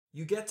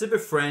You get to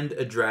befriend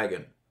a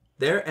dragon.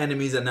 Their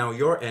enemies are now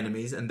your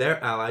enemies, and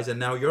their allies are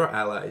now your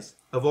allies.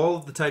 Of all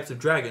of the types of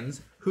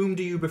dragons, whom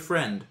do you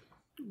befriend?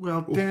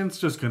 Well, Dan's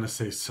just going to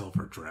say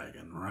silver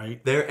dragon,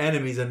 right? Their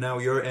enemies are now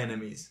your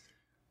enemies.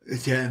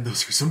 Yeah, and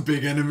those are some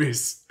big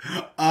enemies.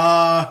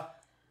 Know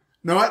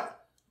what?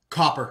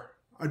 Copper.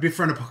 I'd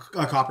befriend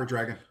a copper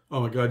dragon.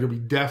 Oh my god, you'll be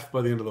deaf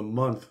by the end of the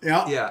month.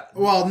 Yeah. Yeah.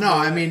 Well, no,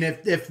 I mean,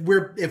 if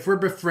we're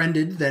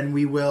befriended, then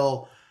we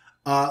will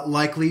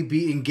likely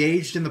be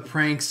engaged in the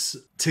pranks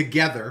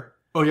together.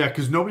 Oh yeah,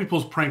 because nobody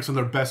pulls pranks on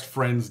their best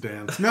friends,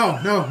 Dan.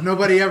 No,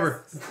 nobody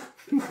ever.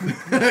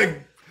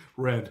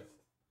 Red.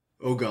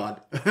 Oh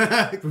God.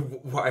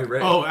 Why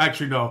red? Oh,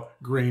 actually no,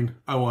 green.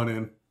 I want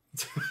in.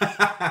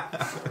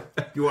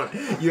 You want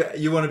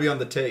to be on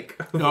the take.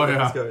 Oh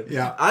yeah.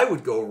 Yeah. I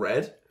would go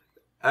red.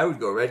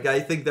 I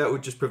think that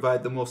would just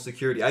provide the most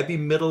security. I'd be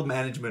middle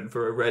management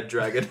for a red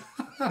dragon.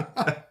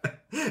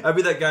 I'd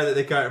be that guy that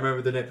they can't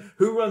remember the name.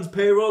 Who runs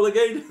payroll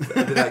again?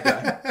 I'd be that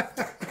guy.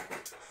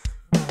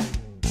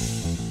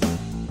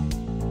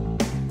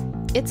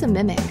 It's a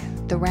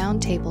Mimic, the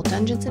round table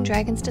Dungeons &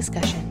 Dragons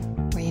discussion,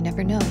 where you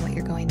never know what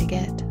you're going to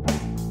get.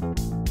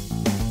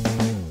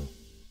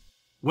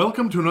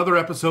 Welcome to another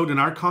episode in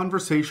our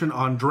conversation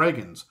on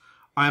dragons.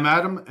 I'm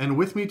Adam, and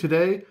with me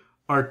today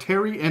are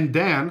Terry and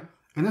Dan,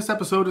 and this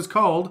episode is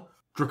called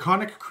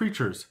Draconic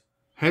Creatures,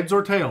 Heads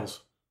or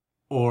Tails,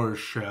 or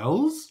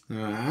Shells?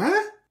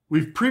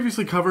 We've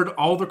previously covered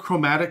all the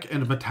chromatic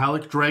and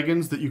metallic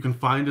dragons that you can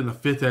find in the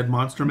 5th ed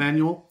Monster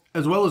Manual,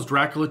 as well as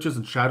Dracoliches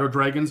and Shadow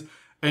Dragons,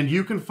 and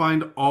you can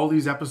find all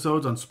these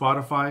episodes on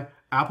Spotify,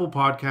 Apple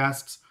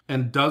Podcasts,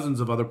 and dozens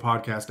of other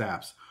podcast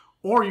apps.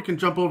 Or you can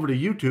jump over to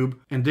YouTube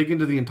and dig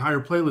into the entire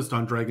playlist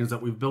on dragons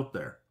that we've built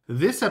there.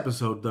 This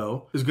episode,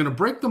 though, is going to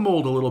break the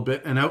mold a little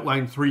bit and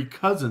outline 3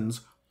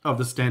 cousins of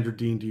the standard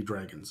D&D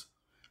dragons.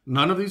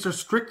 None of these are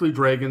strictly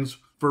dragons,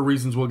 for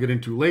reasons we'll get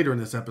into later in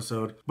this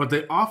episode, but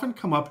they often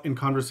come up in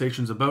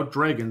conversations about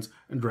dragons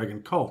and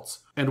dragon cults,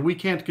 and we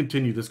can't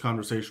continue this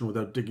conversation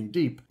without digging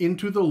deep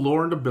into the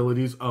lore and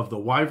abilities of the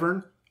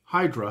Wyvern,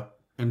 Hydra,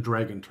 and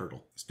Dragon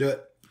Turtle. Let's do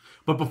it.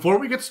 But before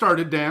we get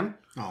started, Dan,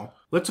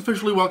 let's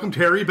officially welcome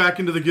Terry back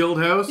into the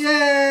Guildhouse.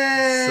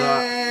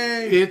 Yay!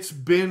 It's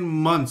been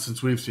months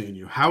since we've seen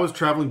you. How is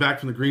traveling back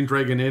from the Green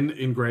Dragon Inn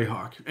in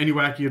Greyhawk? Any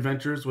wacky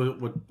adventures?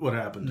 What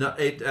happened?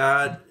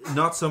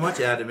 Not so much,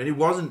 Adam. And it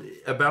wasn't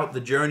about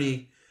the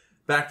journey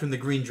back from the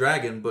Green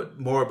Dragon, but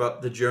more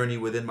about the journey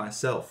within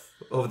myself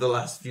over the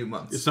last few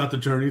months. It's not the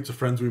journey, it's the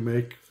friends we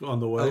make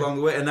on the way. Along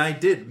the way. And I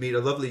did meet a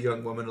lovely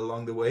young woman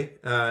along the way,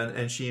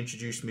 and she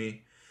introduced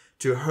me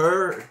to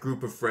her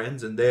group of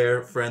friends and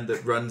their friend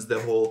that runs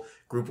the whole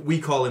group. We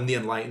call him the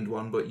Enlightened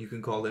One, but you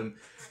can call him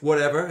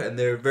whatever. And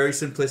they're very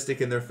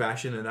simplistic in their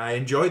fashion, and I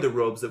enjoy the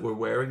robes that we're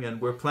wearing. And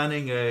we're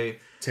planning a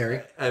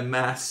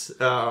mass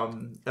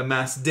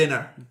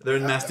dinner. They're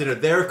in mass dinner.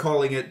 They're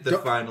calling it the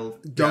final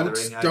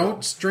gathering.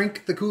 Don't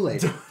drink the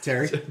Kool-Aid,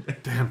 Terry.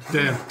 Damn.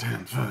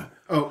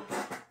 Oh.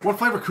 What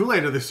flavor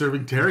Kool-Aid are they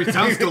serving, Terry? It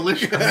sounds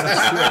delicious.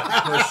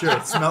 For sure.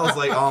 It smells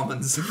like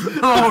almonds.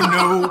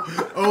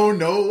 Oh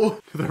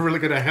no. They're really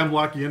going to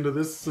hemlock you into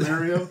this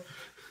scenario.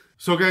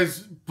 So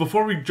guys,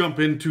 before we jump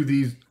into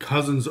these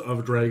cousins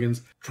of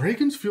dragons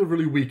feel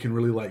really weak and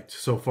really light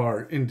so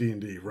far in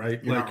D&D,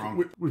 right? You're not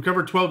wrong. We've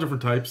covered 12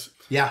 different types.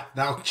 Yeah,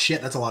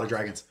 that's a lot of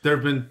dragons. There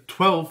have been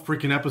 12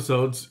 freaking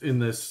episodes in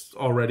this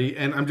already,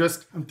 and I'm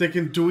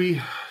thinking, do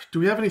we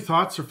have any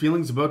thoughts or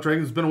feelings about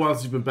dragons? It's been a while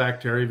since you've been back,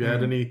 Terry. Have you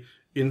had any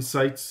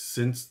insights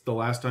since the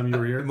last time you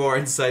were here? More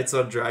insights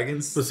on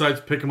dragons?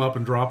 Besides pick them up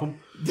and drop them?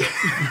 Which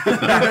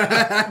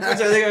I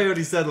think I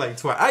already said like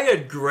twice. I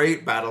had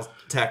great battle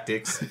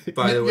tactics,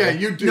 by the way. Yeah,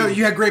 you do. No,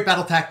 you had great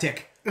battle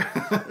tactic. It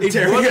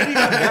wasn't even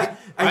that.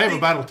 I have a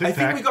battle tic-tac.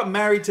 I think we got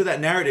married to that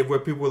narrative where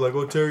people were like,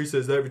 "Oh, Terry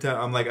says that every time."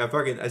 I'm like,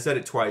 I said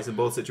it twice, and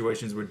both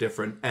situations were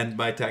different, and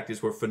my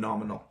tactics were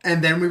phenomenal.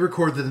 And then we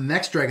recorded the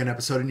next dragon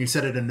episode, and you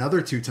said it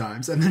another 2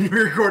 times, and then we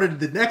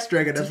recorded the next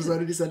dragon episode,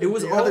 and you said it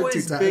was the other 2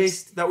 always times.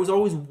 based. That was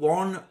always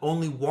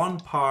only one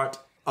part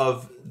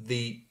of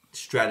the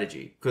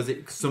strategy, because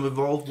some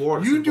evolved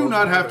war. You do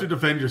not have to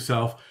defend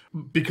yourself,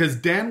 because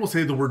Dan will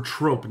say the word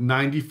trope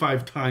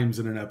 95 times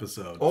in an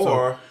episode.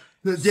 Or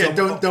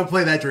don't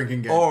play that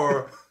drinking game.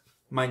 Or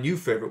my new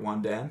favorite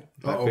one, Dan.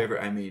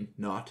 Favorite, I mean,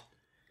 not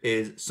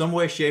is some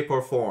way, shape,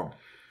 or form.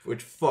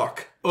 Which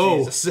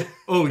Jesus.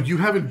 You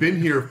haven't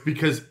been here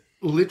because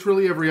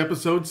literally every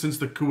episode since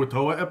the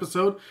Kuatoa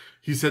episode,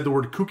 he said the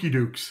word cookie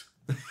dukes.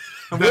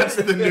 That's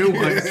the new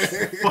one.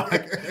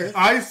 Fuck.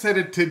 I said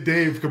it to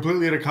Dave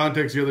completely out of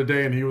context the other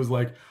day, and he was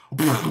like,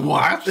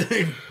 "What?"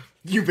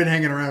 You've been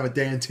hanging around with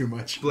Dan too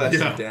much. Bless you,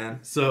 Dan.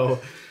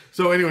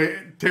 So anyway,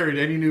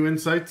 Terry, any new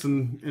insights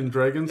in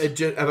dragons?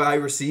 Have I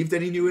received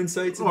any new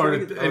insights? Or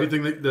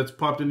anything that's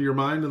popped into your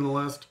mind in the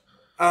last...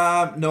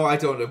 No, I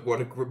don't.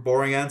 What a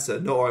boring answer.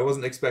 No, I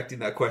wasn't expecting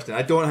that question.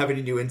 I don't have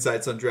any new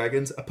insights on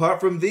dragons, apart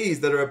from these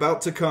that are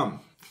about to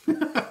come.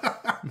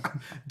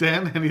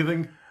 Dan,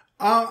 anything?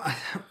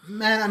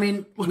 Man, I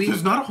mean, Look,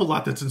 there's not a whole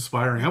lot that's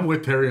inspiring. I'm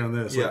with Terry on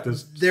this. Yeah. Like,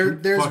 there's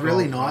fuck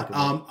really all to not.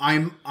 talk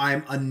about.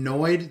 I'm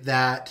annoyed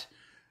that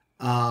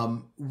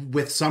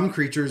with some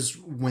creatures,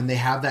 when they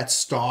have that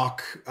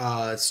stock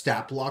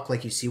stat block,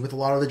 like you see with a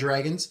lot of the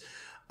dragons,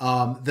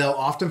 they'll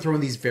often throw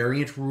in these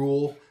variant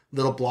rule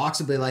little blocks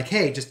and be like,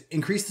 hey, just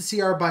increase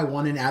the CR by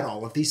 1 and add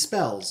all of these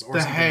spells. Or The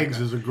something Hags like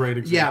that. is a great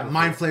example. Yeah,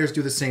 Mind Flayers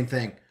do the same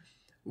thing.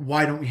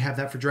 Why don't we have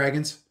that for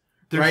dragons?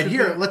 There right should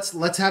here, be-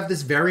 let's have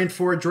this variant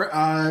for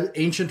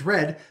Ancient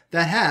Red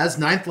that has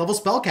 9th level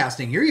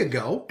spellcasting. Here you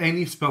go.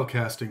 Any spell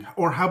casting.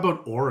 Or how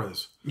about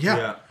auras?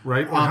 Yeah.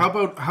 Right? Or how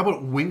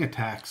about wing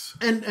attacks?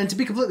 And to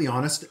be completely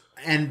honest,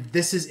 and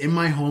this is in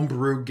my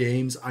homebrew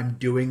games, I'm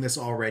doing this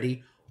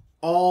already.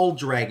 All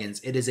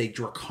dragons, it is a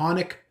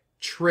draconic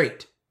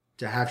trait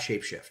to have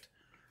shapeshift.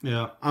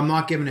 Yeah. I'm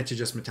not giving it to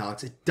just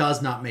metallics. It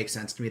does not make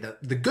sense to me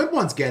that the good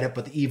ones get it,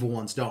 but the evil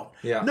ones don't.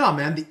 Yeah. No,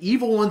 man, the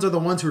evil ones are the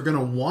ones who are going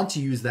to want to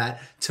use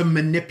that to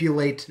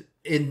manipulate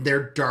in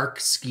their dark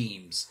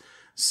schemes.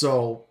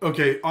 So,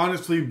 Okay,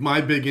 honestly,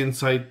 my big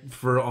insight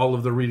for all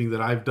of the reading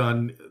that I've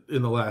done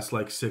in the last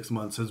 6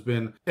 months has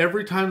been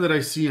every time that I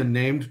see a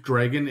named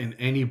dragon in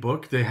any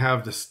book, they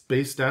have the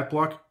base stat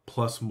block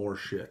plus more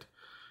shit.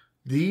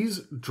 These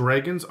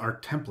dragons are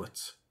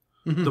templates.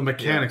 The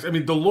mechanics. I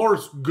mean, the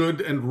lore's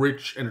good and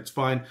rich and it's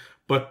fine,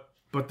 but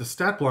the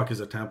stat block is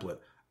a template.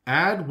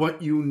 Add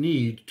what you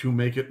need to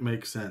make it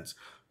make sense.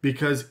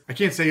 Because I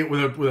can't say it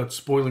without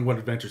spoiling what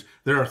adventures.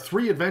 There are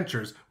 3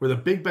 adventures where the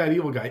big bad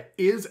evil guy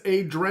is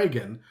a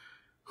dragon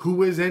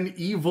who is an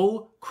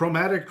evil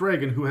chromatic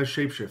dragon who has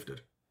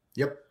shapeshifted.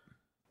 yep.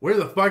 Where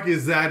the fuck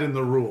is that in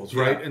the rules,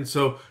 right? Yeah. And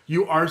so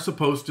you are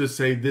supposed to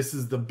say this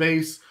is the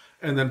base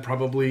and then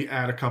probably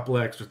add a couple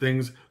of extra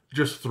things.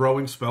 Just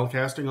throwing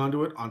spellcasting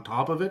onto it on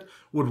top of it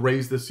would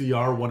raise the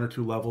CR 1 or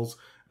 2 levels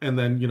and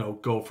then,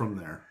 go from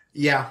there.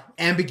 Yeah,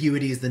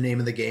 ambiguity is the name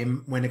of the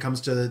game when it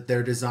comes to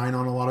their design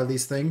on a lot of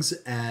these things.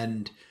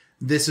 And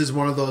this is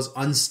one of those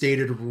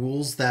unstated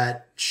rules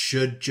that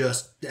should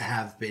just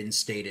have been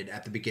stated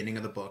at the beginning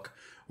of the book,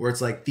 where it's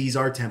like, these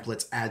are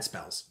templates, add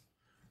spells,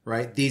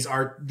 right? These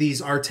are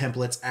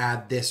templates,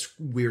 add this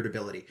weird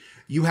ability.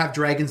 You have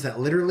dragons that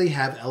literally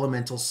have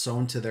elementals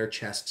sewn to their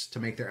chests to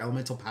make their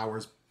elemental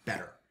powers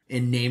better.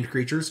 In named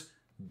creatures,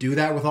 do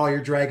that with all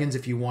your dragons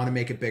if you want to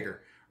make it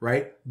bigger,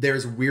 right?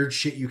 There's weird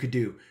shit you could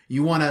do.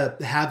 You want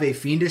to have a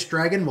fiendish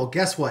dragon? Well,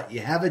 guess what?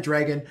 You have a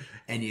dragon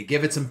and you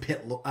give it some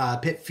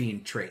pit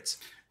fiend traits.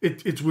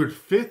 It's weird.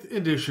 5th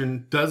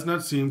edition does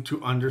not seem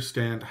to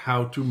understand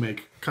how to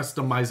make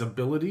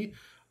customizability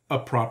a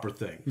proper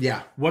thing.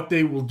 Yeah. What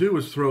they will do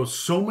is throw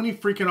so many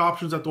freaking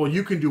options at the wall.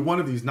 You can do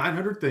one of these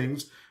 900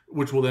 things,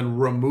 which will then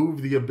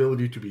remove the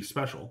ability to be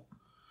special.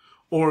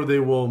 Or they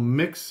will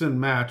mix and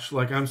match.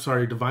 Like, I'm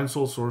sorry, Divine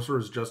Soul Sorcerer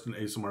is just an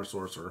ASMR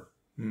sorcerer.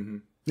 Mm-hmm.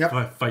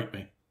 Yep. Fight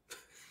me.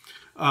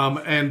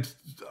 And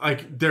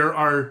there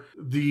are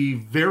the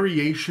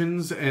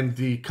variations and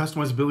the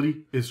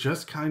customizability is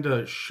just kind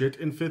of shit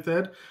in 5th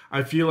ed.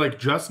 I feel like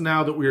just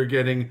now that we are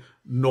getting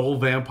Gnoll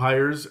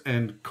vampires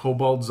and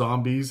kobold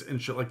zombies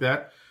and shit like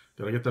that.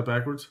 Did I get that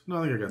backwards? No,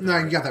 I think I got that No,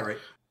 right. you got that right.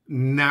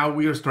 Now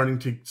we are starting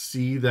to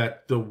see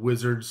that the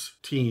Wizards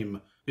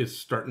team is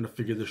starting to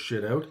figure this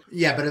shit out.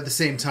 Yeah, but at the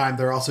same time,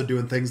 they're also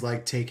doing things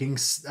like taking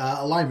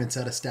alignments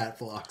out of stat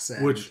blocks.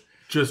 And Which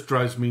just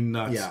drives me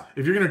nuts. Yeah.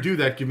 If you're going to do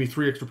that, give me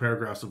 3 extra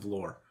paragraphs of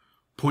lore.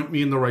 Point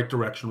me in the right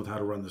direction with how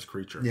to run this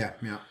creature. Yeah.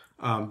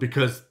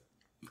 Because,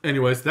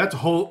 anyways, that's a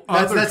whole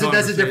That's other a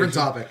different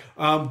conversation.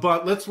 topic.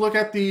 But let's look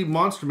at the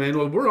monster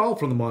manual. We're all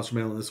from the monster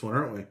manual in this one,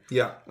 aren't we?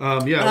 Yeah.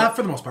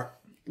 For the most part.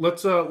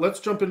 Let's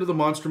jump into the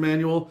monster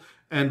manual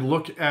and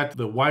look at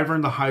the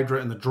Wyvern, the Hydra,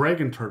 and the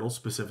Dragon Turtle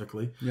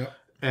specifically. Yep.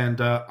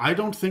 And I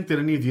don't think that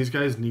any of these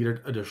guys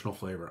needed additional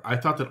flavor. I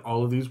thought that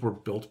all of these were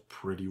built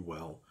pretty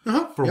well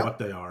for what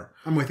they are.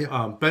 I'm with you.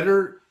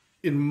 Better,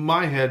 in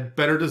my head,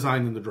 better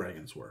design than the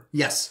dragons were.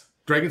 Yes.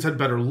 Dragons had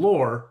better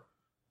lore.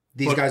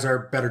 These guys are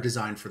better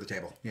designed for the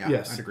table. Yeah,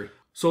 Yes. I'd agree.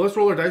 So let's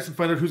roll our dice and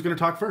find out who's going to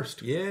talk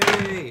first.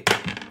 Yay!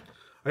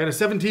 I got a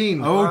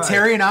 17. Oh, Five.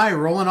 Terry and I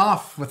rolling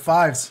off with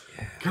 5s.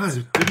 God,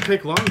 it didn't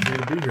take long for you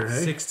to be here,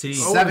 hey? 16.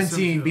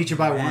 17, beat you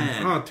by 1.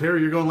 Man. Oh,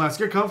 Terry, you're going last.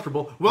 Get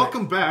comfortable.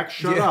 Welcome back.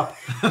 Shut up.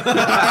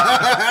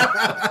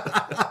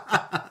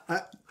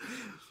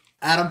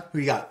 Adam, who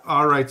you got?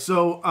 All right,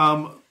 so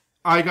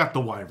I got the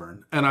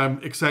Wyvern, and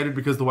I'm excited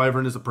because the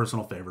Wyvern is a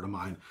personal favorite of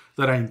mine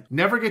that I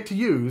never get to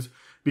use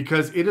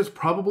because it is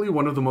probably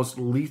one of the most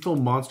lethal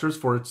monsters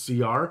for its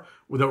CR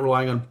without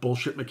relying on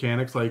bullshit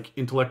mechanics like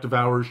Intellect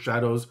Devourers,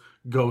 Shadows,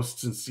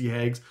 Ghosts, and Sea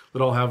Hags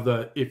that all have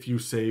the if you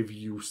save,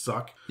 you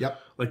suck. Yep.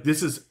 Like,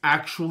 this is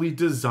actually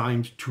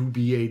designed to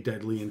be a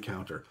deadly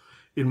encounter.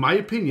 In my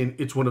opinion,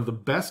 it's one of the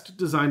best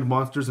designed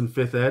monsters in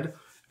 5th ed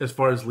as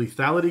far as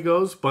lethality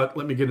goes, but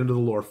let me get into the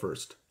lore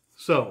first.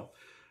 So,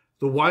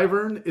 the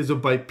Wyvern is a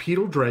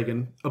bipedal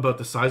dragon about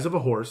the size of a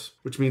horse,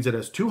 which means it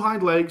has 2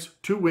 hind legs,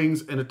 2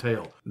 wings, and a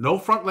tail. No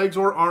front legs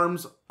or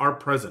arms are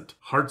present.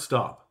 Hard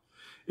stop.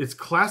 It's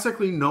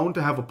classically known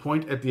to have a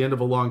point at the end of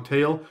a long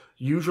tail,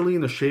 usually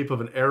in the shape of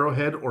an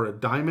arrowhead or a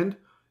diamond.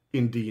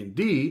 In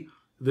D&D,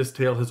 this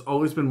tail has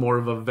always been more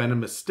of a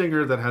venomous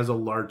stinger that has a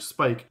large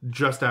spike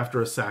just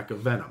after a sack of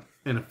venom.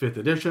 In a 5th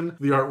edition,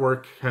 the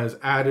artwork has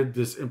added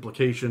this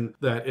implication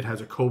that it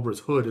has a cobra's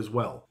hood as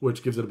well,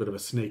 which gives it a bit of a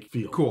snake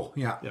feel. Cool,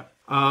 yeah.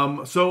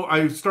 So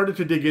I started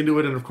to dig into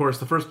it, and of course,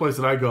 the first place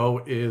that I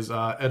go is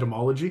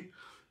etymology,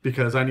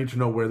 because I need to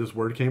know where this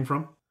word came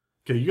from.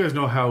 Okay, you guys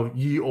know how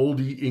ye olde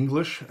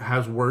English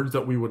has words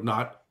that we would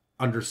not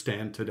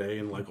understand today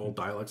in like old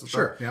dialects and stuff?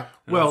 Sure, yeah.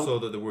 And Well, also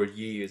that the word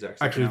ye is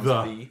actually the.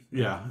 pronounced thee.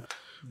 Yeah.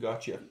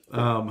 Gotcha.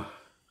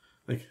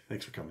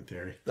 Thanks for coming,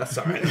 Terry. That's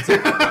all right.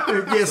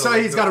 Yeah, so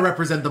he's got to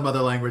represent the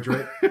mother language,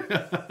 right?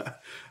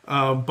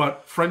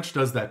 But French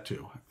does that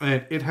too.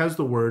 And it has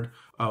the word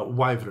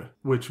wyvre,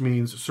 which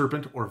means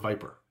serpent or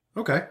viper.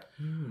 Okay.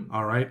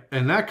 All right.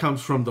 And that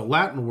comes from the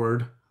Latin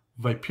word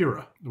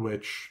vipera,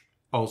 which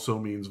also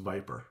means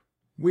viper.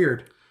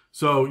 Weird.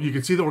 So you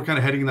can see that we're kind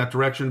of heading in that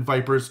direction.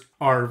 Vipers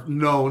are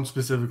known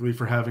specifically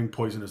for having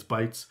poisonous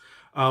bites.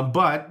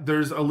 But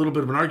there's a little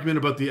bit of an argument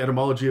about the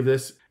etymology of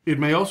this. It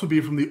may also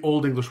be from the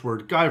Old English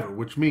word gyver,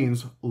 which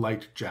means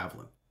light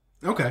javelin.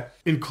 Okay.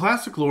 In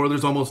classic lore,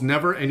 there's almost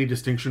never any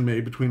distinction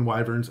made between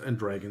wyverns and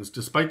dragons,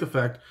 despite the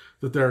fact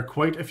that there are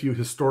quite a few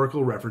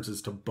historical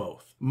references to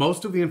both.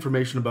 Most of the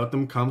information about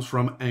them comes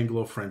from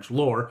Anglo-French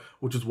lore,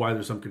 which is why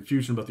there's some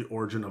confusion about the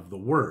origin of the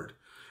word.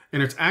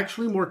 And it's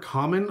actually more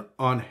common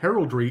on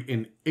heraldry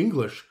in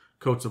English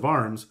coats of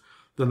arms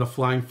than the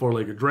flying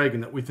four-legged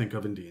dragon that we think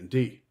of in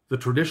D&D. The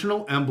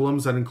traditional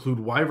emblems that include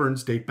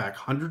wyverns date back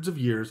hundreds of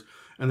years,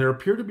 and there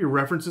appear to be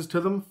references to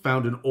them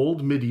found in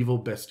old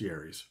medieval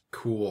bestiaries.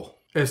 Cool.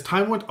 As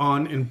time went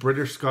on in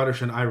British,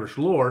 Scottish, and Irish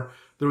lore,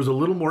 there was a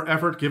little more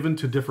effort given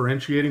to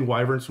differentiating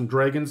wyverns from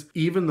dragons,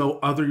 even though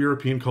other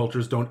European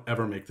cultures don't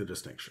ever make the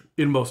distinction.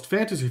 In most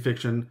fantasy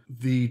fiction,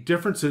 the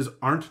differences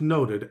aren't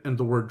noted, and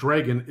the word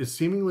dragon is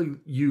seemingly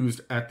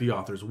used at the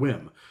author's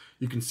whim.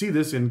 You can see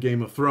this in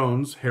Game of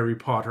Thrones, Harry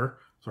Potter,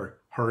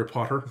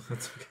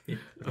 That's okay.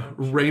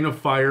 Reign of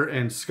Fire,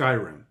 and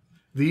Skyrim.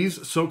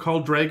 These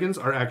so-called dragons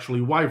are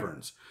actually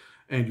wyverns,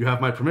 and you have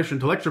my permission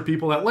to lecture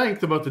people at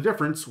length about the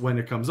difference when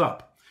it comes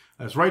up.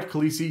 That's right,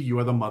 Khaleesi, you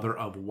are the mother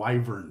of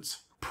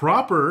wyverns.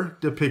 Proper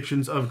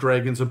depictions of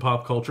dragons in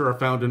pop culture are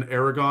found in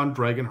Aragon,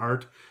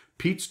 Dragonheart,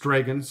 Pete's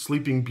Dragon,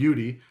 Sleeping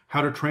Beauty,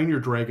 How to Train Your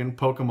Dragon,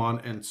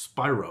 Pokemon, and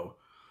Spyro,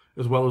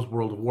 as well as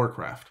World of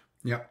Warcraft.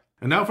 Yep.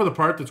 And now for the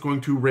part that's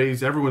going to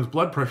raise everyone's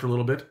blood pressure a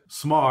little bit.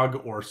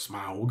 Smog, or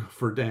Smaug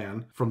for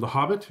Dan, from The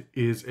Hobbit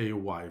is a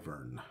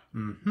wyvern.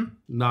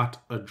 Not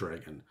a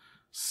dragon.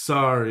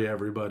 Sorry,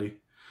 everybody.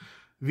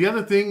 The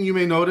other thing you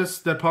may notice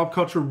that pop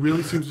culture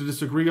really seems to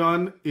disagree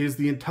on is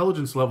the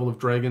intelligence level of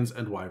dragons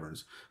and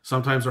wyverns.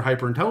 Sometimes they're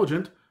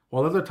hyper-intelligent,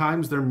 while other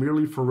times they're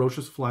merely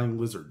ferocious flying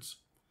lizards.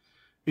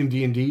 In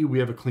D&D, we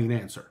have a clean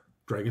answer.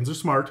 Dragons are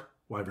smart,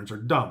 wyverns are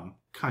dumb.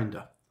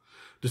 Kinda.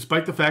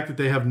 Despite the fact that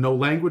they have no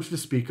language to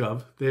speak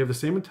of, they have the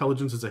same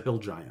intelligence as a hill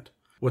giant.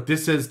 What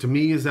this says to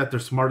me is that they're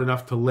smart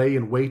enough to lay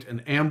in wait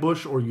and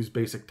ambush or use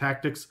basic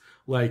tactics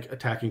like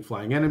attacking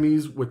flying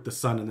enemies with the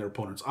sun in their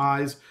opponent's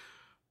eyes.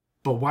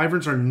 But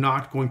wyverns are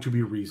not going to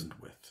be reasoned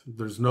with.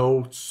 There's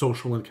no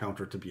social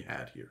encounter to be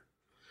had here.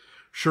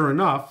 Sure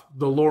enough,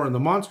 the lore in the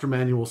monster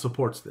manual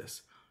supports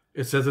this.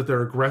 It says that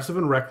they're aggressive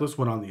and reckless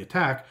when on the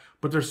attack,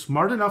 but they're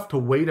smart enough to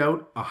wait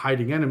out a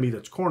hiding enemy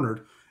that's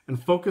cornered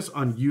and focus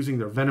on using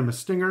their venomous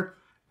stinger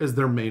as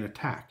their main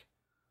attack.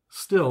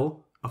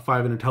 Still, a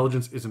 5 in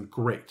intelligence isn't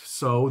great,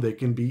 so they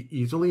can be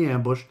easily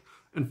ambushed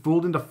and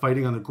fooled into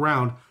fighting on the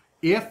ground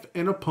if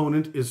an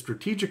opponent is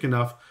strategic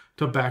enough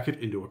to back it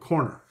into a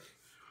corner.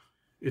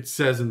 It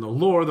says in the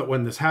lore that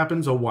when this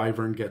happens, a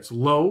wyvern gets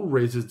low,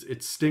 raises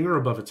its stinger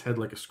above its head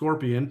like a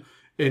scorpion,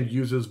 and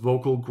uses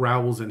vocal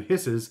growls and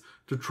hisses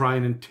to try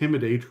and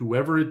intimidate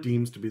whoever it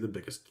deems to be the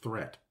biggest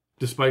threat.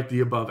 Despite the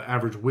above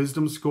average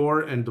wisdom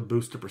score and the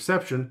boost to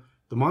perception,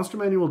 the monster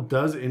manual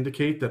does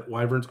indicate that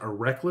wyverns are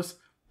reckless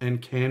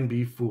and can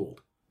be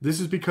fooled. This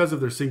is because of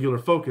their singular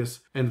focus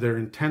and their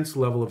intense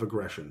level of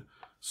aggression.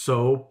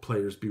 So,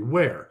 players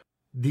beware.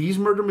 These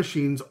murder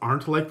machines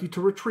aren't likely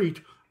to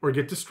retreat or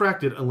get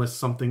distracted unless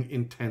something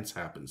intense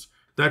happens.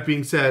 That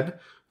being said,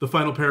 the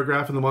final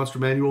paragraph in the monster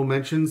manual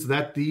mentions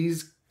that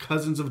these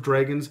cousins of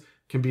dragons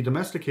can be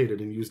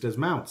domesticated and used as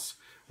mounts,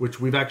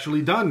 which we've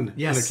actually done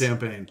in a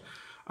campaign.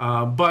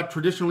 But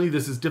traditionally,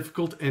 this is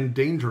difficult and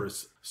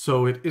dangerous,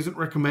 so it isn't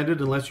recommended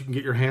unless you can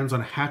get your hands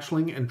on a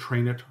hatchling and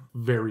train it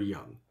very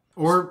young.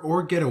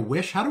 Or get a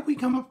wish. How did we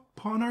come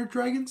upon our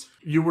dragons?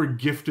 You were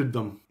gifted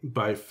them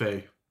by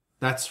Fae.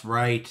 That's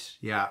right,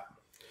 yeah.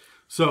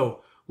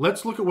 So,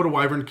 let's look at what a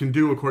wyvern can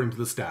do according to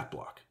the stat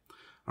block.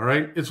 All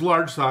right, it's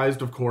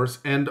large-sized, of course,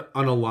 and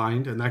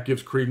unaligned, and that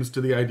gives credence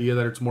to the idea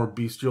that it's more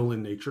bestial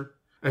in nature.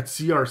 At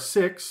CR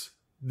 6,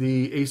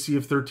 the AC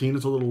of 13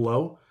 is a little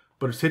low,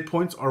 but its hit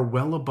points are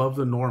well above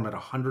the norm at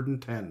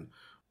 110,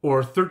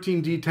 or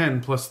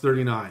 13d10 plus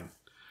 39.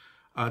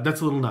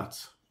 That's a little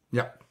nuts.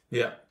 Yeah.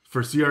 Yeah.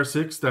 For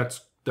CR6,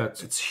 that's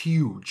It's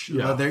huge.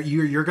 Yeah.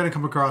 You're going to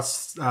come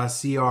across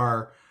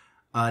CR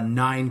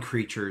 9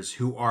 creatures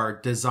who are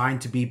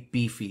designed to be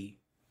beefy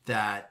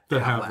that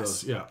have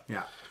less. those. Yeah.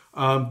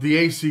 Yeah. The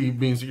AC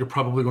means that you're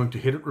probably going to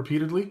hit it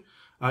repeatedly.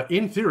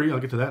 In theory, I'll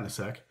get to that in a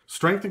sec.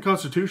 Strength and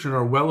Constitution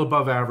are well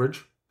above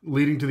average,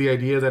 leading to the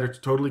idea that it's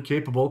totally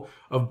capable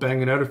of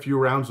banging out a few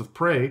rounds with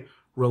prey,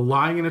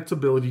 relying on its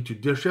ability to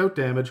dish out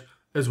damage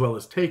as well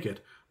as take it.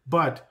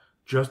 But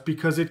just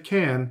because it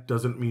can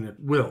doesn't mean it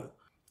will.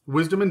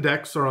 Wisdom and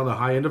Dex are on the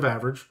high end of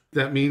average.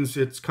 That means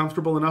it's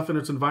comfortable enough in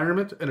its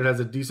environment and it has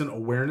a decent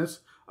awareness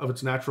of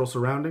its natural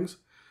surroundings.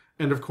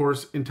 And of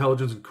course,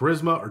 Intelligence and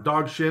Charisma are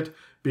dog shit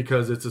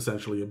because it's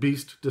essentially a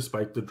beast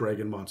despite the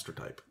dragon monster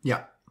type.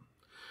 Yeah.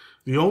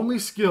 The only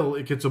skill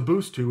it gets a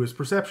boost to is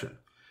Perception.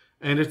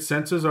 And its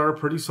senses are a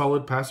pretty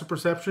solid passive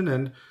perception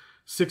and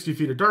 60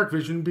 feet of dark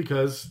vision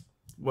because,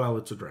 well,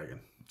 it's a dragon.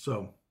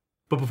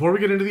 But before we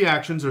get into the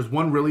actions, there's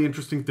one really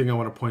interesting thing I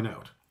want to point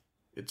out.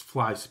 It's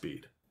fly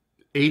speed.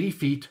 80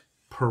 feet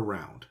per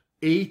round.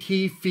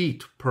 80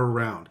 feet per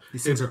round.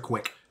 These things are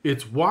quick.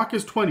 Its walk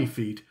is 20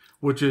 feet,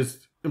 which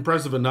is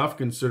impressive enough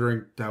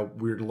considering how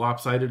weird and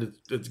lopsided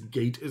its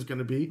gait is going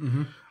to be.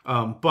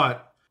 Mm-hmm.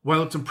 But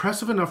while it's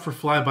impressive enough for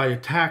flyby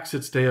attacks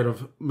that stay out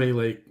of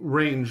melee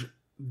range,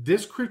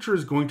 this creature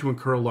is going to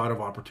incur a lot of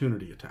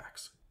opportunity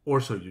attacks. Or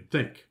so you'd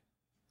think.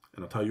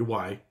 And I'll tell you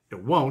why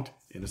it won't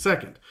in a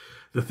second.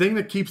 The thing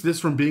that keeps this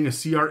from being a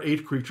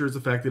CR8 creature is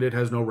the fact that it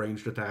has no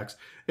ranged attacks,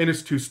 and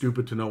it's too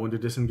stupid to know when to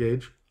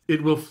disengage.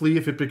 It will flee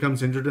if it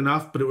becomes injured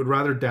enough, but it would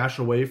rather dash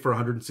away for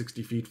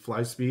 160 feet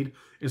fly speed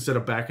instead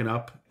of backing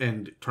up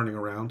and turning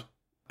around.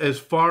 As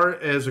far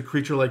as a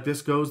creature like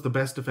this goes, the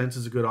best defense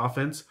is a good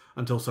offense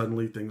until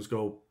suddenly things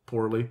go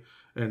poorly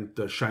and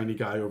the shiny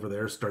guy over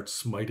there starts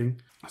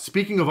smiting.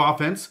 Speaking of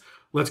offense,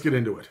 let's get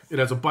into it. It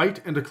has a bite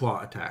and a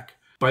claw attack.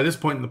 By this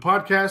point in the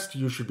podcast,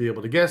 you should be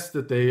able to guess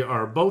that they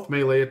are both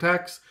melee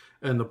attacks,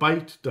 and the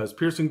bite does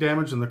piercing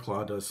damage and the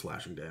claw does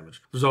slashing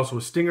damage. There's also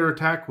a stinger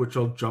attack, which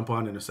I'll jump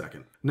on in a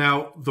second.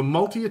 Now, the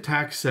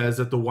multi-attack says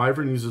that the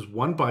wyvern uses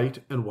 1 bite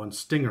and 1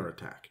 stinger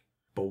attack.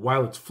 But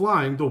while it's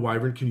flying, the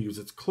wyvern can use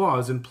its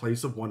claws in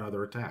place of 1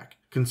 other attack.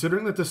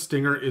 Considering that the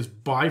stinger is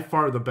by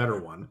far the better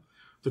one,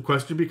 the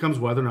question becomes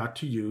whether or not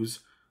to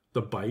use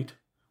the bite,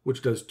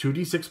 which does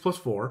 2d6 plus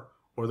 4,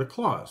 or the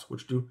claws,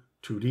 which do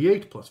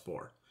 2d8 plus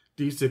 4.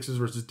 D6s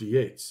versus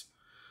D8s.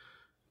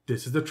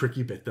 This is the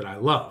tricky bit that I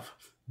love,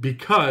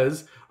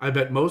 because I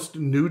bet most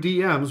new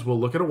DMs will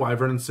look at a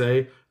wyvern and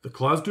say, the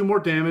claws do more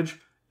damage,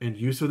 and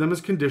use of them is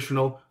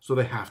conditional, so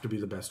they have to be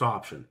the best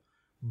option.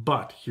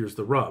 But here's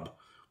the rub.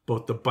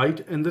 Both the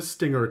bite and the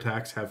stinger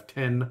attacks have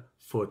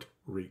 10-foot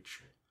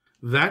reach.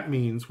 That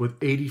means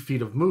with 80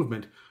 feet of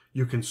movement,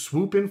 you can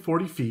swoop in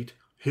 40 feet,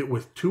 hit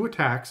with 2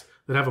 attacks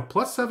that have a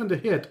 +7 to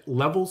hit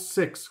level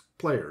 6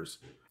 players.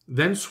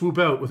 Then swoop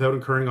out without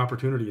incurring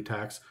opportunity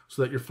attacks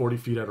so that you're 40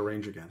 feet out of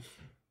range again.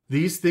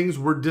 These things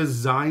were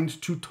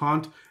designed to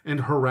taunt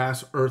and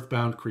harass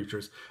earthbound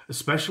creatures,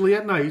 especially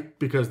at night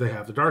because they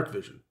have the dark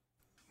vision.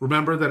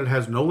 Remember that it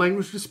has no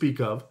language to speak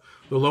of,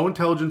 the low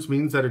intelligence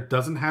means that it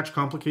doesn't hatch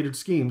complicated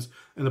schemes,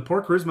 and the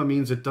poor charisma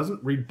means it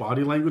doesn't read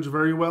body language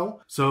very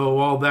well, so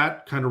all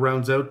that kind of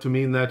rounds out to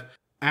mean that,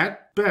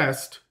 at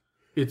best,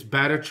 it's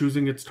bad at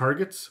choosing its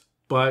targets,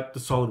 but the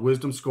solid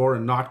wisdom score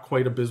and not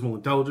quite abysmal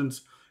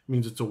intelligence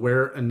means it's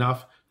aware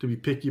enough to be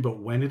picky about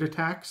when it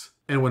attacks,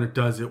 and when it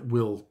does, it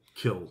will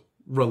kill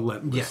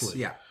relentlessly.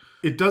 Yes,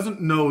 yeah. It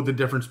doesn't know the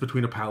difference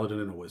between a paladin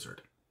and a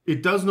wizard.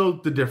 It does know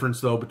the difference,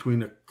 though,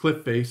 between a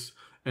cliff face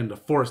and a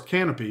forest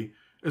canopy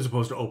as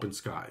opposed to open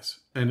skies,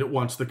 and it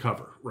wants the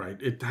cover, right?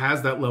 It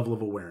has that level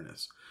of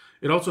awareness.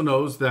 It also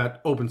knows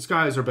that open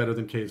skies are better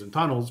than caves and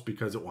tunnels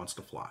because it wants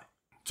to fly.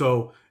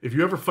 So if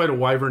you ever fight a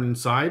wyvern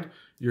inside,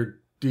 your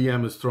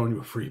DM is throwing you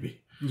a freebie.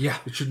 Yeah.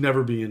 It should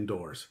never be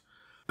indoors.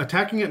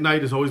 Attacking at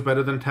night is always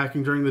better than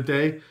attacking during the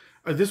day.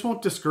 This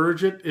won't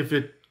discourage it if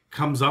it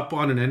comes up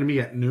on an enemy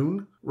at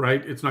noon,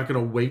 right? It's not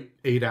going to wait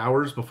 8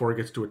 hours before it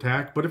gets to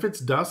attack. But if it's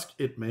dusk,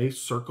 it may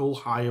circle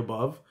high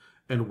above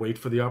and wait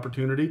for the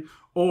opportunity.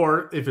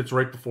 Or if it's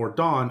right before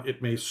dawn,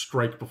 it may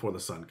strike before the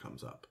sun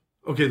comes up.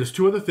 Okay, there's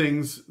 2 other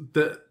things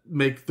that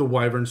make the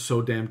wyvern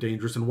so damn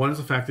dangerous. And one is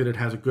the fact that it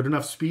has a good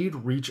enough speed,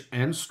 reach,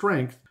 and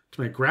strength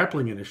to make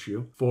grappling an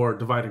issue for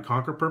divide and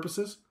conquer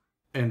purposes.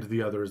 And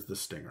the other is the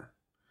stinger.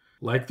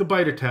 Like the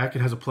bite attack,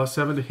 it has a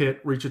 +7 to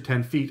hit, reach at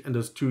 10 feet, and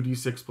does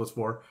 2d6 plus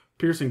 4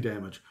 piercing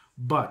damage.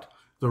 But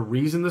the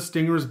reason the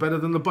stinger is better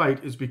than the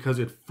bite is because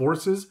it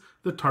forces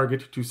the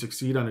target to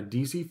succeed on a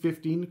DC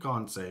 15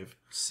 con save.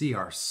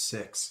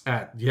 CR6.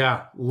 At,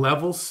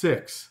 level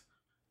 6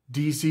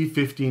 DC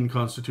 15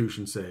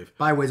 constitution save.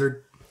 Bye,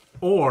 wizard.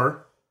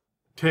 Or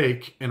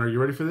take, and are you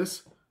ready for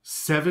this?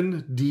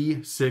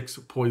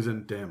 7d6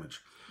 poison damage.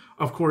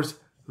 Of course,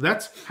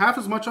 that's half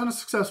as much on a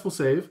successful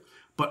save,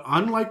 but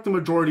unlike the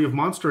majority of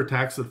monster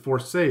attacks that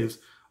force saves,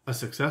 a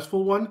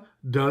successful one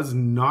does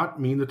not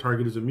mean the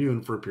target is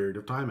immune for a period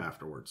of time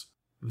afterwards.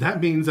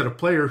 That means that a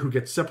player who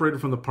gets separated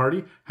from the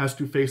party has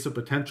to face a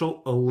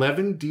potential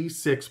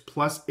 11d6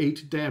 plus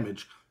 8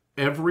 damage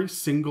every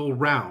single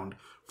round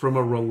from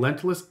a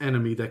relentless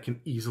enemy that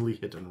can easily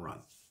hit and run.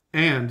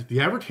 And the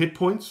average hit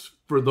points,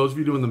 for those of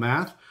you doing the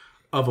math,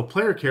 of a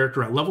player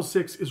character at level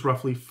 6 is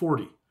roughly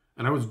 40.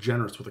 And I was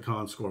generous with the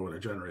con score when I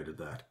generated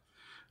that.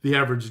 The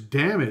average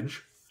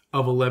damage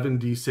of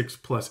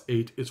 11d6 plus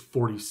 8 is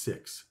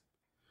 46.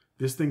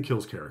 This thing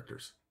kills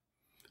characters.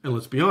 And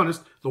let's be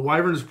honest, the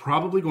Wyvern is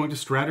probably going to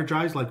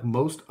strategize like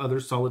most other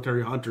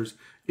solitary hunters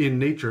in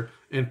nature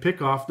and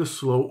pick off the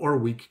slow or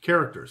weak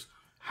characters.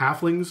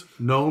 Halflings,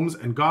 gnomes,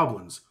 and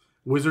goblins.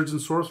 Wizards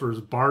and sorcerers,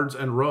 bards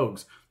and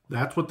rogues.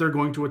 That's what they're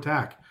going to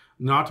attack,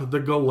 not the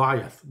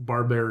Goliath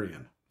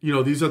barbarian. You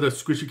know, these are the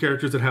squishy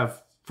characters that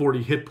have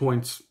 40 hit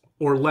points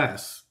or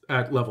less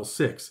at level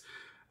 6.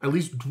 At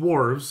least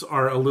dwarves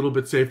are a little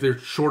bit safe. They're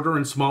shorter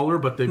and smaller,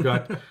 but they've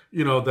got,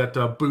 you know,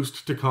 that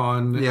boost to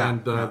con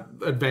and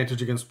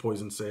advantage against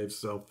poison saves.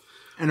 So,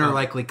 and are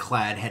likely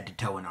clad head to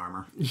toe in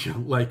armor. Yeah,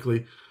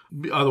 likely.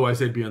 Otherwise,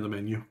 they'd be on the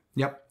menu.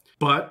 Yep.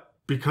 But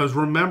because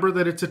remember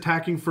that it's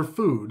attacking for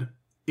food,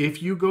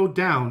 if you go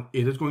down,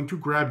 it is going to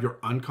grab your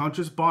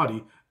unconscious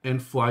body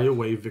and fly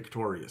away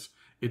victorious.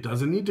 It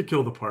doesn't need to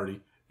kill the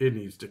party. It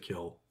needs to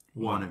kill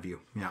one of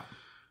you. Yeah.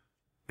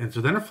 And so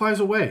then it flies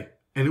away.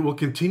 And it will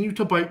continue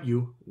to bite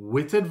you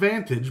with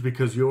advantage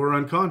because you're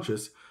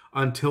unconscious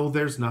until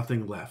there's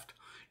nothing left.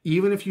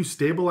 Even if you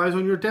stabilize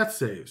on your death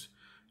saves,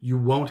 you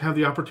won't have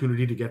the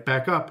opportunity to get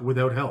back up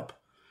without help.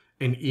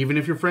 And even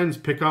if your friends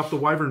pick off the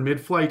Wyvern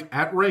mid-flight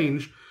at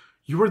range,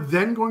 you are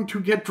then going to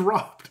get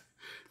dropped.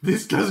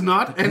 This does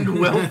not end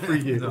well for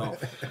you. No.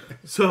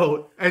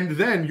 So, and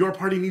then your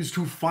party needs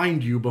to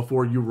find you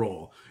before you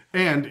roll.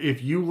 And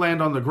if you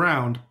land on the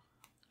ground,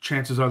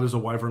 chances are there's a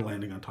Wyvern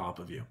landing on top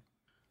of you.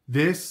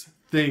 This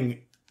thing,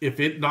 if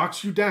it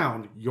knocks you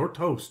down, you're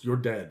toast, you're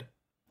dead.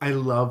 I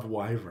love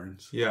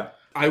Wyverns. Yeah.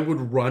 I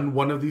would run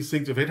one of these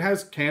things. If it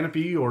has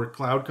canopy or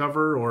cloud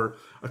cover or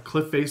a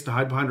cliff face to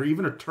hide behind or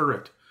even a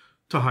turret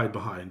to hide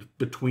behind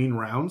between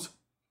rounds,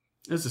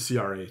 it's a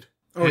CR8.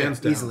 Oh, hands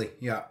down. Easily,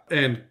 yeah.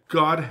 And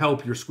God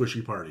help your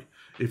squishy party.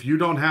 If you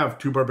don't have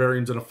 2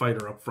 barbarians and a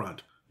fighter up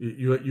front,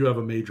 you have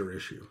a major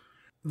issue.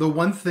 The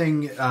one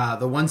thing,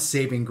 the one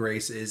saving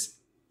grace is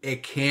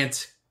it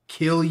can't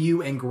kill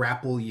you and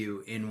grapple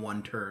you in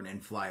one turn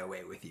and fly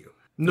away with you.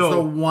 No. It's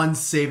the one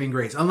saving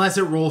grace. Unless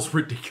it rolls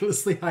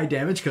ridiculously high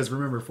damage, because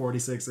remember,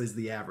 46 is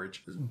the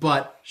average.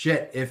 But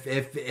shit, if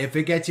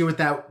it gets you with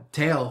that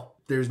tail,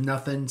 there's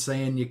nothing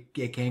saying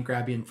it can't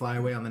grab you and fly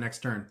away on the next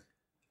turn.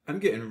 I'm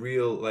getting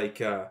real, like,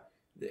 the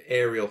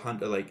aerial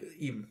hunter, like,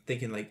 even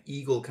thinking, like,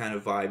 eagle kind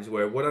of vibes,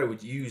 where what I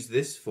would use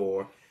this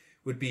for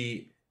would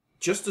be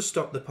just to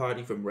stop the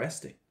party from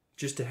resting.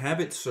 Just to have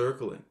it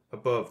circling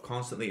above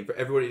constantly, and for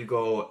everybody to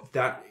go,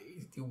 that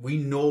we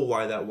know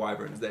why that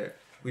Wyvern's there.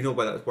 We know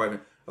why that's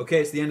Wyvern.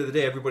 Okay, it's the end of the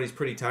day. Everybody's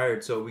pretty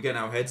tired, so we get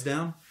our heads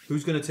down.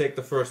 Who's going to take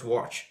the first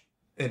watch?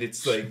 And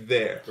it's like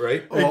there,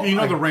 right? Oh, you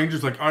know, the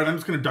ranger's like, all right, I'm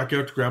just going to duck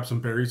out to grab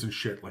some berries and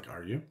shit. Like,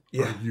 are you?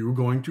 Yeah. Are you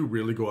going to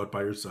really go out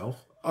by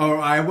yourself? Or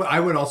I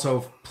would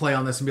also play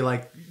on this and be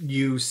like,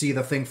 you see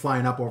the thing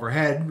flying up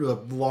overhead, a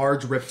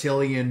large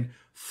reptilian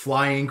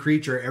flying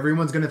creature.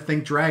 Everyone's going to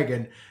think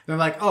dragon. And they're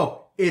like,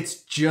 oh, it's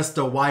just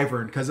a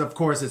Wyvern. Because, of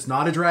course, it's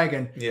not a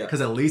dragon. Yeah. Because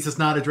at least it's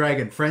not a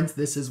dragon. Friends,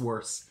 this is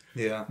worse.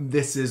 Yeah.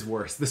 This is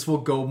worse. This will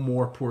go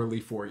more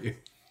poorly for you.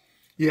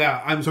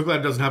 Yeah, I'm so glad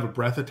it doesn't have a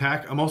breath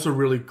attack. I'm also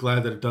really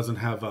glad that it doesn't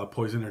have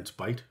poison in its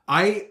bite.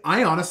 I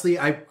honestly,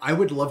 I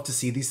would love to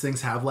see these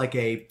things have like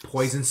a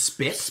poison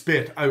spit.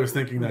 Spit, I was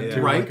thinking that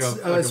too. Right?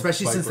 Like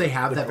Especially since they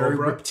have that very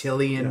cobra.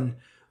 reptilian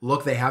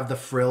look. They have the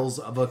frills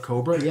of a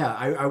cobra. Yeah,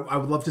 I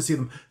would love to see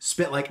them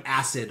spit like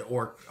acid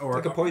or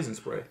Like a poison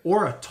spray.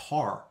 or a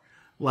tar.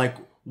 Like,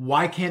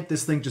 why can't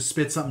this thing just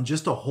spit something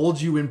just to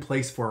hold you in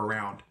place for a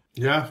round?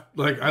 Yeah,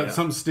 like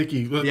something sticky.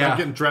 Yeah. I'm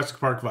getting Jurassic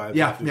Park vibes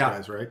Yeah, off these yeah.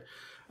 guys, right?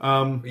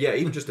 Yeah,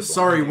 even just a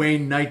Sorry, blind.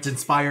 Wayne Knight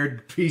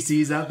inspired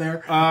PCs out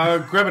there.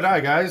 Grab a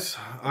die, guys.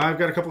 I've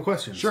got a couple of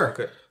questions. Sure.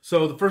 Okay.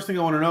 So the first thing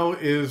I want to know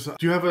is,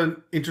 do you have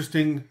an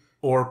interesting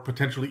or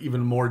potentially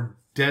even more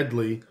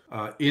deadly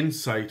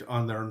insight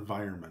on their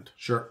environment?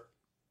 Sure.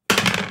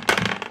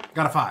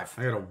 Got a 5.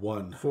 I got a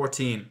 1.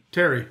 14.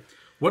 Terry,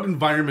 what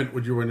environment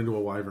would you run into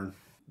a Wyvern?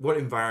 What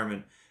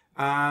environment?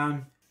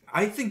 I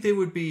think they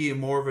would be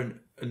more of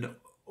an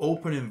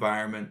open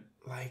environment,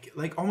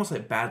 like almost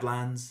like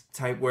Badlands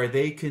type, where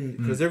they can,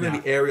 because they're going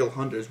to be aerial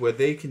hunters, where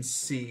they can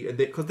see,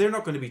 because they're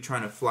not going to be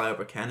trying to fly up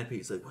a canopy.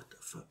 It's like, what the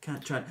fuck?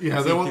 Can't try.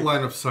 Yeah, they won't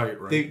line of sight,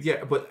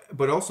 right?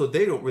 But also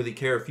they don't really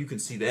care if you can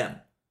see them,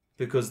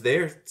 because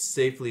they're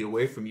safely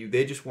away from you.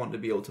 They just want to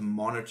be able to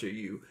monitor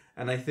you,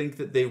 and I think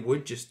that they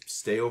would just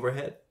stay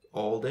overhead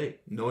all day,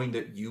 knowing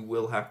that you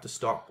will have to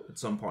stop at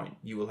some point.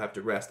 You will have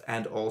to rest,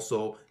 and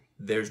also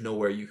there's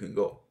nowhere you can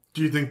go.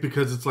 Do you think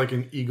because it's like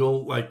an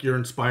eagle, like you're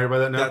inspired by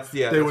that now? That's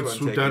they would what I'm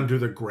swoop taking. down and do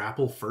the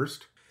grapple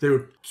first? they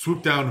would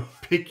swoop down,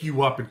 pick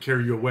you up, and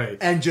carry you away.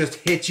 And just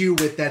hit you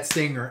with that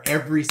stinger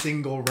every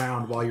single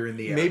round while you're in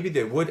the air. Maybe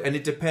they would, and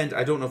it depends.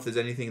 I don't know if there's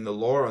anything in the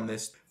lore on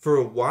this. For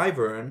a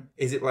wyvern,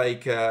 is it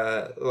like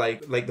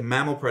the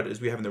mammal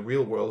predators we have in the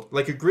real world?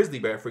 Like a grizzly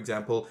bear, for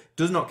example,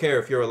 does not care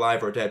if you're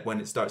alive or dead when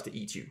it starts to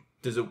eat you.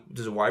 Does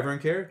a wyvern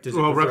care?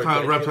 Well,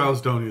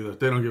 reptiles don't either.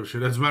 They don't give a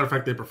shit. As a matter of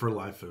fact, they prefer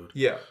live food.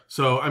 Yeah.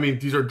 So, I mean,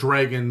 these are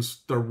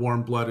dragons. They're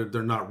warm-blooded.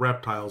 They're not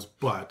reptiles.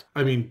 But,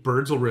 I mean,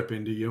 birds will rip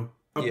into you.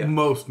 Yeah.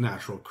 Most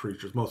natural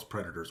creatures, most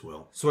predators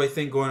will. So I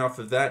think going off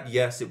of that,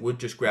 yes, it would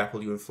just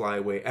grapple you and fly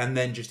away, and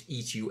then just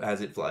eat you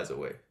as it flies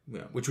away.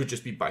 Yeah, which would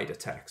just be bite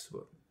attacks.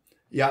 But.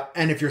 Yeah,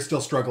 and if you're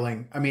still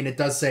struggling, I mean, it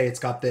does say it's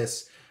got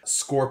this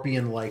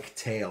scorpion-like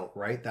tail,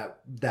 right?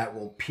 That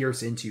will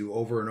pierce into you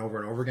over and over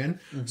and over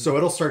again. Mm-hmm. So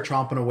it'll start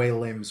chomping away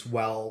limbs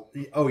while,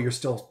 you're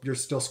still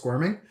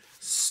squirming.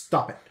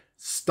 Stop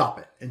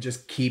it, and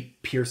just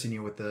keep piercing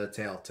you with the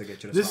tail to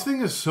get you to This stop.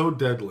 thing is so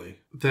deadly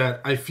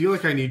that I feel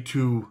like I need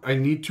to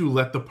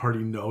let the party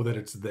know that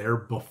it's there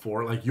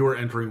before, like you're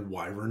entering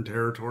wyvern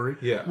territory.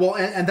 Yeah. Well,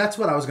 and that's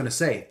what I was going to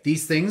say.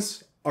 These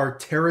things are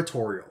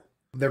territorial.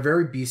 They're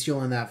very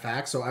bestial in that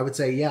fact. So I would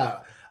say,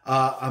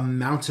 a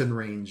mountain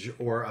range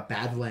or a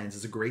Badlands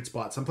is a great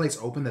spot. Someplace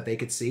open that they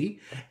could see.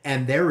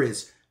 And there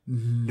is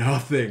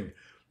nothing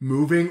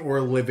moving or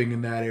living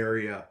in that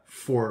area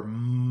for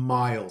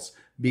miles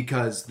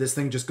because this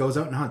thing just goes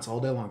out and hunts all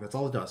day long. That's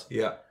all it does.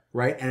 Yeah.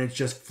 Right? And it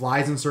just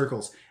flies in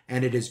circles.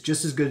 And it is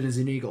just as good as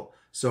an eagle.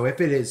 So if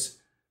it is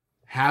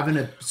having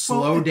a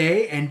slow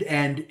day and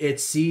it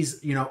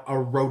sees, a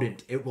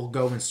rodent, it will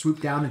go and swoop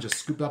down and just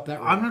scoop up that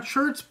rodent. I'm not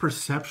sure its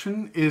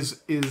perception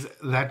is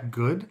that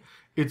good.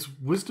 Its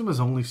wisdom is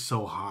only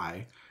so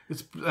high.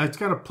 It's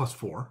got a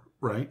 +4,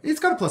 right?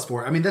 It's got a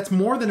 +4. I mean, that's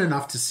more than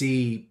enough to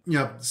see,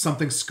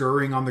 something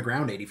scurrying on the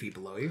ground 80 feet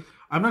below you.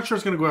 I'm not sure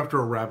it's going to go after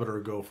a rabbit or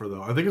a gopher,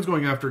 though. I think it's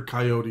going after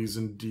coyotes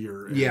and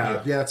deer.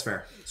 Yeah, that's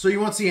fair. So you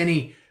won't see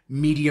any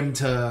medium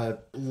to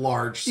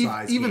large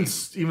size even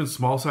game.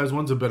 small size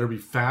ones, it better be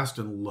fast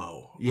and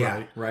low.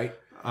 Yeah, right.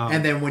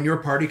 And then when your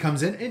party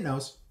comes in, it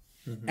knows.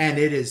 Mm-hmm. And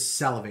it is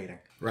salivating,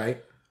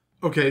 right?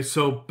 Okay,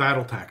 so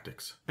battle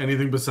tactics.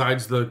 Anything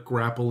besides the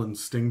grapple and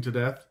sting to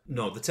death?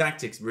 No, the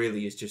tactics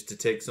really is just to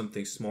take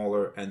something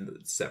smaller and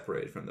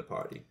separate it from the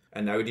party.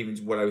 And I would even,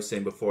 what I was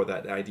saying before,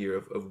 that idea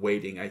of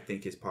waiting, I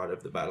think is part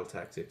of the battle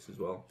tactics as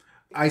well.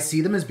 I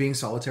see them as being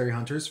solitary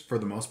hunters for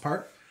the most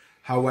part.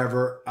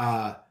 However,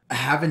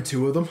 having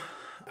two of them,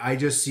 I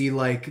just see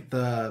like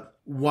the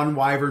one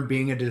wyvern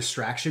being a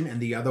distraction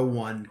and the other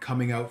one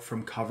coming out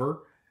from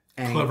cover.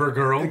 And clever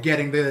girl.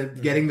 Getting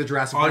the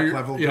Jurassic Park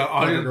clever girl.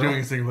 All you're doing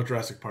is thinking about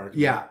Jurassic Park.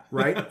 Yeah,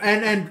 right?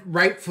 and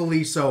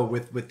rightfully so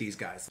with these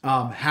guys.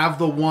 Have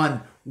the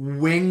one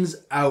wings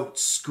out,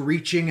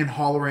 screeching and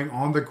hollering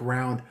on the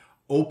ground,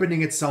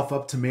 opening itself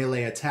up to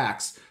melee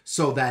attacks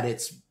so that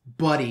its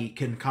buddy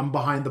can come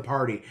behind the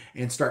party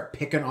and start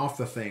picking off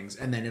the things,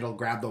 and then it'll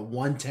grab the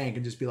one tank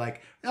and just be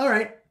like, all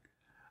right,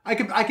 I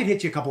could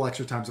hit you a couple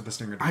extra times with the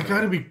stinger.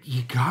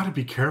 You gotta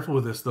be careful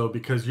with this though,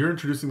 because you're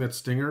introducing that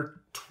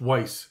stinger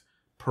twice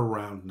per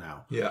round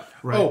now. Yeah.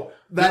 Right. Oh,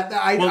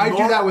 I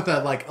do that with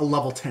a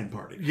level 10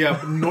 party. Yeah,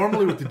 but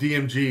normally with the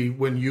DMG,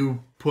 when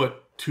you put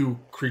two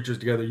creatures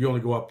together, you only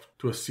go up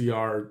to a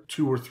CR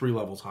 2 or 3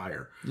 levels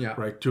higher. Yeah.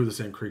 Right? 2 of the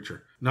same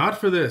creature. Not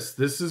for this.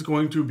 This is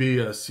going to be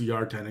a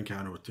CR 10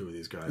 encounter with 2 of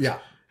these guys. Yeah.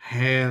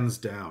 Hands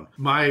down.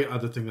 My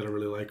other thing that I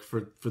really like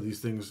for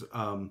these things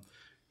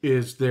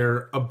is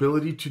their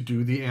ability to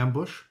do the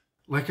ambush.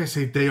 Like I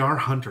say, they are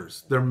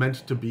hunters. They're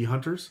meant to be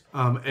hunters.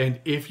 And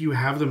if you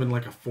have them in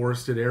like a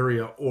forested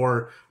area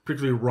or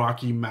particularly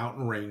rocky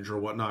mountain range or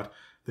whatnot,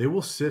 they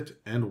will sit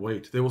and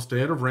wait. They will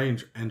stay out of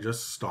range and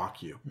just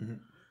stalk you. Mm-hmm.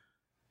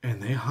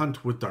 And they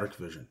hunt with dark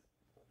vision.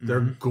 Mm-hmm.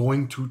 They're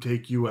going to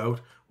take you out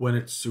when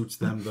it suits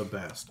them the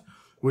best.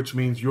 Which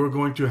means you're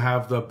going to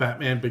have the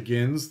Batman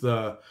Begins,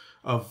 of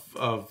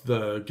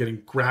the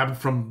getting grabbed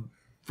from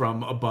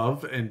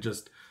above, and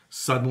just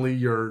suddenly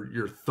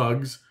your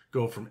thugs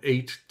go from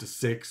 8 to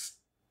 6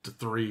 to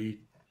 3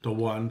 to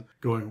 1,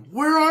 going,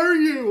 where are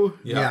you?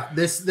 Yeah.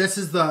 This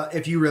is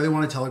if you really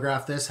want to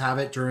telegraph this, have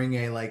it during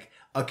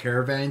a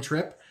caravan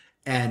trip,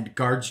 and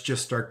guards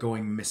just start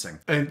going missing.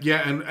 And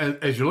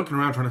as you're looking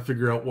around trying to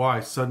figure out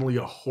why, suddenly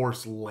a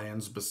horse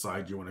lands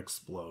beside you and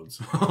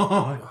explodes.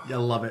 I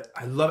love it.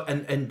 I love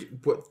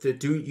and what they're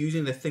doing,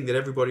 using the thing that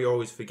everybody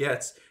always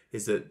forgets,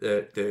 is that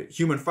the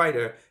human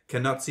fighter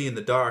cannot see in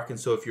the dark, and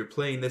so if you're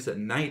playing this at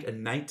night, a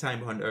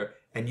nighttime hunter,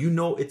 and you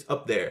know it's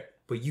up there,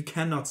 but you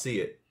cannot see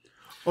it.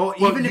 Well,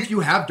 even if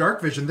you have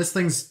dark vision, this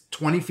thing's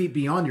 20 feet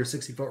beyond your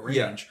 60-foot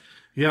range.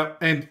 Yeah,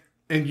 and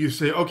you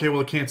say, okay,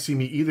 well, it can't see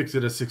me either because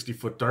it has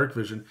 60-foot dark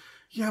vision.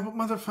 Yeah, but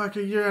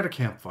motherfucker, you're at a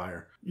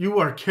campfire. You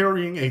are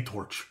carrying a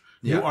torch.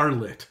 Yeah. You are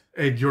lit,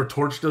 and your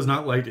torch does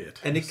not light it.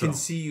 And it can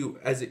see you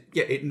as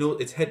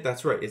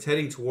that's right. It's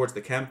heading towards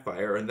the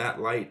campfire and that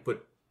light,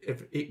 but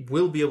if it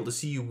will be able to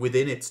see you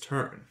within its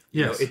turn.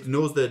 Yes. It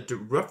knows the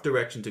rough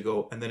direction to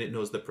go, and then it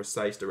knows the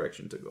precise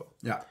direction to go.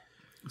 Yeah.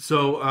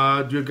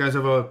 So, do you guys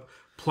have a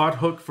plot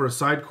hook for a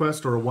side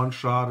quest or a one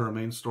shot or a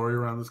main story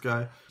around this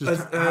guy?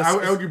 Just As-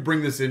 how would you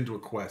bring this into a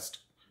quest?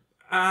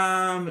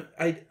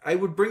 I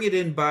would bring it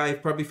in by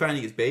probably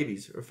finding its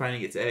babies or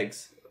finding its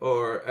eggs,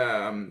 or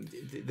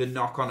the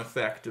knock-on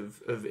effect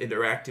of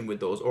interacting with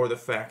those, or the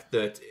fact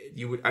that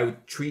I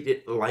would treat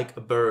it like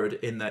a bird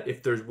in that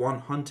if there's one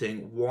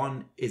hunting,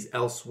 one is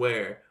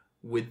elsewhere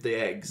with the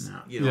eggs.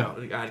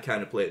 I'd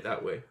kind of play it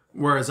that way.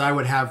 Whereas I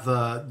would have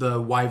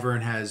the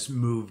Wyvern has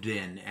moved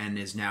in and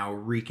is now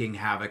wreaking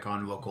havoc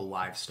on local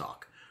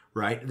livestock.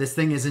 Right? This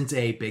thing isn't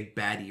a big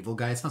bad evil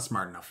guy. It's not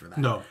smart enough for that.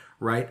 No.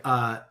 Right?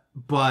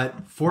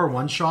 But for a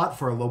one shot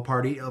for a low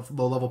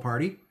level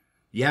party,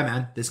 yeah,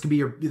 man, this can be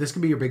your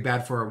big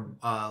bad for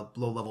a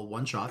low level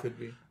one shot. Could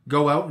be.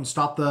 Go out and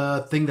stop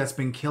the thing that's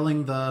been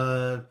killing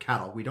the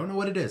cattle. We don't know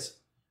what it is,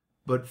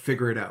 but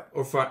figure it out.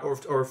 Or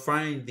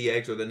find the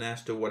eggs or the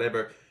nest or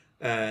whatever,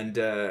 and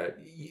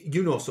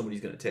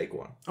somebody's going to take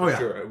one. Oh yeah,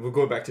 sure. We'll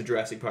go back to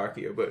Jurassic Park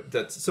here,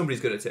 but somebody's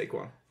going to take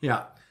one.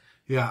 Yeah.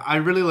 Yeah, I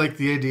really like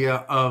the idea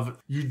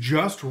of you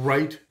just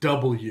write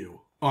W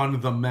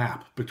on the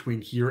map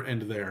between here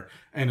and there.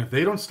 And if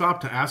they don't stop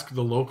to ask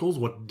the locals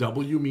what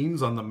W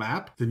means on the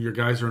map, then your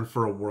guys are in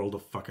for a world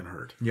of fucking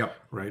hurt. Yep.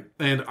 Right?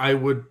 And I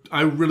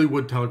really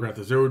would telegraph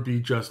this. There would be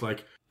just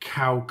like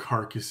cow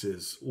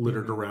carcasses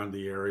littered around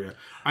the area.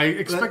 I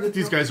expect that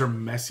these guys are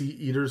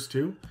messy eaters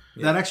too.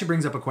 That actually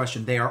brings up a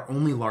question. They are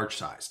only large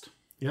sized.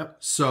 Yep.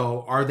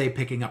 So are they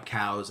picking up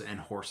cows and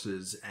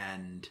horses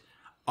and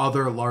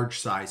other large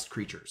sized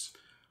creatures?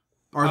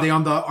 Are they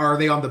on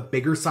the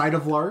bigger side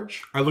of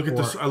large? I look at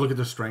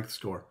the strength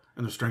score,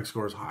 and the strength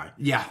score is high.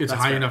 Yeah, it's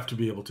high enough to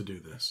be able to do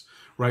this.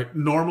 Right?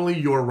 Normally,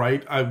 you're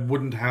right. I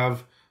wouldn't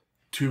have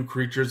two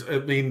creatures. I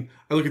mean,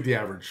 I look at the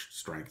average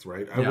strength.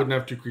 Right? I wouldn't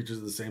have two creatures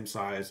of the same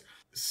size,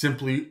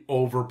 simply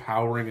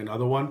overpowering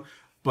another one.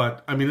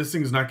 But I mean, this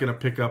thing's not going to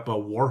pick up a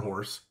war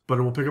horse, but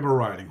it will pick up a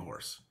riding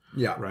horse.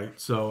 Yeah. Right.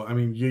 So, I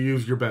mean, you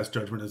use your best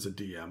judgment as a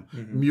DM.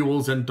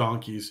 Mules and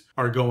donkeys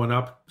are going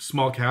up.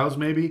 Small cows,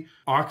 maybe.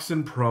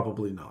 Oxen,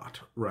 probably not.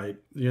 Right.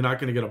 You're not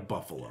going to get a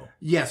buffalo.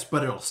 Yes,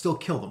 but it'll still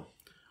kill them.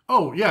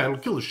 Oh, yeah. It'll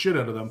kill the shit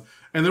out of them.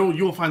 And then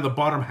you'll find the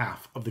bottom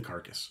half of the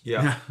carcass.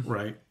 Yeah.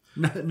 Right.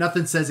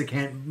 Nothing says it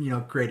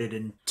can't, create it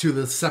into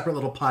the separate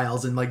little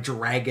piles and like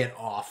drag it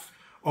off.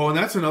 Oh, and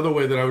that's another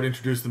way that I would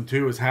introduce them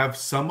too, is have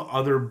some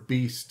other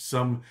beast,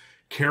 some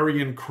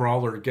carrion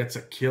crawler gets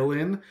a kill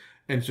in.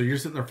 And so you're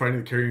sitting there fighting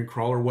the carrion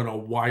crawler when a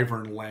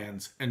wyvern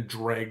lands and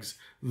drags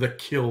the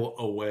kill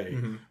away.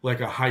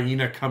 Like a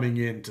hyena coming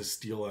in to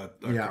steal a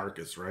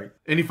carcass, right?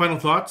 Any final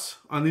thoughts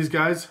on these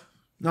guys?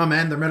 No,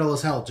 man, they're metal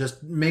as hell.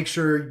 Just make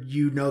sure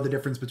you know the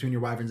difference between your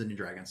wyverns and your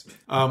dragons.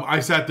 I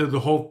sat there the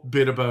whole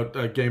bit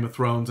about Game of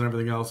Thrones and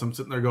everything else. I'm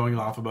sitting there going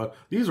off about,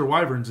 these are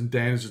wyverns, and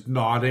Dan is just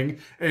nodding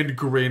and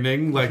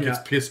grinning like it's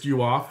pissed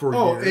you off for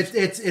years.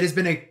 It has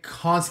been a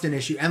constant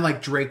issue. And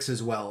like drakes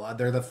as well.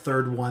 They're the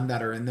third one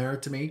that are in there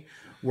to me.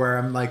 Where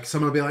I'm like,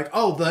 someone will be like,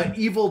 oh, the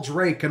evil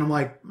drake. And I'm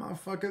like,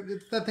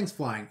 motherfucker, that thing's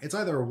flying. It's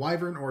either a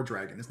wyvern or a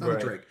dragon. It's not a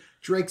drake.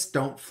 Drakes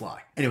don't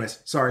fly. Anyways,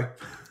 sorry.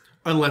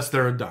 Unless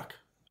they're a duck.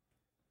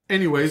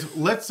 Anyways,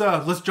 let's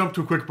jump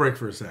to a quick break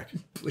for a sec.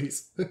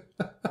 Please.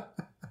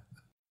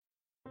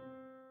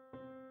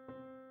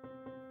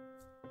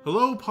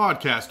 Hello,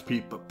 podcast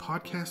people.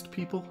 Podcast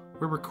people?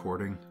 We're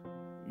recording.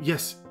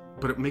 Yes,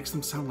 but it makes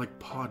them sound like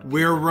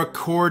We're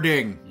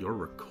recording. You're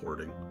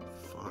recording.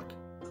 Fuck.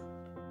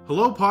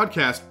 Hello,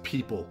 podcast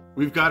people.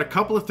 We've got a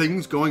couple of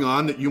things going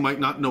on that you might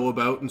not know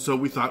about, and so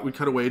we thought we'd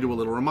cut away to a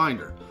little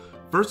reminder.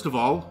 First of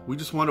all, we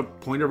just want to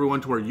point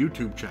everyone to our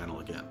YouTube channel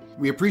again.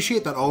 We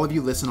appreciate that all of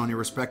you listen on your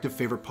respective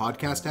favorite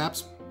podcast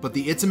apps, but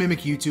the It's a Mimic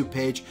YouTube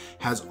page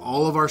has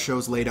all of our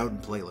shows laid out in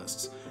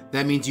playlists.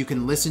 That means you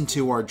can listen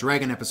to our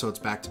Dragon episodes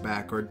back to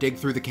back, or dig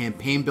through the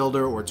campaign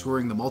builder or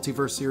touring the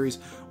multiverse series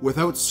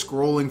without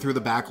scrolling through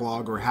the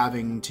backlog or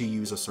having to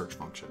use a search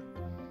function.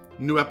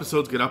 New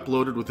episodes get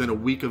uploaded within a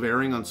week of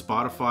airing on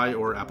Spotify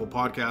or Apple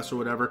Podcasts or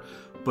whatever,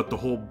 but the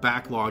whole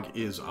backlog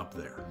is up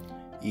there.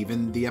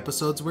 Even the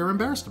episodes we're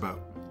embarrassed about.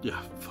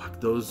 Yeah,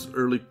 fuck, those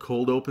early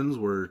cold opens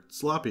were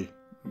sloppy.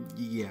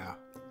 Yeah.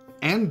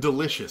 And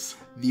delicious.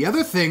 The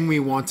other thing we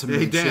want to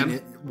mention...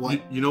 Hey,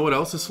 Dan, you know what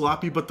else is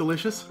sloppy but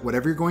delicious?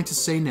 Whatever you're going to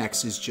say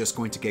next is just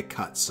going to get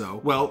cut,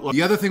 so... Well, look,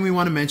 the other thing we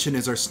want to mention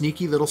is our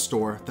sneaky little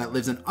store that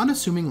lives an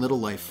unassuming little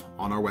life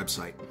on our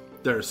website.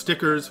 there are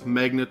stickers,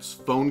 magnets,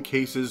 phone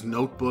cases,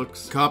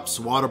 notebooks. Cups,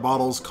 water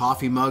bottles,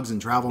 coffee mugs,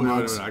 and travel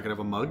mugs. Wait, I could have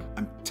a mug?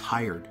 I'm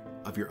tired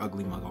of your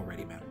ugly mug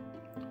already, man.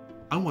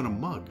 I want a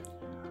mug.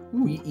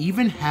 We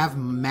even have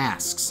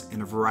masks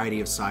in a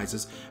variety of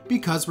sizes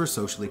because we're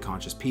socially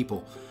conscious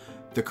people.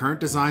 The current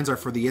designs are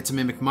for the It's a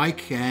Mimic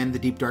mic and the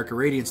Deep Dark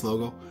Irradiance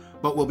logo,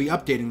 but we'll be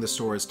updating the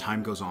store as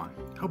time goes on.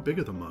 How big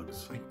are the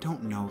mugs? I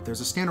don't know.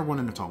 There's a standard one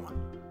and a tall one.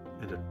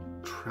 And a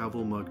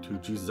travel mug too.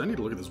 Jesus, I need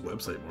to look at this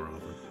website more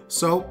often.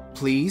 So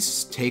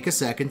please take a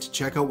second to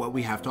check out what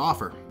we have to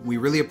offer. We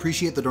really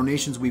appreciate the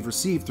donations we've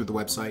received through the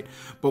website,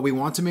 but we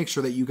want to make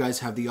sure that you guys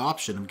have the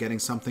option of getting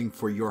something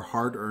for your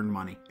hard-earned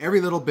money. Every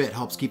little bit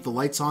helps keep the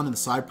lights on and the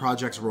side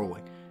projects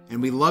rolling.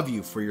 and we love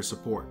you for your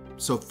support.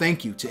 So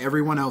thank you to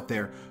everyone out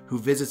there who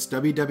visits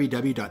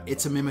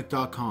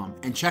www.itsamimic.com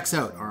and checks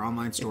out our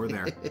online store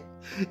there.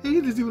 Hey,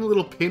 there's even a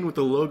little pin with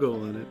the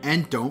logo on it.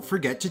 And don't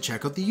forget to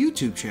check out the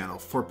YouTube channel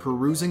for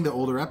perusing the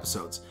older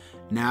episodes.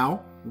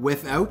 Now,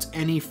 without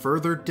any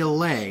further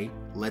delay,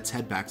 let's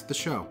head back to the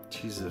show.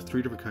 Jesus, there's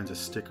 3 different kinds of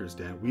stickers,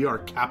 Dan. We are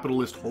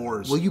capitalist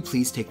whores. Will you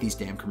please take these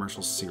damn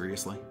commercials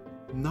seriously?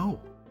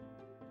 No.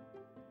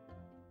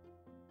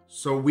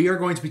 So we are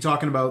going to be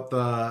talking about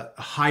the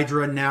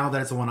Hydra now.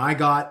 That's the one I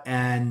got.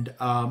 And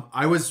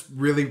I was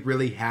really,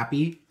 really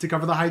happy to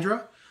cover the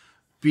Hydra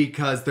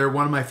because they're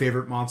one of my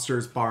favorite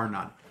monsters, bar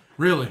none.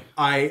 Really?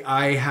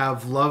 I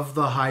have loved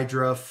the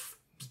Hydra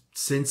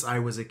since I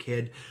was a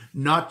kid.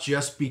 Not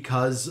just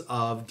because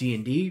of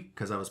D&D,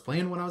 because I was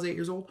playing when I was 8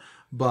 years old,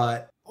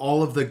 but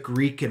all of the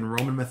Greek and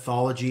Roman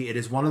mythology. It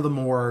is one of the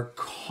more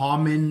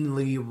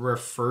commonly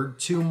referred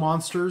to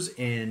monsters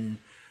in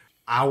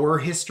our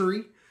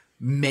history.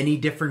 Many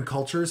different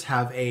cultures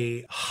have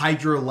a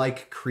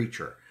Hydra-like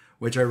creature,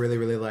 which I really,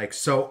 really like.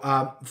 So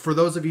for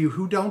those of you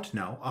who don't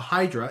know, a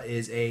Hydra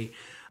is a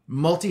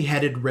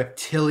multi-headed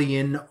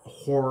reptilian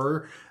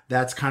horror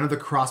that's kind of the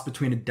cross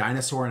between a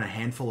dinosaur and a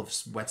handful of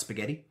wet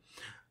spaghetti.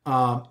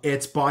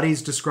 Its body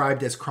is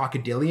described as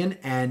crocodilian,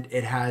 and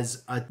it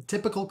has a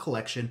typical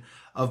collection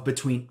of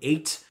between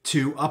 8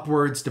 to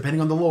upwards,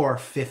 depending on the lore,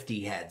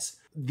 50 heads.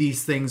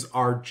 These things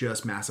are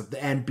just massive.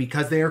 And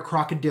because they are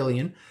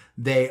crocodilian,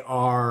 they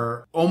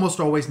are almost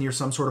always near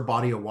some sort of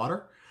body of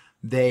water.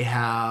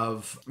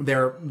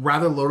 They're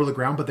rather low to the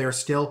ground, but they're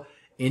still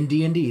in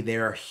D&D. They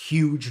are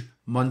huge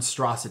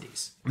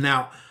monstrosities.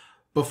 Now,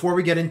 before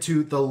we get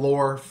into the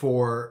lore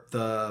for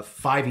the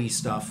 5e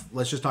stuff,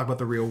 let's just talk about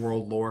the real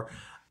world lore.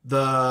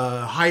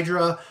 The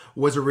Hydra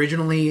was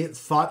originally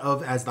thought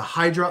of as the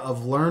Hydra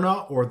of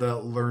Lerna, or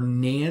the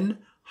Lernaean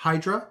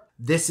Hydra.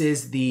 This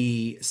is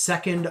the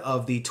second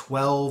of the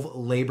 12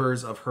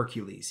 labors of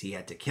Hercules. He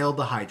had to kill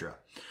the Hydra.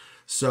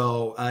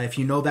 So if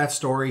you know that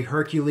story,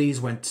 Hercules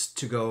went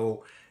to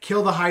go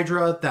kill the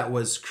Hydra that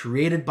was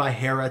created by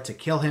Hera to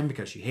kill him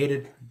because she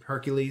hated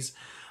Hercules.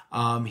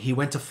 He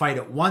went to fight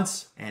it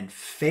once and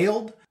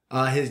failed. He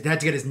had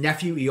to get his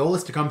nephew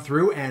Aeolus to come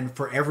through, and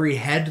for every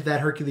head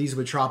that Hercules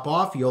would chop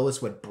off,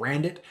 Aeolus would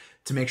brand it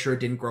to make sure it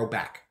didn't grow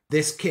back.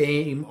 This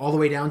came all the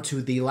way down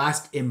to the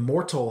last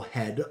immortal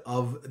head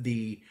of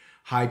the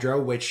Hydra,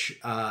 which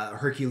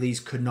Hercules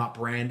could not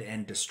brand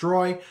and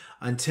destroy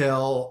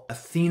until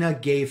Athena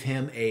gave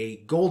him a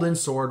golden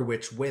sword,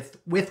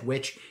 with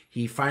which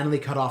he finally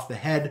cut off the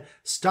head,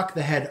 stuck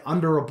the head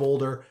under a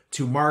boulder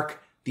to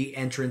mark the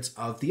entrance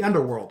of the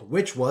underworld,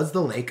 which was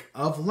the Lake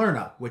of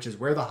Lerna, which is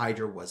where the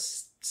Hydra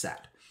was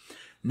set.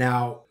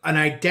 Now, an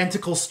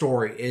identical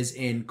story is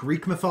in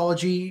Greek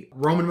mythology,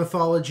 Roman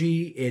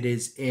mythology. It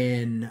is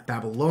in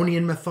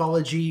Babylonian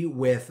mythology,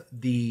 with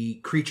the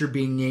creature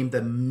being named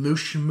the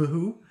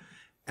Mushmuhu,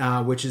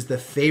 which is the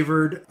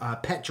favored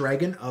pet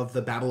dragon of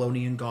the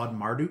Babylonian god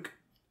Marduk.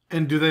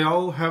 And do they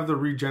all have the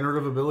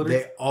regenerative ability?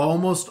 They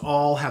almost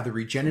all have the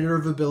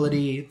regenerative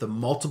ability, the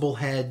multiple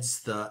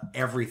heads, the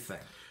everything.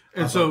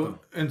 And so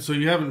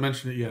you haven't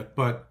mentioned it yet,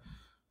 but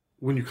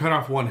when you cut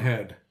off one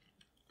head,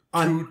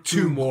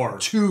 two more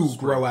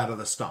grow out of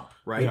the stump,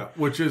 right? Yeah,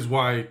 which is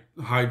why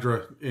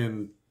Hydra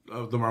in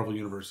the Marvel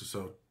Universe is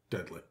so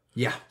deadly.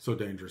 Yeah. So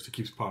dangerous. It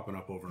keeps popping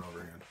up over and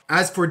over again.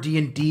 As for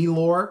D&D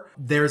lore,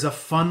 there's a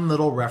fun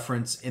little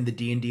reference in the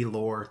D&D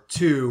lore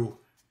to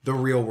the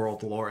real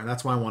world lore, and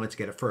that's why I wanted to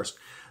get it first.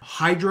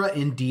 Hydra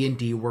in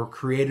D&D were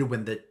created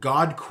when the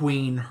god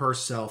queen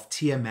herself,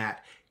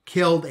 Tiamat,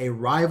 killed a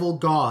rival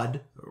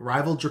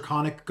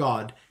draconic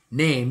god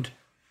named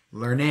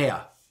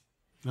Lernaea.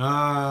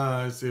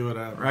 Ah, I see what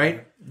happened.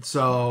 Right?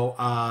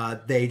 So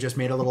they just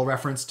made a little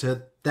reference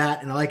to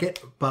that, and I like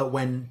it. But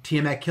when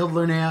Tiamat killed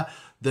Lernaea,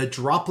 the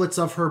droplets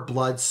of her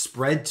blood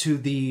spread to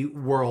the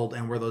world,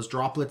 and where those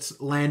droplets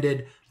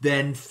landed,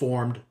 then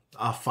formed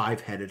a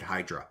 5-headed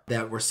Hydra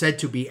that were said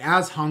to be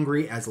as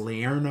hungry as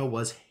Lerna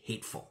was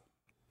hateful.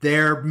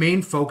 Their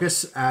main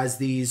focus as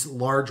these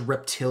large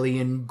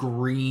reptilian,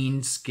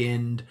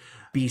 green-skinned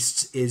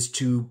beasts is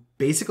to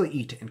basically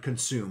eat and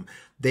consume.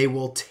 They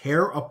will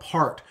tear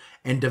apart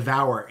and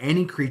devour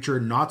any creature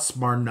not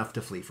smart enough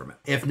to flee from it.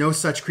 If no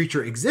such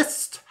creature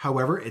exists,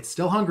 however, it's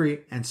still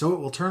hungry, and so it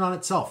will turn on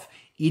itself,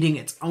 eating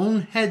its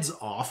own heads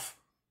off.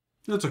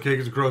 That's okay,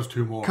 because it grows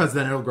 2 more. Because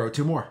then it'll grow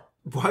 2 more.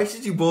 Why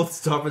did you both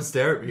stop and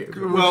stare at me?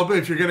 Well, but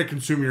if you're going to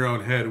consume your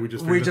own head, we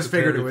just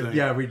figured it would.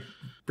 Yeah, we'd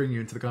bring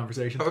you into the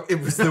conversation. It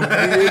was the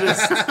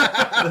weirdest.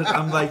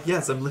 I'm like,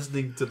 yes, I'm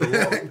listening to the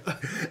law.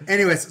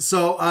 Anyways,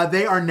 so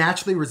they are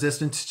naturally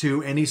resistant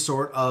to any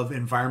sort of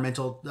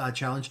environmental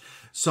challenge.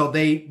 So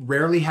they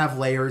rarely have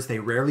layers. They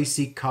rarely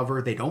seek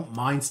cover. They don't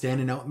mind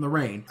standing out in the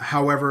rain.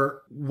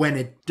 However, when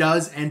it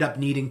does end up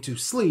needing to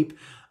sleep,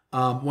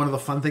 one of the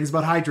fun things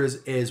about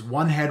Hydras is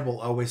one head will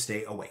always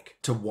stay awake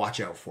to watch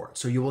out for it.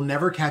 So you will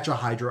never catch a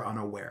Hydra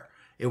unaware.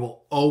 It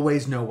will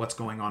always know what's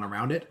going on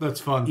around it.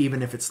 That's fun.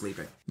 Even if it's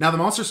sleeping. Now, the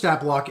monster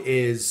stat block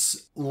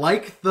is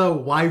like the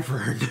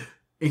Wyvern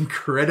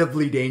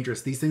incredibly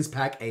dangerous. These things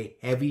pack a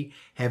heavy,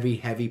 heavy,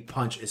 heavy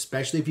punch,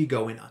 especially if you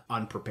go in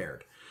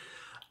unprepared.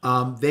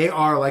 They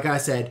are, like I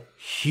said,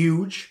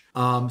 huge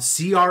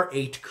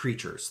CR8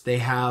 creatures. They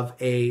have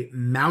a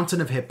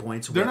mountain of hit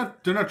points. They're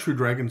not true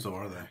dragons, though,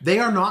 are they? They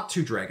are not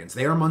two dragons.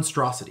 They are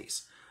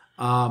monstrosities,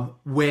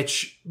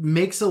 which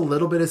makes a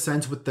little bit of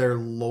sense with their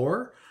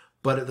lore.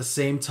 But at the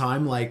same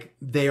time, like,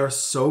 they are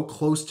so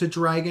close to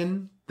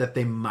dragon that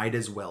they might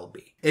as well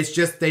be. It's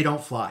just they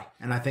don't fly.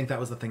 And I think that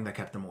was the thing that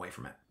kept them away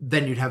from it.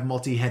 Then you'd have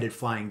multi-headed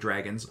flying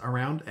dragons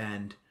around,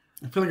 and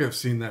I feel like I've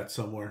seen that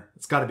somewhere.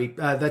 it's got to be...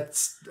 I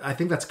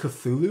think that's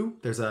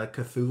Cthulhu. There's a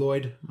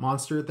Cthulhuid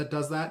monster that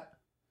does that.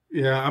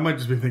 Yeah, I might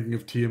just be thinking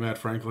of Tiamat,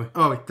 frankly.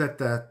 Oh,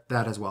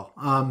 that as well.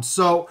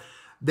 So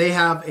they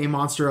have a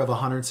monster of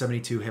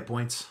 172 hit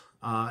points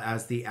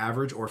as the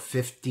average, or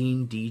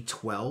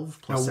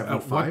 15d12 plus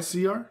 75. What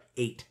CR?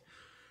 8.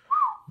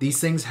 These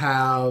things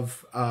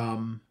have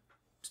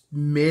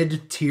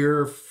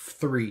mid-tier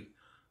 3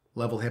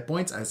 level hit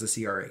points as the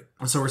CR8.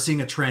 So we're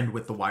seeing a trend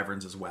with the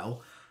Wyverns as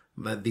well.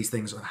 These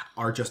things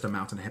are just a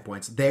mountain of hit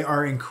points. They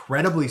are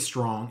incredibly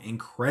strong,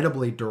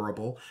 incredibly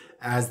durable,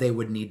 as they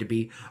would need to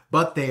be,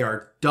 but they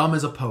are dumb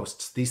as a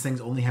post. These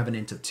things only have an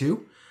int of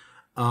 2,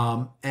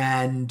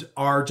 and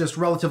are just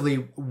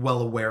relatively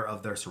well aware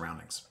of their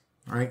surroundings.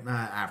 All right,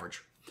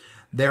 average.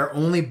 Their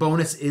only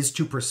bonus is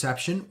to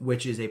perception,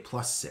 which is a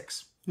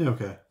 +6. Yeah,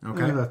 okay.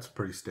 Okay. Yeah, that's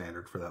pretty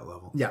standard for that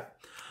level. Yeah.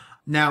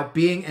 Now,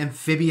 being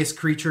amphibious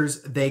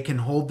creatures, they can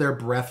hold their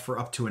breath for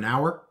up to an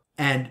hour,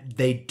 and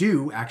they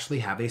do actually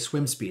have a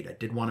swim speed. I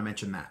did want to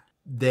mention that.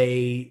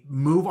 They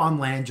move on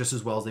land just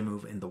as well as they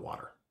move in the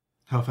water.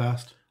 How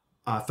fast?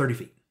 30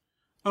 feet.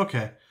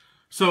 Okay.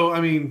 So,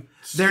 I mean,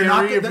 They're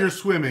not- if you're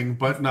swimming,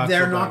 but not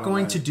They're so not bad on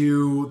going land. to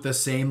do the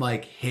same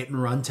like hit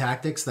and run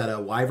tactics that a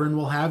wyvern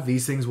will have.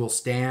 These things will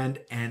stand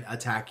and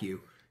attack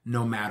you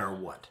no matter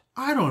what.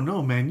 I don't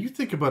know, man. You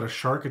think about a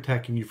shark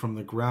attacking you from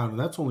the ground, and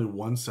that's only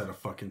one set of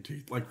fucking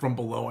teeth. Like, from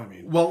below, I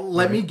mean. Well,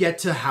 let me get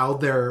to how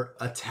their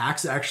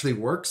attacks actually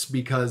works,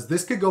 because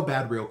this could go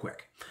bad real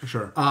quick.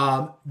 Sure.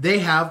 They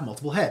have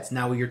multiple heads.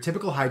 Now, your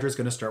typical Hydra is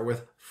going to start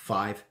with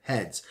 5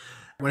 heads.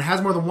 When it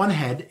has more than one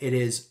head, it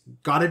is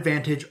got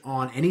advantage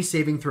on any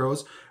saving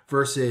throws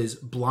versus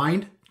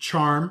blind,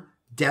 charm,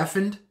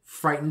 deafened,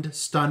 frightened,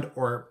 stunned,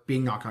 or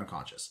being knocked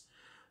unconscious.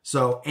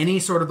 So any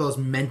sort of those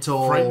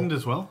mental... Frightened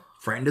as well?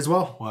 Frightened as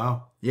well.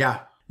 Wow.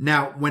 Yeah.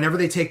 Now, whenever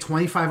they take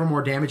 25 or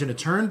more damage in a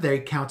turn, they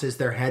count as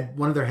their head,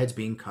 one of their heads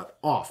being cut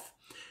off.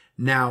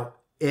 Now,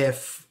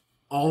 if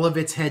all of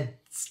its heads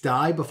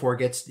die before it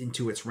gets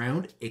into its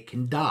round, it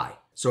can die.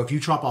 So if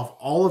you chop off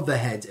all of the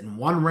heads in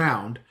one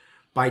round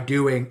by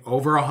doing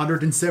over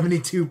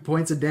 172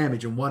 points of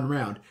damage in one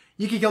round,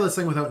 you can kill this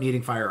thing without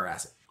needing fire or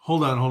acid.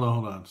 Hold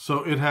on.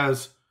 So it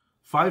has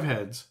 5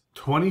 heads,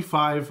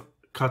 25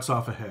 cuts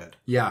off a head.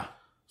 Yeah.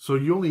 So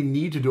you only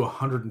need to do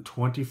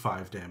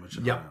 125 damage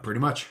in a Yep, round. pretty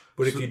much.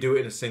 But if you do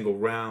it in a single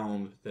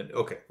round, then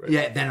okay, right?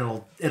 Yeah, then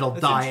it'll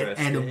die and it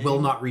interesting. will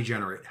not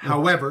regenerate.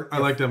 However, I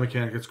like that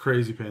mechanic. It's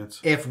crazy pants.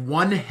 if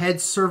one head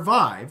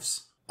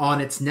survives, on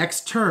its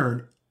next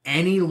turn,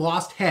 any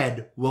lost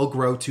head will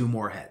grow 2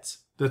 more heads.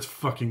 That's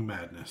fucking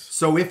madness.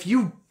 So if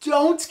you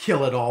don't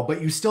kill it all,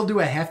 but you still do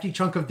a hefty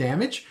chunk of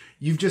damage,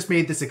 you've just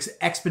made this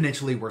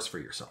exponentially worse for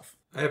yourself.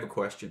 I have a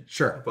question.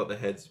 Sure. About the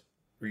heads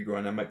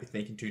regrowing. I might be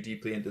thinking too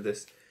deeply into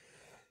this.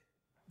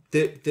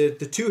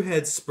 The 2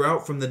 heads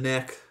sprout from the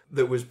neck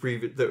that was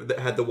previous that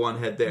had the 1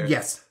 head there.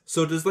 Yes.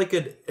 So does like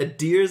a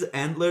deer's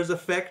antlers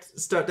effect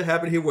start to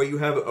happen here, where you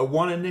have a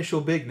one initial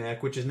big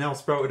neck, which is now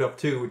sprouted up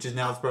 2, which is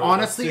now sprouted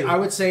Honestly, up 2? I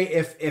would say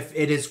if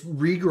it is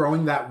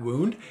regrowing that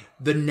wound,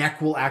 the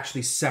neck will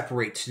actually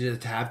separate to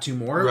have 2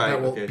 more Right,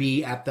 that will okay.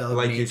 be at the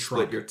like main you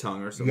trunk. split your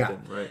tongue or something,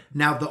 Yeah. right?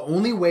 Now, the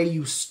only way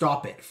you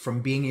stop it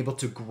from being able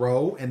to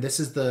grow, and this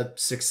is the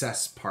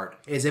success part,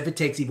 is if it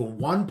takes even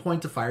 1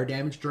 point of fire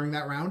damage during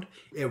that round,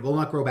 it will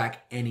not grow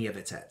back any of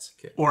its heads.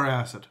 Or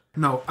acid.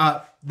 No,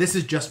 this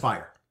is just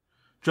fire.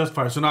 Just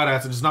fire. So not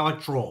acid. It's not like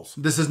trolls.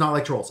 This is not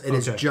like trolls. It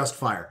is Okay. just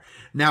fire.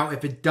 Now,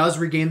 if it does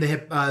regain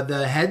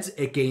the heads,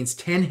 it gains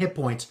 10 hit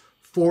points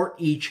for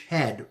each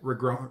head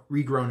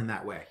regrown in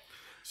that way.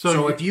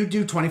 So if you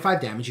do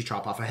 25 damage, you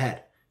chop off a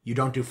head. You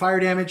don't do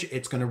fire damage,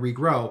 it's going to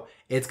regrow.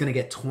 It's going to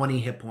get 20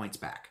 hit points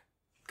back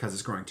because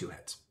it's growing 2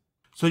 heads.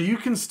 So you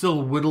can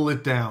still whittle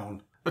it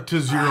down to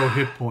 0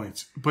 hit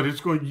points, but it's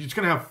going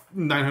to have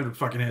 900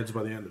 fucking heads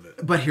by the end of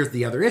it. But here's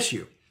the other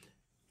issue.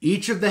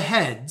 Each of the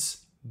heads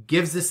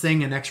gives this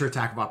thing an extra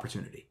attack of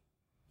opportunity.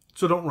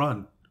 So don't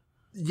run.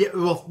 Yeah,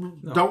 well,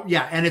 don't.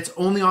 Yeah, and it's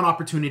only on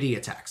opportunity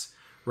attacks,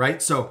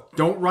 right? So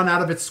don't run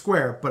out of its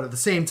square. But at the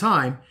same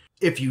time,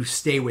 if you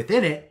stay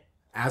within it,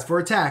 as for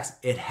attacks,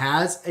 it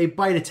has a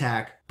bite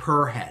attack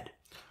per head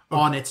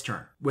on its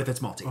turn with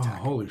its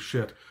multi-attack. Oh, holy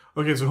shit.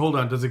 Okay, so hold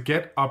on. Does it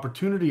get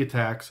opportunity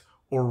attacks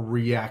or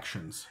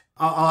reactions?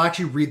 I'll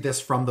actually read this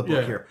from the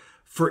book Yeah. here.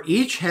 For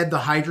each head the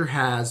Hydra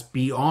has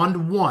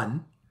beyond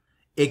 1,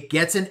 it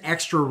gets an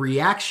extra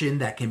reaction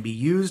that can be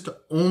used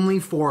only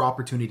for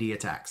opportunity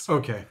attacks.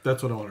 Okay,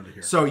 that's what I wanted to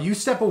hear. So you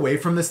step away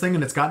from this thing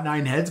and it's got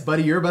 9 heads,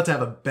 buddy, you're about to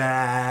have a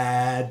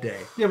bad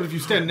day. Yeah, but if you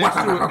stand next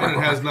to it and it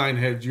has 9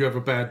 heads, you have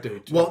a bad day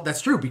too. Well, that's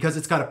true, because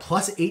it's got a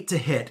 +8 to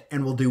hit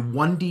and will do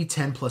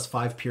 1d10 plus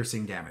 5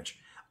 piercing damage.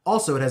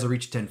 Also, it has a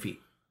reach of 10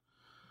 feet.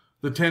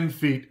 The 10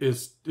 feet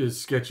is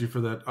sketchy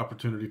for that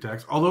opportunity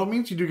attacks. Although it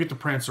means you do get to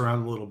prance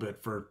around a little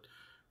bit for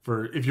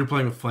if you're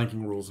playing with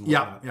flanking rules and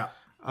whatnot. Yeah.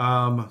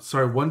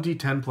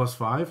 1d10 plus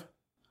 5.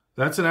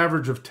 That's an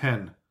average of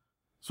 10.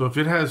 So if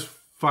it has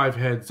 5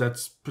 heads,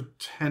 that's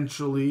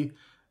potentially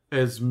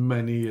as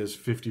many as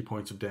 50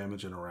 points of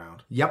damage in a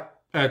round. Yep.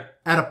 At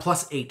a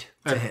 +8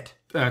 to hit.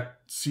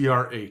 At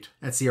CR8.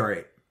 At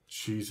CR8.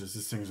 Jesus,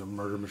 this thing's a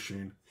murder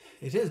machine.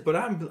 It is, but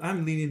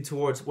I'm leaning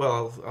towards,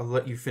 well, I'll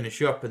let you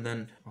finish up and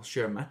then I'll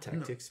share my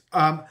tactics.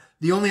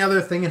 The only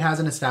other thing it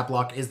has in a stat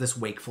block is this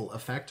wakeful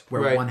effect,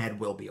 where Right. one head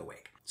will be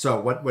awake. So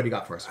what do you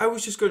got for us? I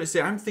was just going to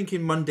say, I'm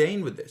thinking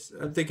mundane with this.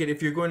 I'm thinking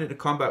if you're going into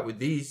combat with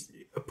these,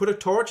 put a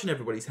torch in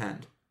everybody's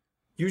hand.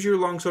 Use your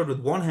longsword with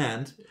one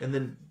hand, and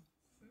then...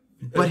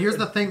 But here's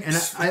the thing, and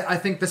I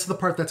think this is the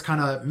part that's kind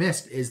of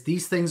missed, is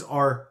these things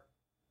are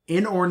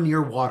in or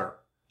near water.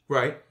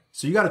 Right.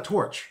 So you got a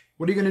torch.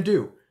 What are you going to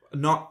do?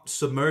 Not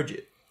submerge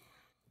it.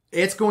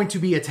 It's going to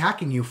be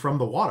attacking you from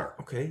the water.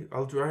 Okay,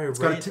 I'll try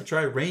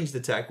a ranged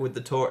attack with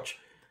the torch.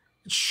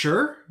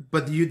 Sure,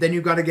 but then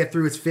you've got to get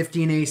through its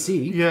 15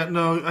 AC. Yeah,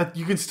 no,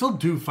 you can still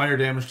do fire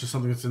damage to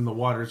something that's in the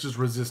water. It's just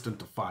resistant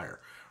to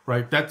fire,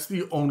 right? That's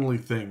the only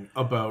thing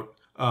about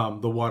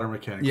the water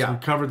mechanics. Yeah. We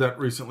covered that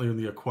recently in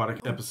the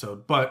aquatic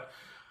episode. But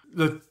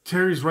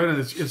Terry's right on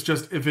this. It's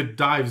just if it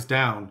dives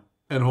down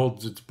and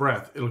holds its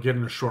breath, it'll get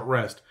in a short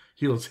rest,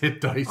 heal its hit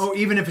dice. Oh,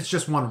 even if it's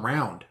just one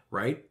round,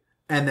 right?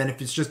 And then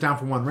if it's just down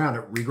for one round,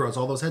 it regrows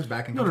all those heads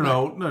back and comes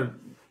back. No.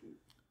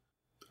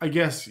 I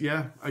guess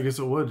it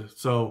would.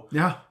 So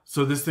Yeah.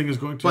 So this thing is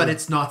going to... But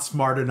it's not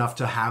smart enough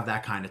to have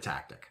that kind of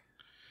tactic.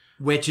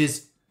 Which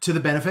is to the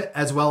benefit,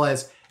 as well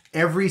as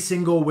every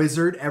single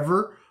wizard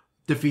ever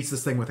defeats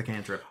this thing with a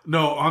cantrip.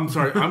 No, I'm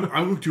sorry. I'm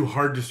going to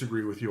hard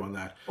disagree with you on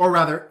that. Or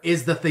rather,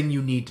 is the thing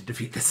you need to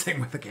defeat this thing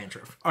with a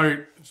cantrip. All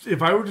right,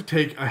 if I were to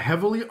take a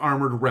heavily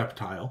armored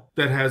reptile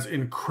that has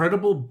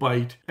incredible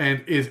bite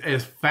and is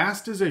as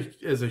fast as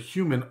a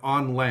human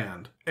on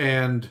land,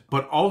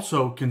 but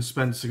also can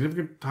spend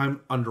significant time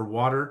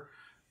underwater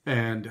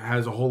and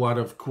has a whole lot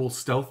of cool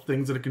stealth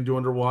things that it can do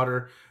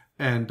underwater,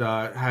 and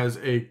has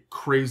a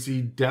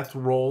crazy death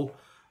roll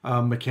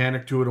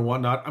mechanic to it and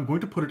whatnot, I'm going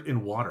to put it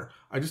in water.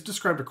 I just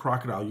described a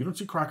crocodile. You don't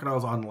see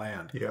crocodiles on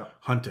land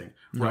hunting,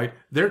 right?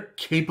 They're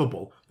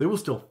capable. They will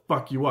still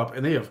fuck you up,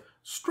 and they have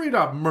straight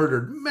up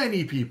murdered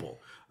many people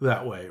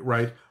that way,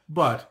 right?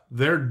 But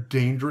they're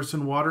dangerous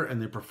in water,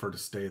 and they prefer to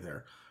stay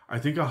there. I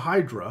think a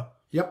Hydra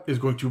is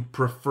going to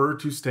prefer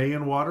to stay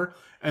in water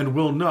and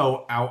will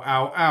know, ow,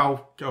 ow,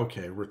 ow,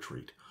 okay,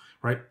 retreat,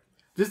 right?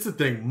 This is the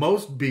thing.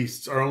 Most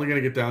beasts are only going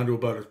to get down to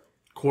about a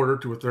quarter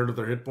to a third of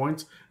their hit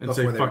points and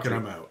Before say, fuck it,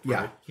 I'm out.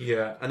 Yeah. Right?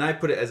 Yeah, and I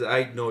put it as,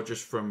 I know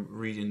just from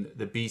reading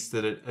the beast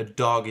that a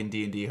dog in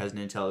D&D has an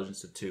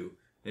intelligence of 2.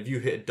 If you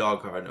hit a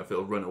dog hard enough,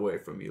 it'll run away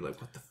from you. Like,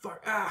 what the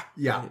fuck? Ah!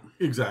 Yeah.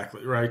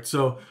 Exactly, right?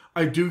 So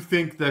I do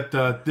think that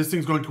this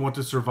thing's going to want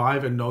to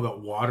survive and know that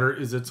water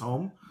is its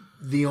home.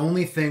 The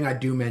only thing I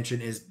do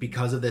mention is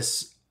because of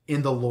this,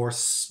 in the lore,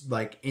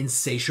 like,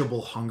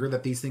 insatiable hunger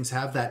that these things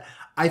have, that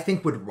I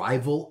think would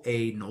rival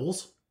a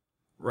Gnoll's.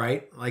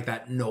 Right? Like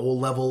that Gnoll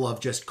level of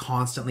just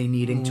constantly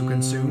needing to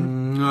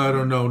consume. I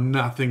don't know.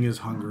 Nothing is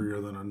hungrier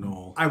than a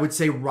Gnoll. I would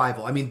say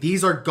rival. I mean,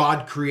 these are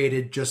God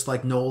created just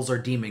like Gnolls are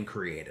demon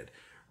created.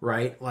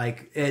 Right?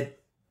 Like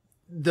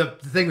the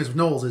thing with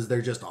Gnolls is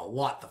there's just a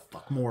lot the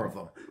fuck more of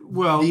them.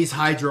 Well, these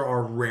Hydra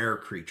are rare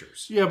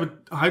creatures. Yeah,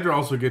 but Hydra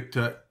also get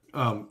to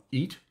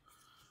eat,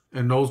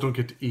 and Gnolls don't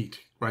get to eat.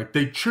 Right?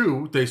 They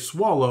chew, they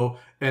swallow,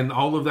 and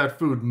all of that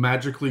food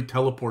magically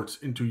teleports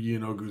into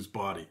Yenogu's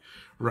body.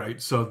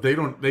 Right, so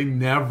they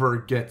never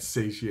get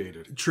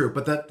satiated. True,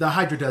 but the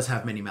Hydra does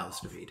have many mouths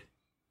to feed.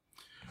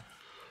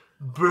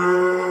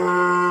 Boo!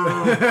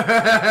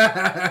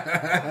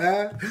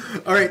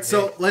 All right,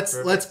 so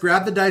let's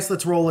grab the dice,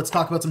 let's roll, let's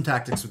talk about some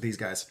tactics with these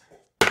guys.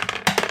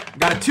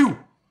 Got a 2.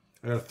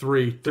 I got a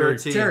 3.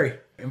 13. Terry,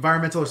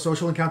 environmental or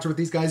social encounter with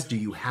these guys? Do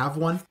you have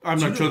one? I'm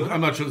not sure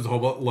there's a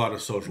whole lot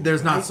of social.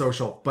 There's not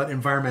social, but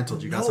environmental.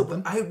 Do you got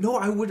something? I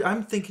would.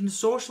 I'm thinking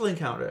social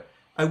encounter.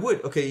 I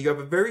would. Okay, you have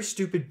a very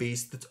stupid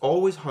beast that's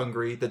always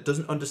hungry, that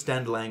doesn't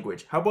understand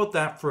language. How about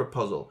that for a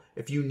puzzle?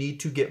 If you need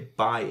to get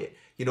by it,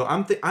 you know,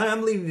 I'm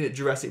leaning at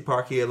Jurassic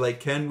Park here.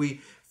 Like, can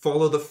we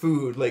follow the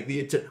food? Like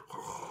freeze!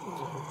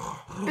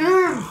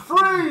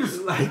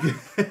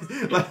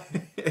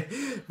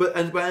 But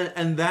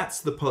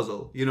that's the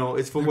puzzle. You know,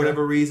 it's for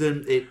whatever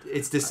reason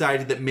it's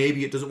decided that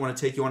maybe it doesn't want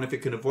to take you on if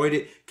it can avoid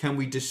it. Can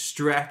we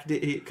distract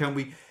it? Can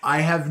we?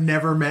 I have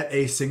never met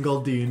a single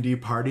D&D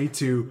party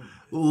to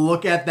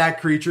look at that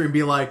creature and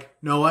be like,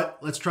 you know what?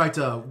 Let's try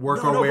to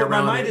work our way but my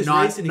around mind it. is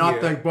Not racing the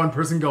here. one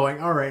person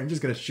going, all right, I'm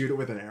just going to shoot it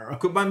with an arrow.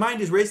 My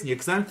mind is racing here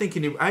because I'm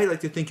thinking. I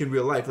like to think in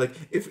real life. Like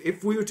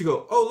if we were to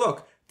go, oh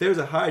look, there's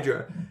a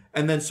Hydra,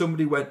 and then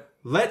somebody went,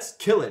 let's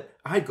kill it.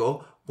 I'd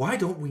go, why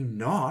don't we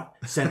not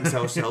sentence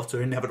ourselves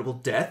to inevitable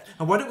death?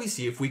 And why don't we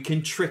see if we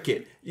can trick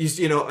it?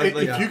 You know, like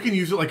if you can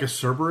use it like a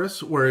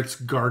Cerberus, where it's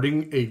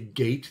guarding a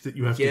gate that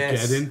you have to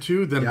get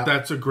into, then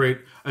that's a great.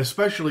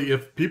 Especially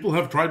if people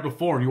have tried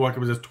before, and you walk up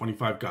and there's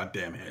 25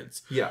 goddamn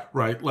heads. Yeah,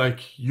 right.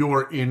 Like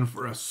you're in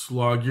for a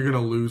slug. You're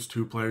gonna lose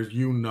 2 players.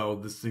 You know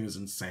this thing is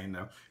insane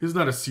now. It's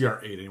not a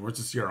CR8 anymore. It's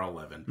a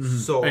CR11. Mm-hmm.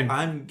 So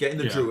I'm getting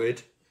the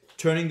druid,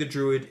 turning the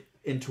druid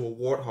into a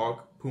warthog,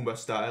 Pumbaa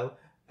style.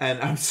 And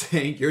I'm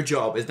saying your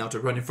job is now to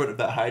run in front of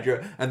that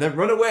Hydra and then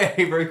run away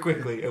very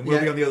quickly, and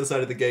we'll be on the other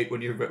side of the gate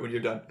when you're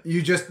done.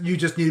 You just need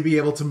to be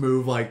able to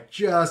move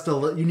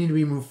you need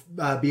to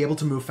be able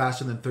to move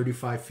faster than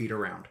 35 feet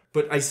around.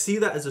 But I see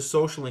that as a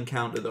social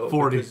encounter, though.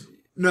 40.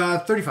 No,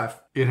 35.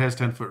 It has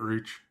 10-foot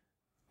reach.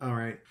 All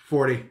right,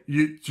 40.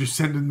 You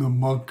send in the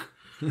monk.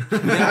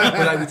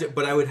 Yeah,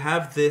 but I would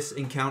have this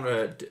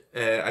encounter.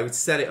 I would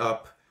set it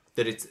up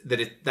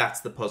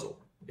that's the puzzle.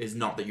 Is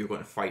not that you're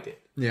going to fight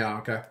it. Yeah,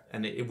 okay.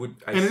 And it would...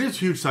 And it is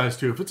huge size,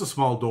 too. If it's a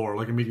small door,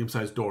 like a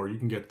medium-sized door, you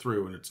can get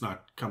through and it's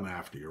not coming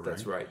after you, right?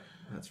 That's right.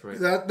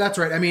 That's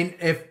right. I mean,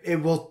 if it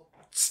will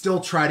still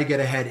try to get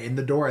a head in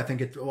the door, I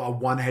think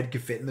one head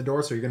could fit in the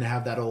door, so you're going to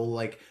have that old,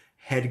 like,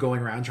 head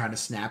going around trying to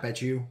snap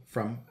at you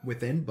from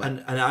within. But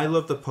And I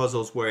love the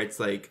puzzles where it's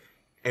like,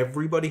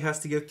 everybody has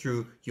to get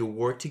through, you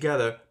work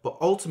together, but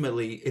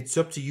ultimately, it's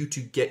up to you to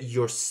get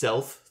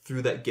yourself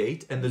through that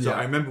gate. And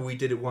I remember we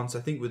did it once,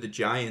 I think with the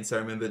giants. I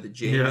remember that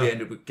Jamie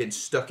ended up getting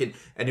stuck in,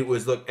 and it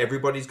was, look,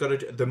 everybody's got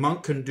to, the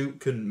monk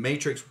can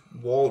matrix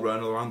wall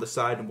run around the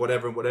side and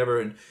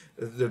whatever, and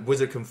the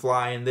wizard can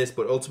fly in this,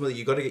 but ultimately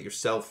you got to get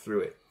yourself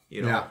through it,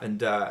 you know. And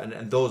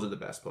those are the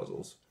best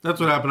puzzles. That's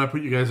what happened. I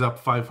put you guys up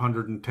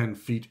 510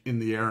 feet in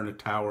the air in a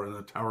tower, and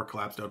the tower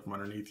collapsed out from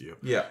underneath you.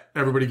 Yeah.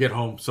 Everybody get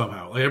home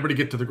somehow. Like, everybody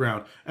get to the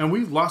ground. And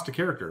we lost a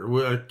character.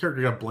 A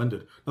character got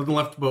blended. Nothing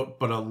left but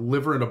a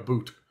liver and a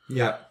boot.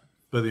 Yeah.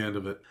 By the end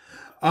of it.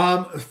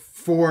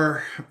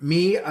 For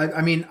me,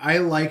 I mean, I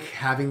like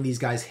having these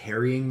guys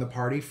harrying the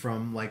party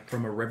from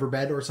a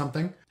riverbed or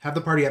something. Have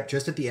the party up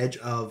just at the edge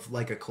of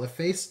like a cliff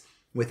face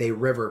with a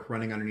river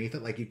running underneath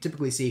it, like you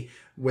typically see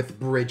with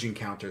bridge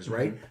encounters,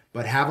 right? Mm-hmm.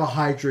 But have a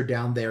Hydra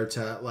down there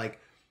to like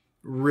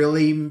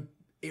really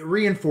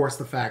reinforce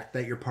the fact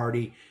that your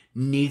party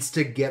needs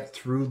to get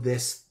through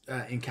this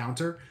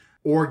encounter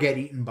or get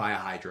eaten by a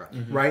Hydra,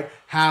 right?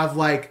 Have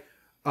like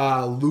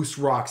loose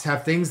rocks,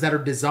 have things that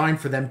are designed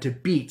for them to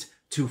beat,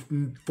 to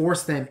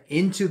force them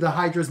into the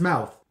Hydra's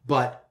mouth,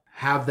 but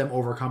have them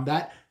overcome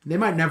that. They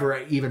might never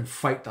even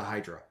fight the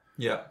Hydra.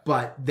 Yeah.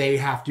 But they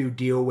have to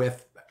deal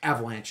with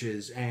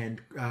avalanches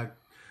and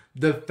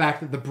the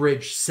fact that the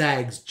bridge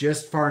sags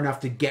just far enough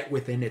to get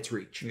within its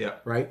reach. Yeah.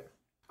 Right?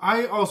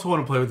 I also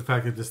want to play with the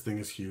fact that this thing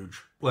is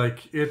huge.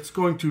 Like, it's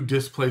going to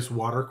displace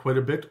water quite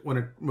a bit when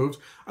it moves.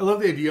 I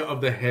love the idea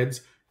of the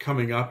heads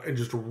coming up and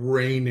just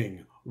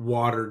raining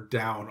water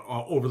down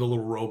over the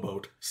little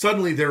rowboat.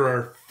 Suddenly there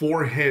are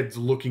 4 heads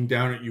looking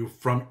down at you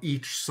from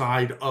each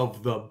side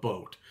of the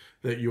boat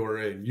that you're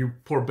in. You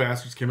poor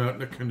bastards came out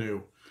in a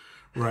canoe,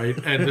 right?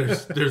 And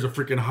there's a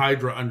freaking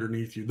Hydra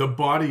underneath you. The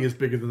body is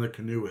bigger than the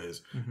canoe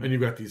is, and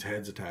you've got these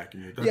heads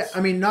attacking you. Yeah, I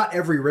mean, not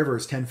every river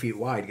is 10 feet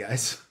wide,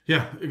 guys.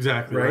 Yeah,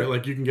 exactly. Right?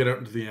 Like, you can get out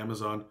into the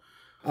Amazon.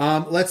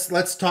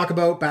 Let's talk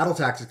about battle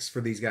tactics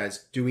for these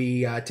guys. Do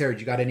we, Terry,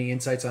 do you got any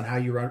insights on how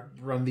you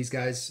run these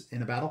guys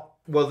in a battle?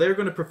 Well, they're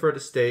going to prefer to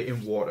stay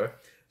in water.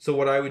 So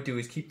what I would do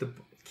is keep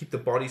the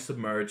body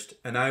submerged,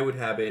 and I would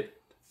have it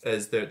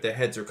as their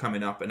heads are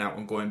coming up and out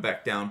and going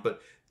back down. But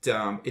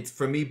it's,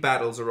 for me,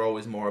 battles are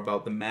always more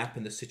about the map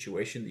and the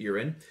situation that you're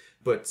in.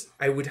 But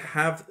I would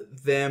have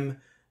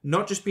them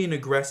not just being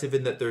aggressive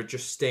in that they're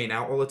just staying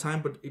out all the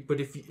time, but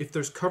if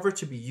there's cover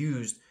to be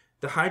used,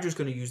 the Hydra's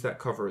going to use that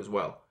cover as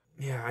well.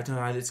 Yeah, I don't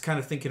know. It's kind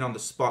of thinking on the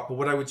spot. But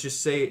what I would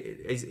just say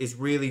is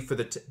really for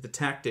the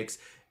tactics,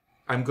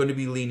 I'm going to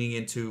be leaning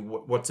into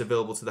what's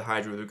available to the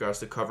Hydra with regards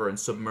to cover and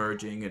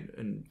submerging.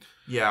 And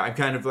yeah, I'm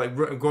kind of like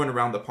going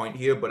around the point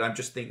here, but I'm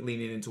just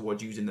leaning into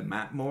towards using the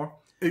map more.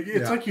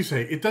 It's like you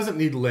say, it doesn't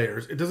need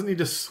layers. It doesn't need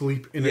to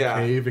sleep in a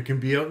cave. It can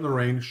be out in the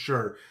rain,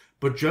 sure.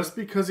 But just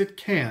because it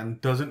can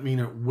doesn't mean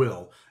it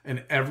will.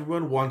 And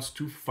everyone wants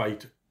to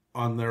fight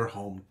on their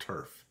home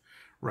turf,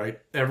 right?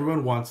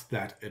 Everyone wants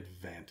that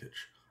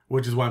advantage.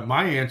 Which is why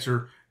my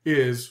answer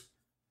is,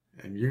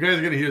 and you guys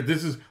are going to hear,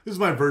 this is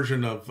my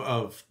version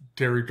of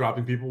Terry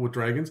dropping people with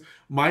dragons.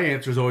 My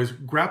answer is always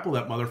grapple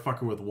that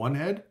motherfucker with one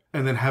head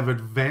and then have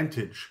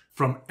advantage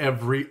from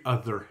every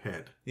other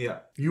head. Yeah.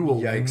 You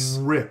will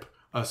rip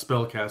a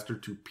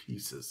spellcaster to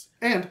pieces.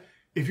 And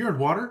if you're in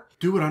water,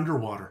 do it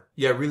underwater.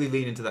 Yeah, really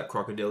lean into that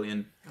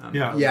crocodilian.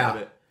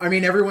 Yeah. I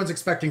mean, everyone's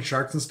expecting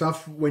sharks and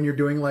stuff when you're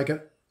doing like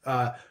a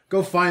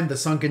go find the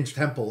sunken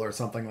temple or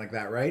something like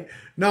that, right?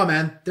 No,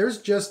 man, there's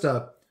just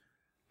a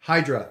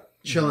Hydra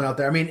chilling out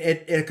there. I mean,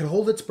 it could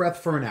hold its breath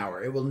for an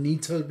hour. It will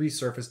need to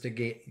resurface to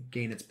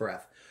gain its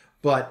breath.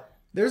 But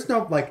there's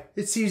no, like,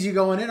 it sees you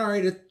going in, all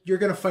right, you're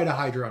going to fight a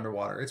Hydra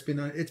underwater. It's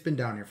been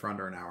down here for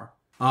under an hour.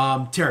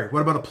 Terry,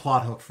 what about a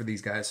plot hook for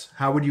these guys?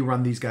 How would you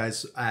run these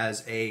guys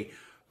as a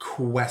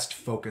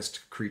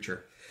quest-focused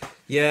creature?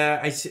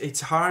 Yeah,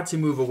 it's hard to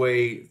move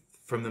away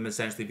from them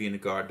essentially being a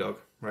guard dog,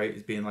 right?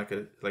 It's being like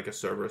a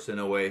Cerberus in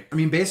a way. I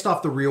mean, based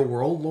off the real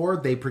world lore,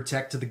 they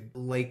protect the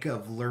Lake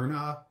of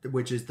Lerna,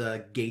 which is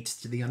the gates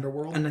to the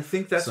underworld. And I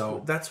think that's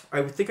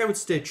I would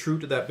stay true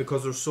to that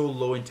because they're so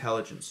low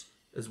intelligence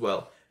as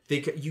well. They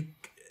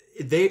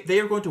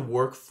are going to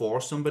work for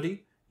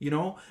somebody, you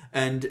know,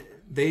 and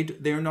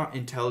they're not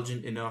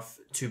intelligent enough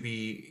to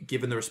be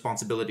given the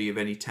responsibility of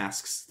any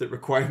tasks that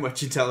require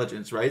much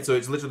intelligence, right? So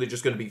it's literally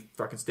just going to be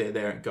fucking stay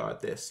there and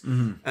guard this.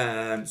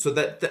 So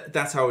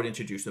that's how I would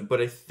introduce them. But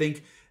I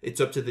think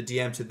it's up to the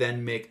DM to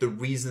then make the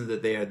reason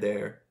that they are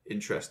there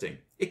interesting.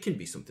 It can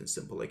be something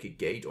simple like a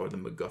gate or the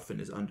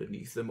MacGuffin is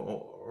underneath them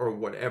or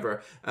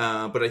whatever.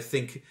 But I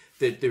think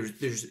that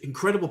there's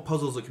incredible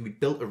puzzles that can be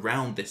built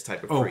around this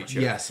type of creature.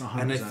 Yes, 100%.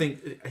 And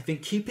I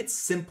think keep it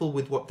simple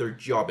with what their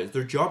job is.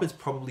 Their job is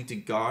probably to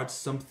guard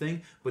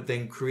something, but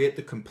then create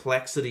the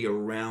complexity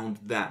around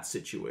that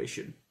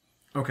situation.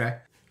 Okay.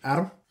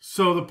 Adam?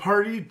 So the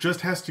party just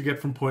has to get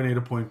from point A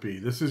to point B.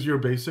 This is your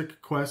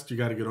basic quest. You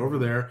got to get over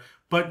there.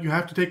 But you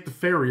have to take the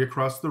ferry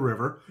across the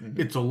river.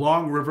 It's a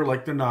long river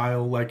like the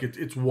Nile, like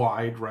it's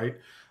wide, right?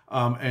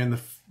 And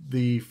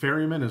the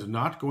ferryman is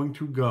not going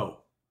to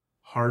go.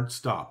 Hard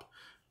stop.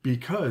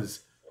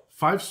 Because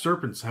 5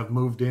 serpents have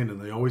moved in and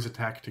they always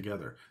attack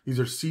together. These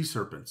are sea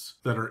serpents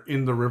that are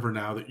in the river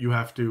now that you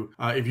have to...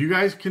 if you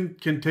guys can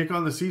take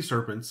on the sea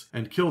serpents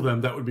and kill them,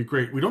 that would be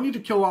great. We don't need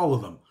to kill all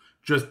of them.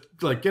 Just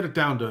like get it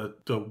down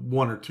to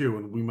 1 or 2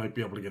 and we might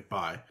be able to get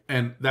by.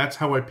 And that's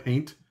how I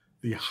paint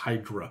the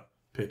Hydra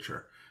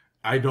picture.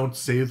 I don't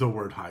say the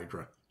word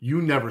Hydra.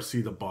 You never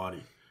see the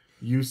body.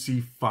 You see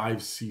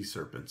 5 sea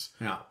serpents.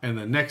 Yeah. And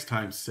then next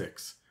time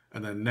 6.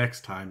 And then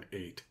next time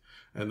 8.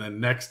 And then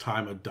next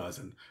time a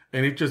dozen.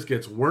 And it just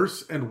gets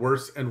worse and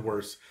worse and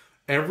worse.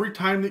 Every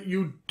time that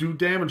you do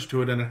damage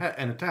to it and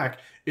attack,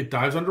 it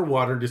dives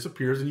underwater,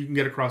 disappears, and you can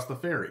get across the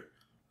ferry.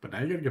 But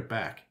now you gotta get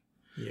back.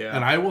 Yeah.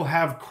 And I will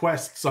have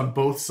quests on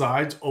both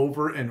sides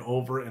over and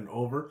over and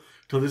over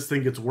till this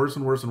thing gets worse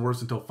and worse and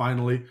worse until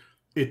finally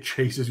it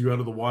chases you out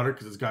of the water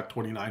because it's got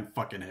 29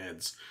 fucking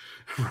heads.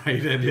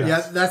 Right? And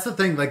Yeah, that's the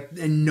thing. Like,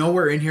 and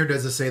nowhere in here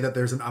does it say that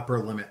there's an upper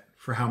limit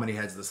for how many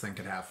heads this thing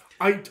could have.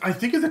 I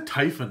think of the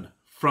Typhon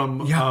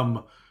from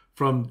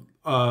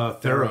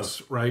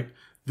Theros, right?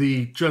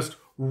 The just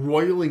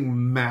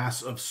roiling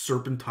mass of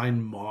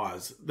serpentine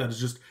maws that is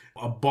just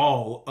a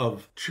ball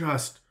of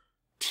just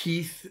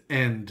teeth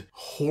and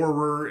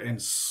horror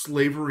and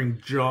slavering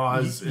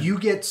jaws. You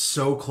get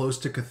so close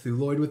to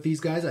Cthulhuid with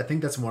these guys. I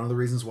think that's one of the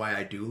reasons why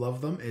I do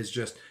love them. Is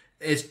just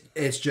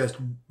it's just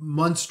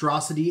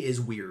monstrosity is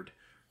weird,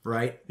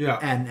 right? Yeah,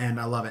 and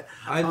I love it.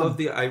 I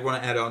love I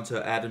want to add on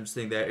to Adam's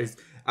thing.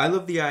 I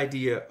love the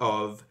idea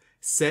of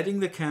setting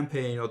the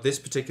campaign or this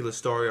particular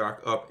story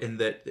arc up in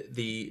that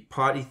the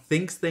party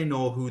thinks they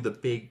know who the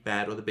big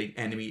bad or the big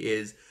enemy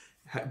is.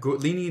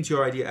 Leaning into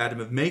your idea, Adam,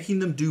 of making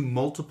them do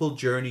multiple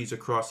journeys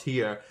across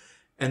here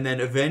and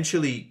then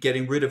eventually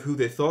getting rid of who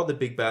they thought the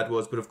big bad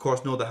was. But of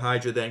course, no, the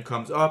Hydra then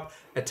comes up,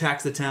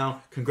 attacks the town.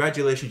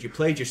 Congratulations, you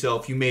played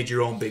yourself. You made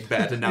your own big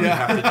bad and now you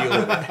have to deal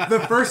with it. The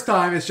first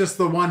time it's just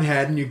the 1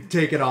 head and you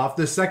take it off.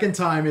 The second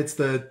time it's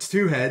the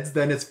 2 heads,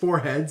 then it's 4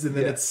 heads, and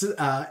then it's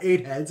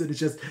 8 heads, and it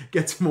just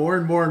gets more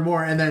and more and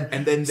more. And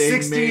then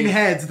 16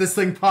 heads, this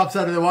thing pops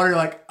out of the water. You're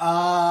like,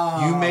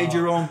 you made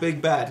your own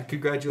big bad.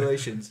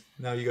 Congratulations.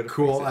 Now you got to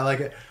cool. I like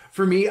it.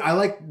 For me, I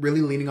like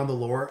really leaning on the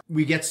lore.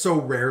 We get so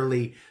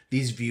rarely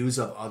these views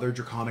of other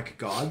draconic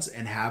gods,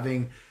 and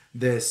having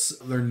this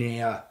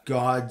Lernea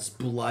god's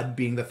blood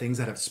being the things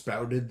that have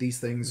sprouted these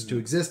things to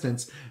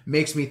existence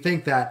makes me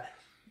think that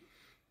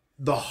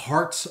the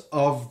heart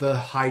of the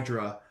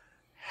Hydra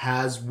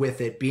has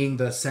with it, being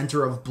the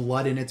center of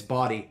blood in its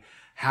body,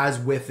 has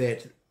with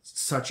it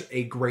such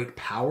a great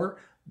power.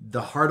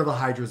 The heart of the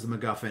Hydra is the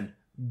MacGuffin.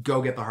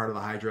 Go get the heart of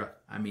the Hydra.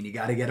 I mean, you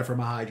got to get it from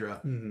a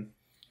Hydra. Mm-hmm.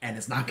 And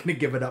it's not going to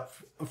give it up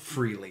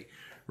freely,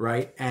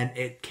 right? And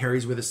it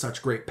carries with it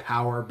such great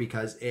power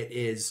because it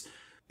is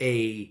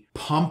a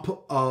pump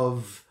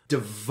of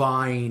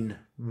divine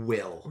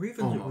will. Or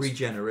even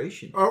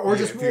regeneration. Or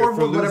just for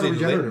whatever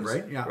regenerative, limbs,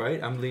 right? Yeah.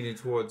 Right? I'm leaning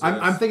towards...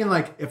 I'm thinking,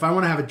 like, if I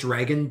want to have a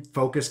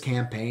dragon-focused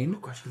campaign...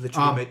 Oh gosh, you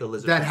literally make the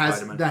lizard that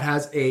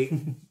has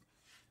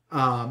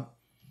a...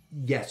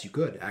 yes, you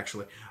could,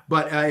 actually.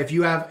 But if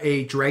you have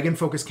a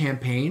dragon-focused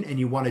campaign and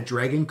you want a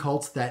dragon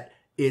cult that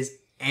is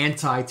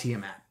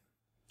anti-Tiamat,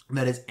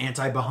 that is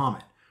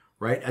anti-Bahamut,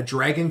 right? A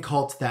dragon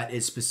cult that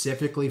is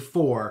specifically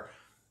for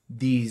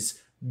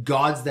these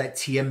gods that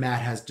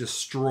Tiamat has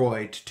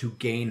destroyed to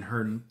gain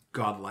her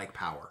godlike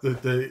power.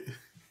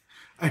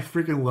 I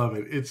freaking love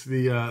it. It's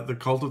the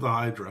cult of the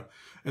Hydra.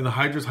 And the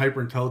Hydra's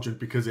hyper intelligent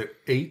because it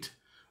ate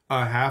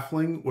a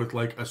halfling with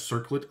like a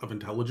circlet of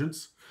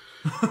intelligence.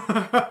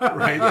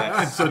 Right? Yes.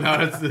 And so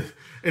now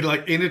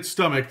in its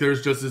stomach,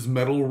 there's just this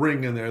metal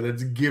ring in there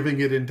that's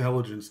giving it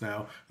intelligence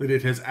now that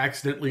it has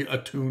accidentally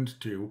attuned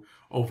to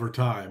over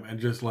time.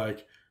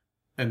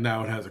 And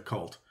now it has a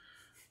cult.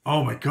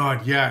 Oh my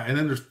god, yeah. And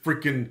then there's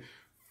freaking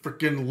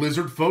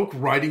lizard folk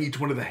riding each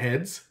one of the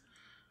heads.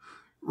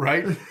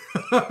 Right?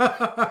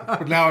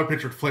 But now I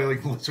pictured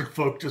flailing lizard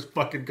folk just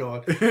fucking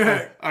going, all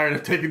right,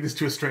 I'm taking this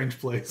to a strange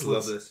place.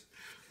 Love this.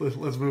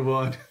 Let's move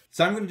on.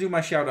 So I'm going to do my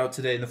shout out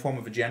today in the form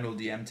of a general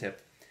DM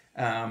tip,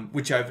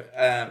 which I've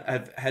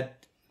had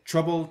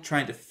trouble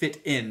trying to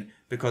fit in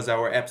because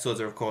our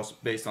episodes are, of course,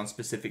 based on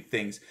specific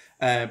things.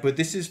 But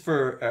this is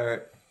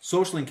for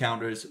social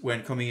encounters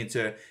when coming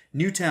into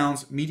new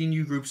towns, meeting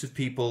new groups of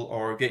people,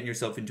 or getting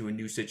yourself into a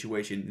new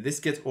situation. This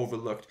gets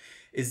overlooked.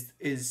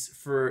 Is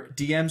for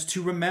DMs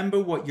to remember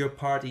what your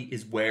party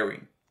is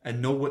wearing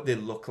and know what they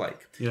look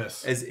like.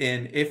 Yes. As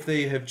in, if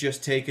they have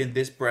just taken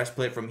this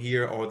breastplate from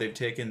here, or they've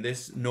taken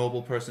this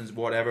noble person's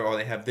whatever, or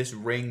they have this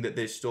ring that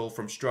they stole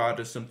from Strahd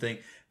or something,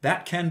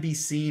 that can be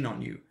seen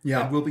on you.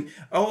 Yeah. And will be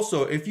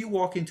also, if you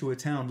walk into a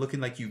town looking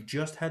like you've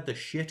just had the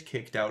shit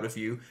kicked out of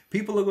you,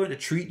 people are going to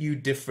treat you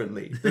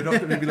differently. They're not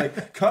going to be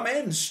like, "Come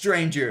in,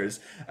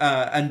 strangers."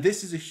 And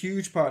this is a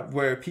huge part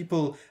where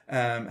people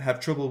have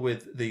trouble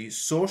with the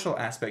social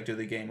aspect of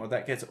the game, or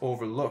that gets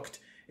overlooked,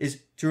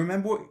 is to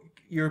remember what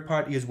your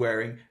party is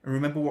wearing and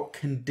remember what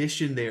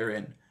condition they're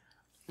in.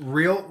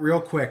 Real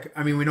quick.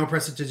 I mean, we know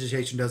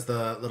prestidigitation does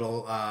the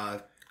little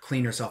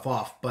clean yourself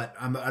off, but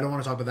I don't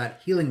want to talk about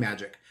that. Healing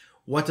magic.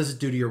 What does it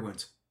do to your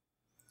wounds?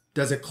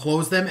 Does it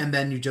close them and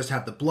then you just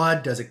have the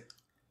blood? Does it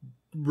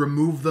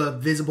remove the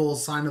visible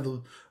sign of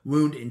the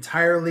wound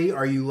entirely?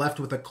 Are you left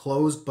with a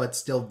closed but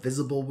still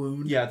visible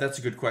wound? Yeah, that's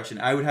a good question.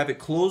 I would have it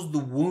close the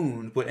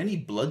wound, but any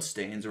blood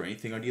stains or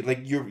anything, or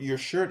like your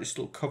shirt is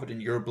still covered in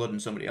your blood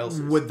and somebody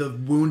else's. Would the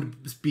wound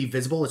be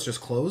visible? It's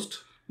just closed?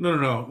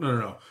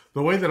 No.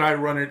 The way that I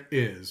run it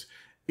is,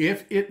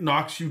 if it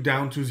knocks you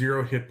down to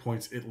 0 hit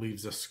points, it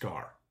leaves a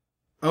scar.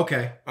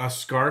 Okay. A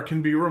scar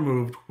can be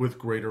removed with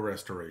greater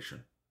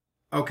restoration.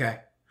 Okay.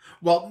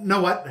 Well,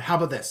 know what? How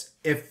about this?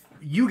 If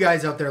you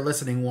guys out there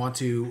listening want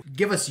to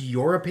give us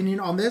your opinion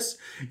on this,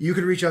 you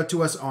can reach out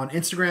to us on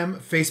Instagram,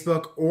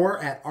 Facebook,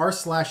 or at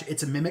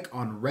r/it'samimic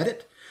on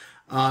Reddit.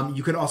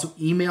 You could also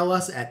email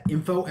us at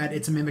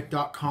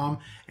info@it'samimic.com.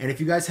 And if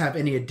you guys have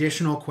any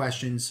additional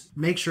questions,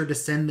 make sure to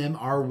send them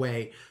our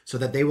way so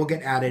that they will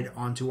get added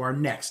onto our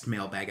next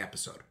mailbag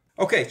episode.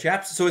 Okay,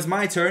 chaps, so it's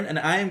my turn, and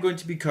I am going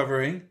to be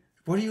covering...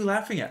 What are you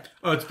laughing at?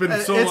 Oh, it's been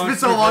so long. It's been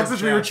so long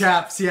since we were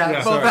chaps. Yeah,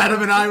 both sorry.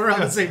 Adam and I were on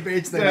the same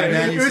page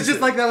there. It was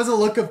just like that was a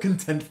look of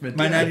contentment.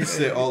 My nan used to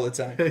say it all the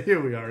time. Here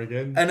we are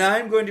again. And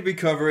I'm going to be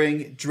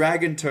covering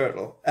Dragon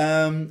Turtle.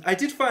 I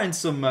did find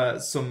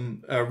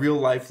some real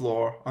life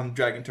lore on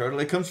Dragon Turtle.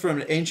 It comes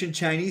from ancient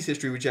Chinese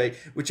history,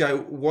 which I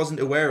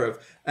wasn't aware of,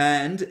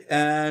 and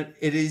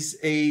it is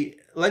a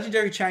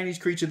legendary Chinese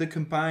creature that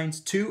combines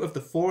 2 of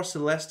the 4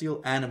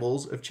 celestial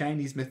animals of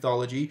Chinese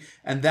mythology,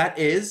 and that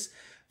is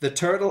the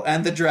turtle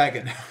and the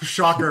dragon.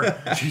 Shocker.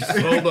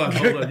 Jeez, hold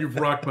on. You've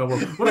rocked my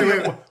world. Hold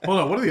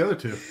on. What are the other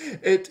 2?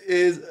 It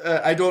is...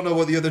 I don't know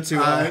what the other 2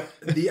 are.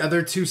 The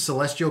other 2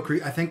 celestial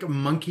creatures, I think a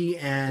monkey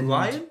and...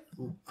 Lion?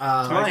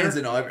 Lions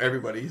in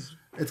everybody's.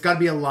 It's got to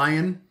be a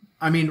lion.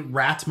 I mean,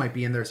 rats might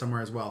be in there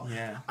somewhere as well.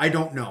 Yeah. I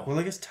don't know. Well,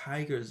 I guess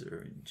tigers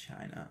are in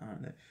China,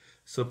 aren't they?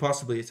 So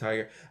possibly a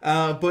tiger.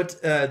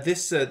 But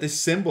this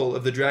symbol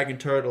of the dragon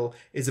turtle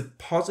is a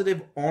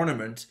positive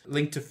ornament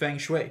linked to feng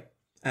shui.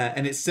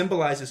 And it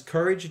symbolizes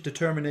courage,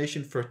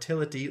 determination,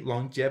 fertility,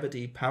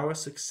 longevity, power,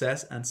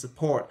 success, and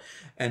support.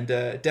 And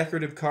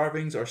decorative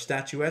carvings or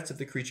statuettes of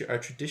the creature are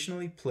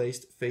traditionally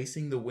placed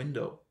facing the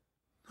window.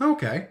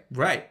 Okay.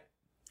 Right.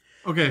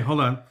 Okay, hold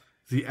on.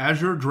 The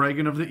azure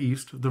dragon of the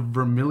east, the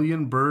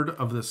vermilion bird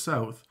of the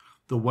south,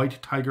 the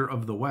white tiger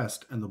of the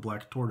west, and the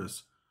black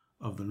tortoise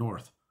of the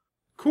north.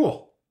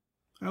 Cool.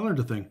 I learned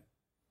a thing.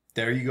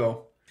 There you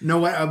go.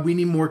 No, we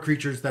need more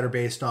creatures that are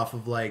based off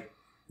of like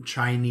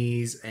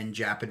Chinese and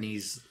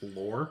Japanese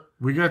lore.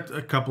 We got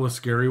a couple of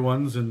scary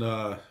ones in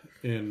the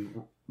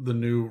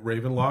new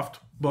Ravenloft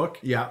book.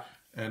 Yeah.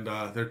 And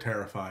they're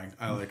terrifying.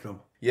 I like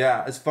them.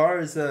 Yeah, as far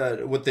as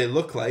what they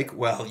look like,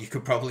 well, you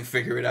could probably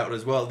figure it out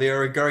as well. They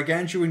are a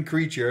gargantuan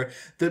creature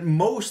that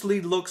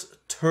mostly looks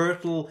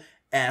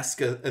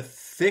turtle-esque, a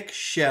thick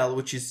shell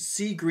which is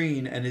sea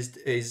green and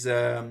is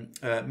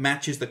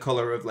matches the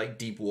color of like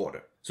deep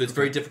water. So it's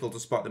very difficult to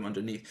spot them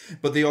underneath.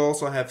 But they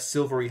also have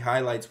silvery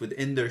highlights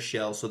within their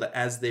shell so that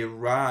as they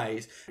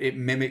rise, it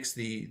mimics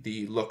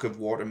the look of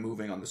water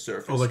moving on the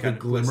surface. Oh, like kind a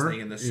of glimmer?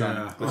 glistening in the sun.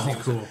 Yeah. Glistening in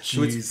the sun. Cool.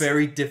 So it's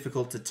very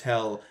difficult to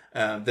tell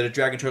that a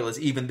dragon turtle is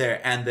even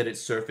there and that it's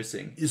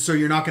surfacing. So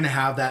you're not going to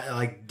have that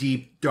like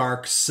deep,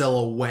 dark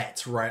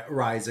silhouette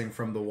rising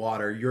from the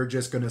water. You're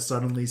just going to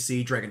suddenly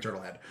see dragon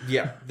turtle head.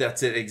 Yeah,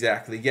 that's it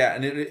exactly. Yeah,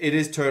 and it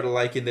is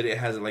turtle-like in that it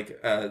has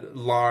like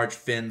large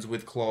fins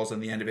with claws on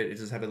the end of it. It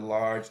does have a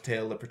large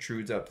tail that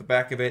protrudes out the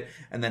back of it,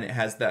 and then it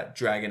has that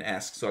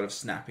dragon-esque sort of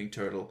snapping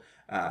turtle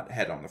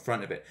head on the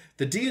front of it.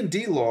 The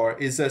D&D lore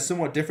is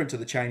somewhat different to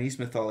the Chinese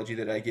mythology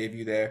that I gave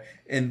you there,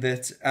 in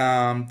that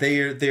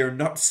they are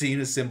not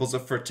seen as symbols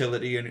of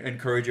fertility and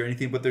courage or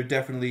anything, but they're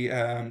definitely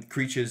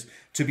creatures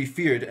to be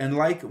feared. And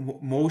like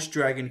most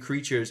dragon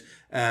creatures,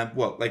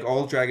 like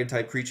all dragon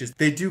type creatures,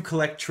 they do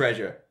collect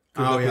treasure.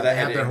 They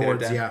have their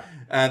hordes,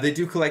 They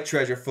do collect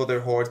treasure for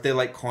their hordes. They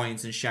like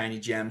coins and shiny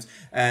gems,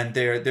 and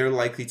they're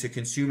likely to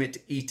consume it,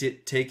 eat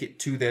it, take it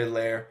to their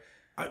lair.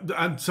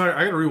 I'm sorry,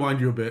 I gotta rewind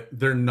you a bit.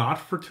 They're not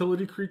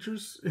fertility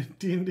creatures in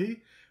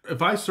D&D.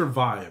 If I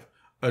survive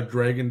a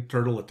dragon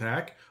turtle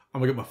attack,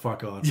 I'm gonna get my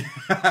fuck on.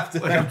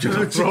 I'm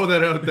just throwing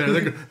that out there.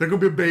 They're gonna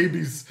be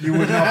babies. You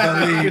would not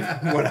believe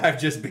what I've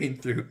just been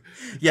through.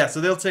 Yeah, so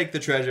they'll take the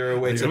treasure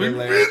away to their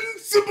lair.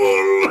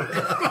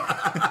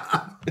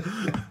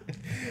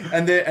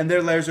 And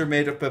their lairs are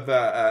made up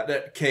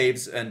of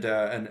caves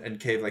and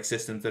cave-like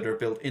systems that are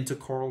built into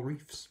coral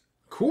reefs.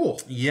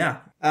 Cool. Yeah.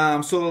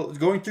 So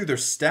going through their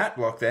stat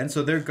block then,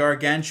 so they're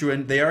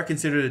gargantuan. They are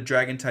considered a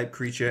dragon-type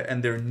creature,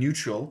 and they're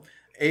neutral.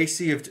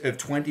 AC of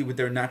 20 with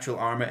their natural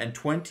armor, and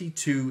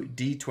 22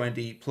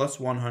 D20 plus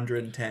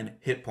 110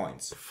 hit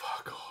points.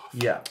 Fuck off.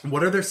 Yeah.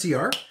 What are their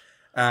CR?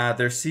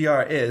 Their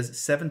CR is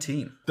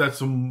 17. That's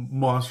some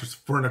monsters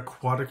for an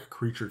aquatic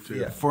creature too.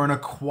 Yeah. For an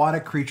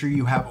aquatic creature,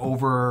 you have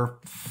over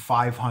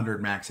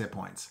 500 max hit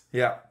points.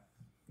 Yeah.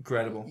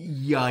 Incredible.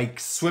 Yikes.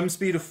 Swim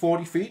speed of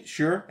 40 feet,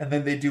 sure. And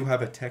then they do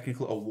have a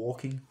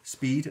walking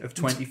speed of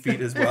 20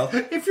 feet as well.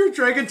 If you're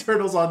dragon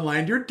turtles on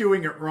land, you're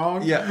doing it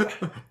wrong. Yeah.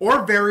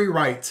 Or very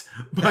right.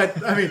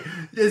 But, I mean,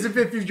 as if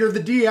you're the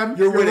DM,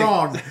 you're winning.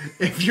 wrong.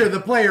 If you're the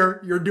player,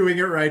 you're doing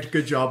it right.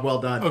 Good job.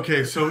 Well done.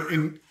 Okay, so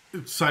in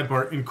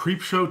sidebar, in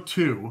Creepshow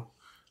 2,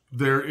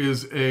 there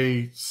is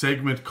a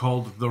segment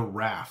called The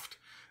Raft.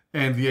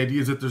 And the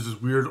idea is that there's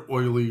this weird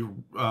oily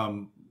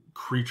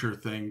creature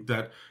thing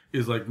that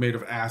is like made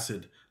of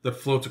acid that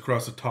floats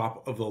across the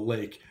top of the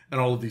lake,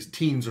 and all of these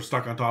teens are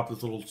stuck on top of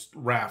this little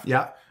raft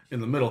in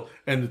the middle,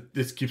 and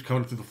this keeps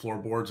coming through the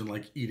floorboards and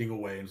like eating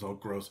away, and it's all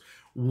gross.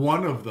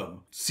 One of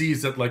them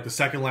sees that like the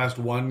second last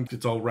one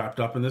gets all wrapped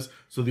up in this,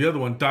 so the other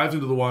one dives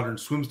into the water and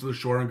swims to the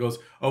shore and goes,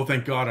 "Oh,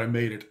 thank God I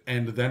made it."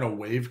 And then a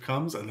wave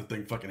comes and the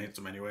thing fucking hits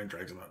him anyway and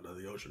drags him out into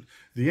the ocean.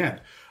 The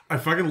end. I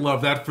fucking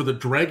love that for the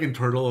dragon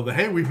turtle of the,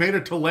 hey, we've made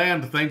it to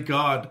land, thank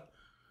God.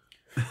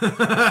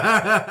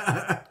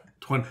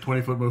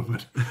 20-foot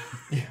movement.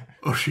 Yeah.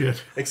 Oh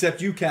shit.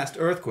 Except you cast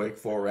Earthquake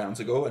 4 rounds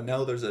ago, and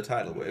now there's a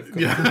tidal wave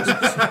coming. Yeah.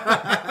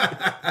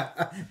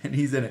 And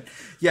he's in it.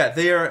 Yeah,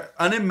 they are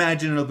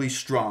unimaginably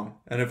strong.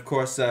 And of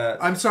course...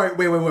 I'm sorry,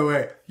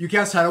 wait. You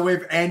cast Tidal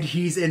Wave and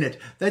he's in it.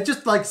 That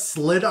just like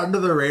slid under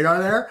the radar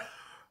there.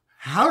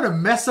 How to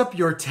mess up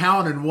your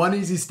town in one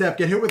easy step.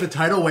 Get hit with a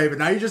tidal wave, and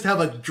now you just have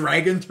a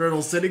dragon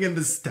turtle sitting in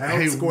this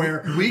town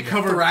square. We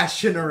covered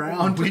thrashing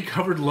around. We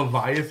covered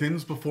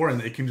Leviathans before,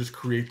 and they can just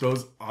create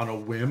those on a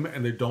whim,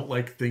 and they don't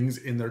like things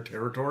in their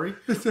territory.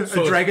 So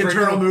a dragon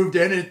turtle moved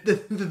in, and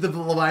the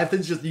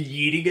Leviathan's just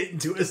yeeting it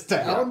into his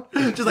town.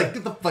 Yeah. Just like,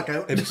 get the fuck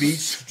out. A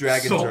beach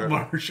dragon Salt turtle.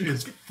 Marsh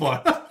is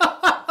fucked.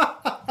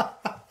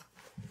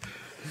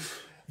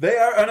 They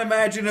are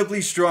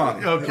unimaginably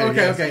strong. Okay,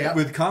 yeah.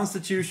 With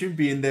Constitution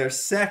being their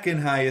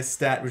second highest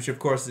stat, which of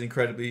course is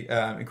incredibly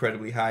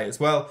high as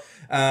well.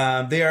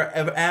 They are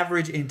of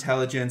average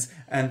intelligence,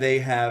 and they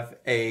have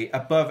a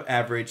above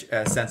average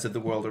sense of the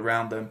world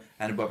around them,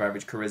 and above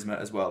average charisma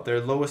as well. Their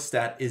lowest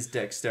stat is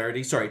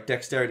dexterity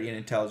and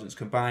intelligence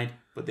combined,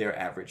 but they are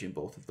average in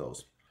both of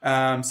those.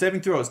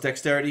 Saving throws: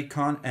 dexterity,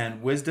 con,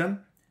 and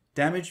wisdom.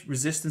 Damage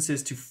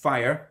resistances to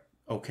fire.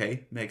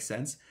 Okay, makes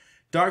sense.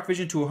 Dark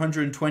vision to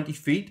 120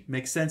 feet.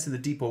 Makes sense in the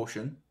deep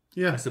ocean.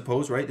 Yeah. I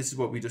suppose, right? This is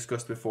what we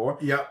discussed before.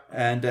 Yeah.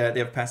 And they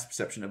have passive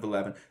perception of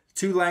 11.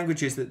 2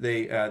 languages that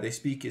they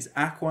speak is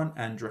Aquan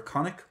and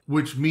Draconic.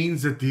 Which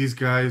means that these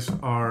guys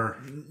are...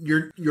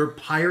 Your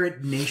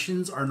pirate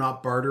nations are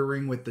not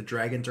bartering with the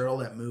dragon turtle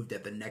that moved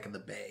at the neck of the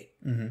bay.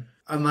 Mm-hmm.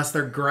 Unless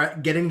they're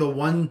getting the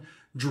one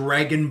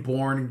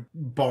dragonborn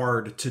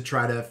bard to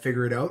try to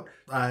figure it out.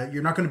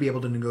 You're not going to be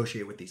able to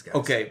negotiate with these guys.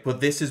 Okay,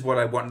 but this is what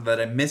I want, that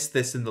I missed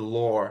this in the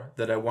lore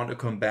that I want to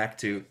come back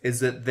to,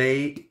 is that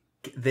they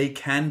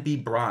can be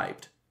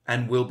bribed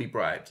and will be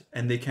bribed,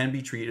 and they can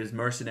be treated as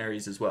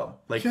mercenaries as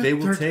well. Like, Yeah, they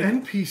will take...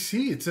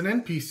 NPC. It's an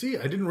NPC.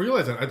 I didn't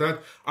realize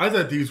that. I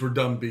thought these were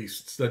dumb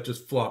beasts that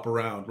just flop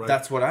around, right?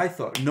 That's what I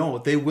thought. No,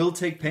 they will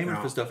take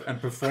payment for stuff and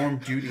perform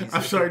duties.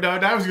 I'm sorry. Now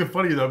that was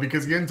funny though,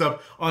 because he ends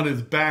up on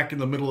his back in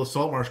the middle of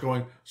Salt Marsh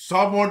going,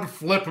 "Someone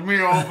flip me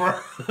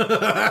over.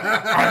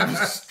 I'm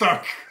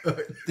stuck."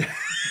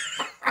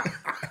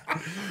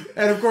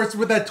 And of course,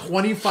 with that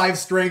 25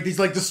 strength, he's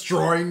like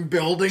destroying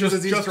buildings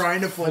as he's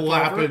trying to flip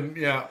flapping, over.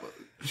 Yeah.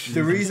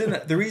 The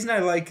reason I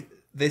like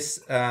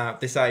this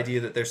idea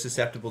that they're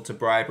susceptible to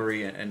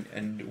bribery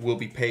and will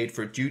be paid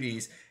for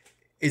duties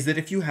is that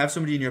if you have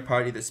somebody in your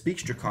party that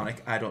speaks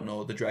Draconic, I don't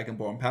know, the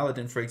Dragonborn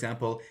Paladin, for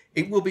example,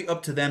 it will be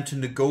up to them to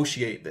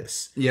negotiate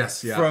this.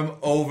 Yes, yeah. From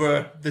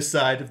over the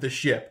side of the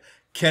ship.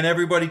 Can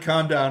everybody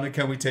calm down and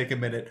can we take a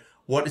minute?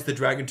 What is the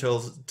dragon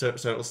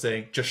turtle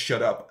saying? Just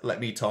shut up. Let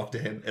me talk to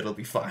him. It'll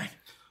be fine.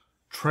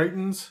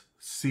 Tritons,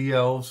 sea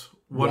elves,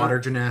 Water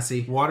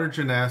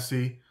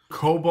genasi,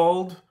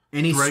 kobold,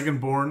 any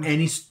dragonborn,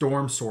 any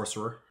storm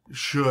sorcerer.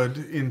 should,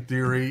 in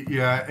theory,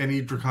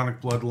 any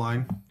draconic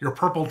bloodline. Your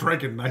purple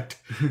dragon knight.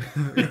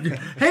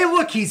 Hey,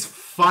 look, he's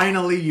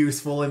finally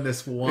useful in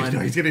this one.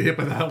 He's gonna hit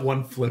with that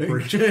one flipper.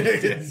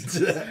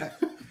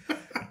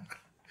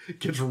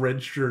 Gets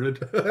red shirted.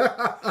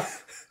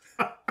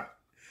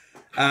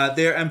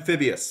 They're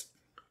amphibious.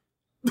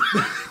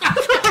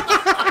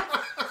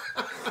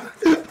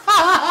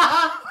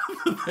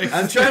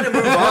 I'm trying to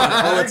move on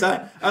all the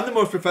time. I'm the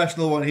most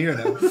professional one here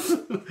now.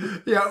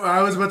 Yeah,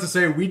 I was about to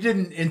say, we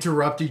didn't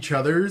interrupt each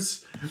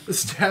other's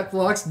stat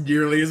blocks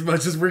nearly as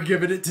much as we're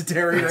giving it to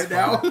Terry right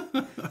now.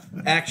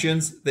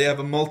 Actions. They have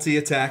a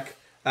multi-attack.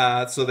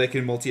 So they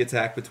can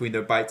multi-attack between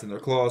their bites and their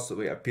claws. So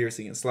we have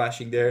piercing and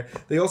slashing there.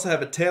 They also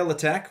have a tail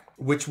attack,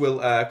 which will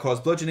cause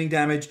bludgeoning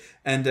damage.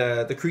 And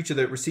the creature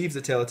that receives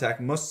the tail attack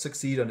must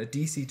succeed on a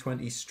DC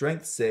 20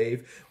 strength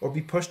save or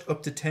be pushed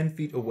up to 10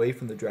 feet away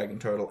from the dragon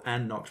turtle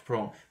and knocked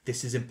prone.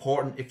 This is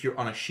important if you're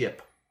on a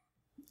ship.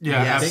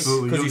 Yeah, Yes.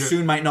 absolutely. Because you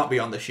soon might not be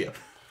on the ship.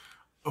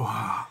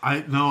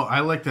 I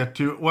like that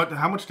too.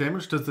 How much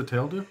damage does the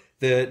tail do?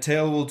 The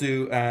tail will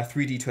do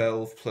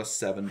 3d12 plus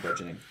 7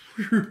 bludgeoning.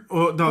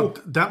 Oh no,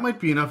 that might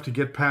be enough to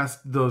get past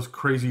those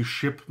crazy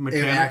ship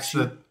mechanics.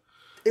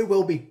 It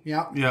will be,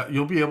 yeah. Yeah,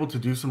 you'll be able to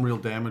do some real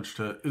damage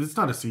to. It's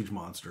not a siege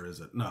monster, is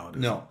it? No, it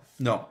isn't.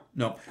 No.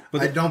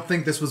 But I don't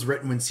think this was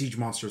written when siege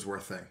monsters were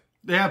a thing.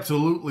 They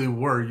absolutely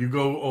were. You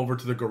go over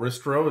to the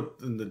Garistro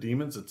and the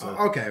demons. It's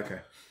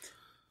Okay.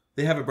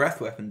 they have a breath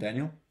weapon,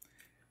 Daniel.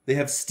 They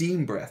have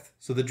steam breath.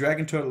 So the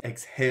dragon turtle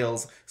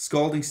exhales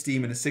scalding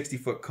steam in a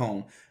 60-foot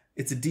cone.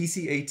 It's a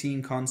DC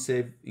 18 con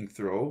saving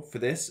throw for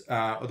this.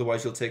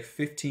 Otherwise, you'll take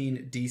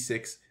 15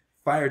 D6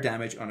 fire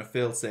damage on a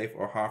failed save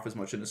or half as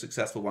much on a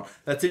successful one.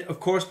 That's it.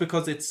 Of course,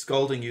 because it's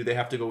scalding you, they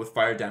have to go with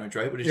fire damage,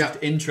 right? But it's just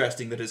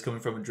interesting that it's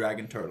coming from a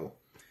dragon turtle.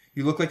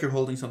 You look like you're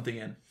holding something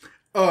in.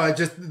 Oh,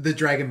 just the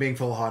dragon being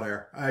full of hot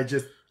air.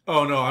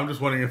 Oh no, I'm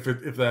just wondering if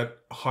that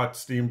hot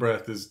steam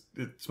breath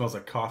it smells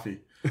like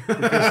coffee.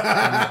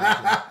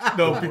 That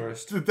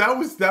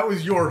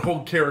was your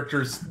whole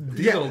character's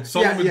deal.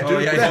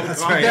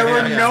 There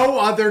were no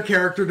other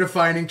character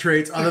defining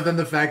traits other than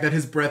the fact that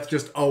his breath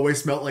just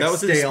always smelled like that was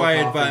stale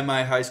inspired coffee. by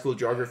my high school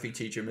geography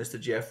teacher, Mr.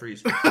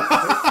 Jeffries.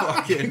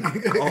 Fucking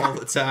all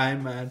the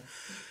time, man.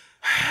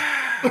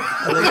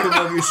 I like him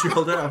over your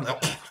shoulder. I'm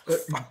like,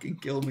 fucking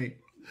kill me.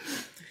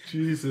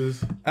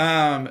 Jesus.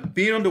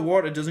 Being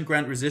underwater doesn't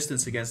grant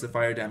resistance against the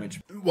fire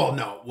damage. Well,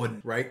 no, it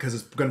wouldn't, right? Because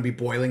it's going to be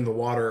boiling the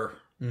water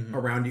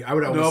around you. I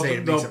would always say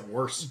it makes it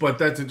worse. But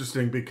that's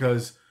interesting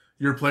because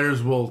your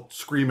players will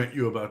scream at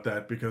you about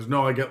that because,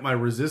 no, I get my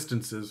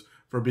resistances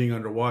for being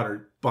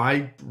underwater.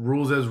 By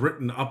rules as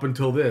written up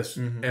until this,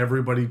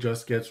 everybody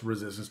just gets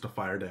resistance to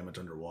fire damage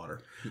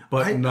underwater.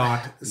 But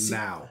not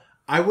now.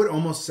 I would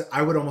almost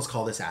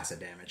call this acid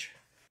damage.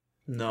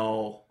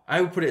 No.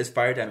 I would put it as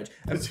fire damage.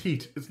 It's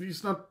heat.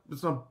 It's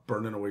not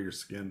burning away your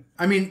skin.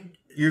 I mean,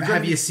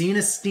 have you seen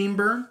a steam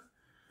burn?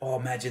 Oh,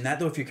 imagine that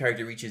though if your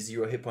character reaches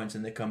 0 hit points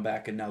and they come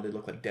back and now they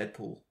look like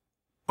Deadpool.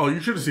 Oh,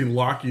 you should have seen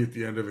Locky at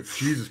the end of it.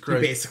 Jesus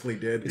Christ. He basically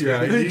did.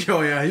 Yeah,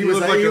 he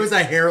was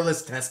a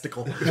hairless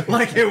testicle.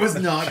 Like, it was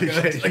not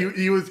good.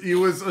 he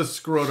was a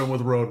scrotum with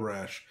road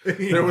rash.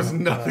 There was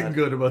nothing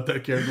good about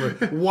that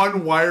character.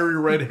 One wiry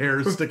red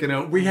hair sticking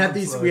out. We had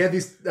these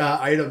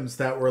items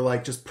that were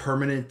like just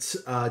permanent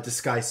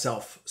disguise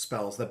self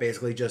spells that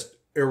basically just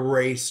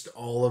erased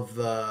all of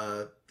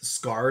the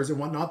scars and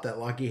whatnot that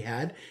Locky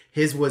had.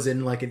 His was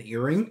in like an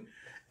earring.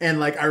 And,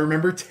 like, I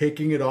remember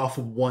taking it off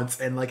once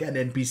and, like, an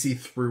NPC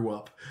threw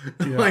up.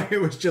 Yeah. Like,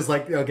 it was just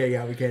like, okay,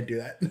 yeah, we can't do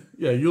that.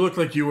 Yeah, you look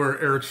like you were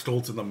Eric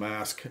Stoltz in The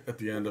Mask at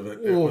the end of it.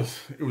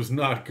 It was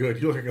not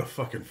good. You look like a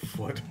fucking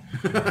foot.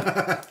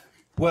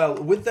 Well,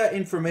 with that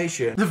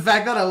information... The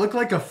fact that I look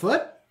like a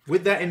foot?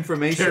 With that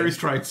information... Terry's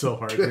tried so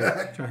hard.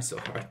 Trying so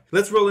hard.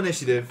 Let's roll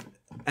initiative.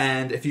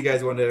 And if you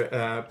guys want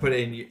to put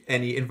in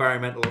any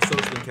environmental or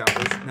social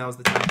encounters, now's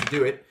the time to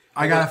do it.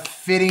 I got a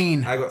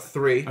 15. I got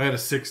 3. I had a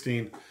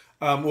 16.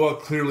 Well,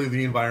 clearly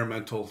the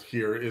environmental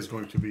here is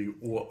going to be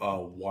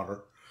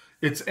water.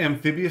 It's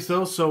amphibious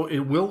though, so it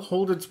will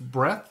hold its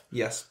breath.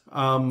 Yes.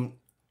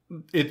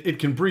 It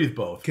can breathe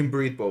both. Can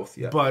breathe both,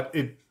 yeah. But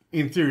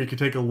in theory, it could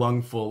take a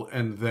lungful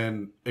and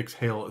then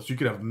exhale. So you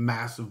could have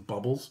massive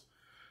bubbles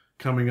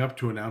coming up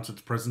to announce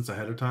its presence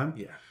ahead of time.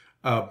 Yeah.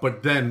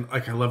 But then,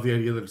 like, I love the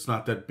idea that it's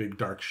not that big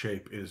dark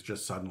shape. It is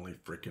just suddenly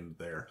freaking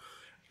there.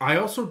 I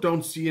also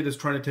don't see it as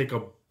trying to take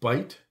a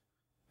bite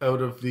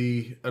out of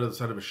the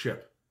side of a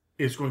ship.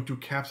 It's going to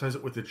capsize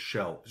it with its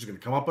shell. It's going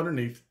to come up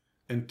underneath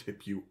and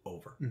tip you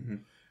over. Mm-hmm.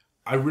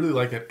 I really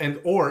like that.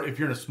 Or if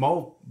you're in a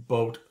small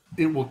boat,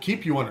 it will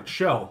keep you on its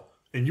shell,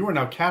 and you are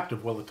now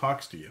captive while it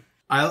talks to you.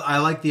 I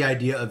like the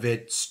idea of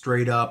it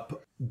straight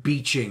up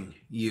beaching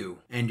you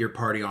and your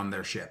party on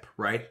their ship,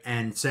 right?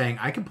 And saying,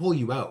 I can pull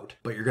you out,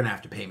 but you're going to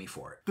have to pay me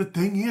for it. The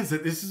thing is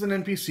that this is an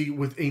NPC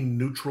with a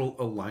neutral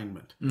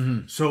alignment.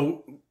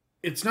 So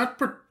it's not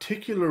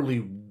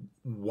particularly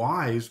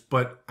wise,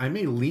 but I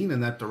may lean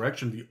in that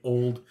direction.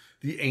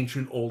 The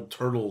ancient old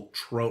turtle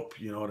trope,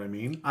 you know what I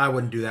mean? I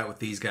wouldn't do that with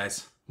these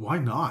guys. Why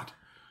not?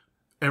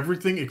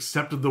 Everything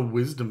except the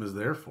wisdom is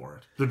there for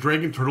it. The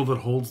dragon turtle that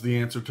holds the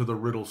answer to the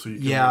riddle, so you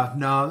can... Yeah,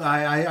 no,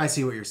 I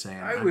see what you're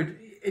saying.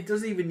 It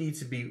doesn't even need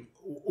to be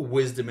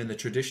wisdom in the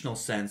traditional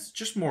sense,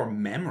 just more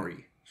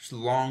memory. Just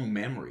long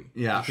memory.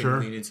 Yeah, you can sure.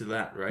 lean into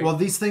that, right? Well,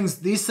 these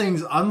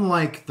things,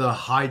 unlike the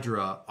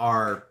Hydra,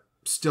 are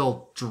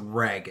still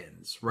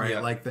dragons, right?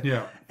 Yeah.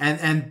 Yeah.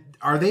 And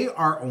are they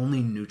our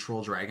only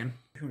neutral dragon?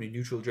 The only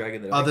neutral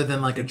dragon that Other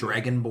than like a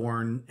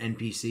dragonborn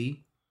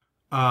NPC?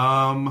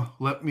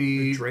 Let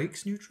me...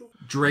 Drake's neutral?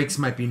 Drakes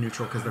might be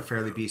neutral because they're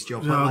fairly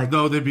bestial. But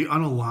No, they'd be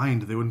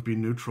unaligned. They wouldn't be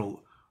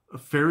neutral.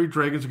 Fairy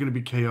dragons are going to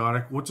be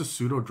chaotic. What's a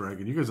pseudo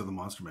dragon? You guys have the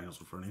monster manuals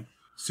in front of you.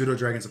 pseudo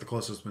dragons are the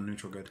closest, but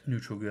neutral good.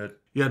 Neutral good.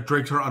 Yeah,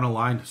 drakes are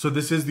unaligned. So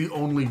this is the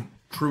only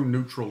true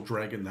neutral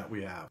dragon that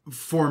we have.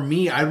 For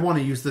me, I'd want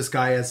to use this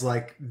guy as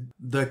like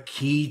the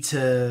key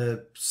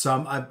to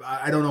some...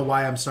 I don't know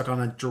why I'm stuck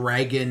on a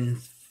dragon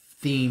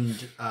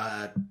themed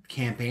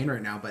campaign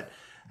right now, but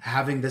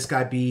having this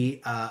guy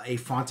be a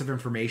font of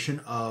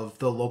information of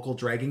the local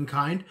dragon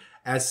kind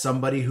as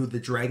somebody who the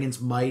dragons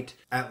might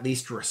at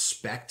least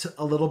respect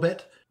a little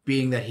bit,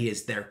 being that he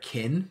is their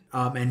kin.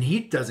 And he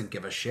doesn't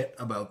give a shit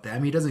about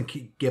them. He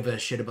doesn't give a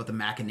shit about the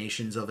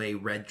machinations of a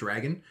red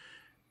dragon.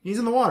 He's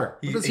in the water.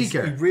 What does he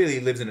care? He really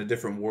lives in a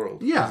different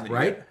world. Yeah,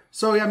 right?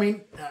 So, I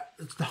mean,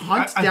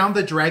 hunt down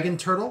the dragon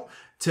turtle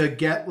to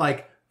get,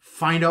 like,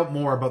 find out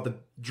more about the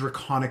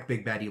draconic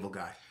big bad evil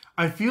guy.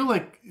 I feel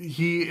like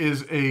he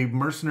is a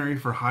mercenary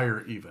for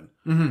hire even,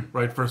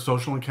 right? For a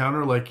social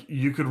encounter. Like,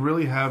 you could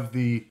really have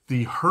the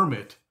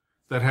hermit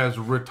that has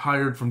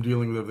retired from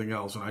dealing with everything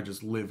else, and I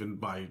just live in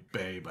my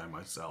bay by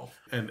myself.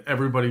 And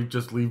everybody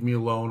just leave me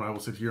alone. I will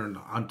sit here and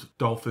hunt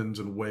dolphins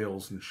and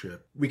whales and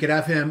shit. We could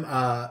have him,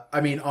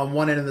 on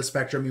one end of the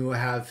spectrum, you will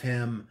have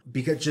him,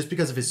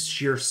 because of his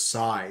sheer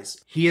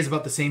size. He is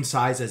about the same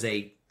size as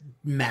a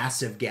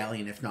massive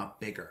galleon, if not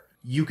bigger.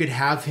 You could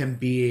have him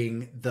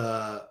being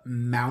the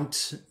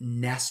mount,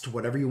 nest,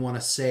 whatever you want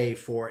to say,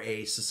 for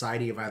a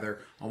society of either,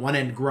 on one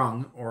end,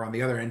 Grung, or on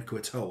the other end,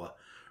 Kuatoa,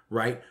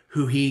 right?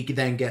 Who he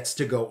then gets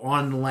to go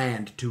on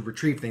land to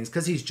retrieve things,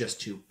 because he's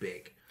just too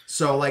big.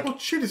 So, like... Well,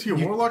 shit, is he a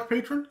warlock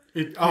patron?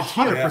 100%.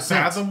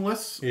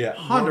 Fathomless? Yeah.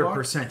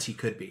 100% he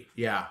could be,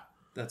 yeah.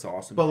 That's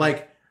awesome. But,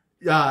 like,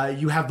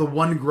 you have the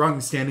one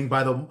Grung standing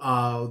by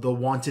the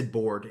wanted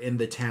board in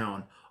the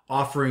town,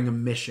 offering a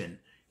mission.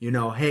 You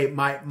know, hey,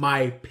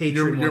 my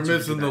patron. You're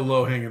missing the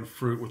low-hanging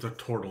fruit with a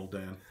turtle,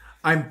 Dan.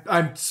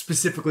 I'm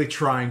specifically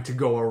trying to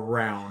go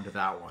around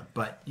that one,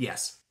 but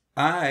yes,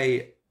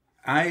 I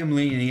am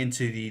leaning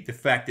into the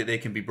fact that they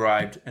can be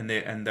bribed and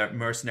the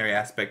mercenary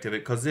aspect of it,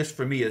 because this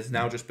for me has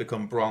now just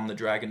become Braun the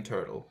Dragon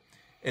Turtle.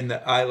 In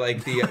that I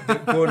like the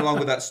going along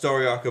with that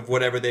story arc of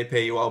whatever they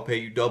pay you, I'll pay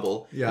you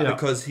double. Yeah.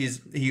 Because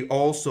he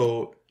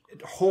also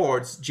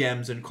hoards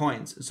gems and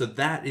coins, so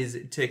that is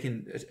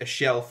taking a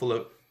shell full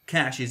of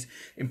cash is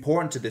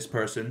important to this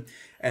person,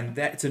 and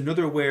that's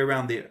another way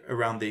around the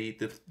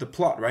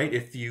plot, right?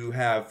 If you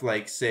have,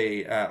 like,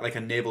 say like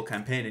a naval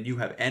campaign and you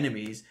have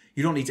enemies,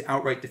 you don't need to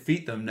outright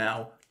defeat them.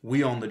 Now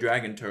we own the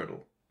dragon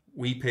turtle,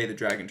 we pay the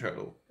dragon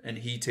turtle, and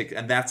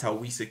and that's how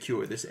we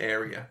secure this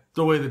area.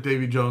 The way that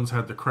Davy Jones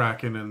had the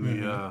Kraken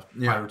in the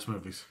Pirates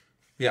movies.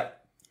 Yeah,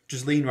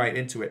 just lean right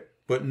into it,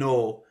 but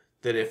know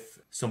that if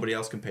somebody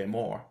else can pay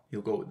more,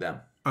 you'll go with them.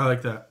 I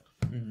like that.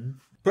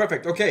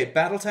 Perfect. Okay,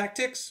 battle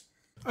tactics.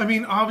 I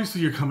mean,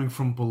 obviously you're coming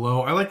from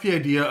below. I like the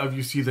idea of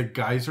you see the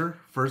geyser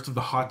first of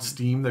the hot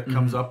steam that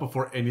comes up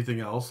before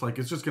anything else. Like,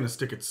 it's just going to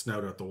stick its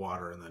snout out the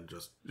water and then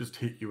just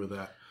hit you with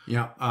that.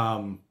 yeah.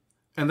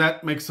 And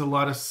that makes a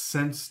lot of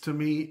sense to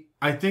me.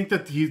 I think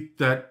that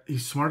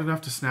he's smart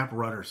enough to snap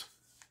rudders.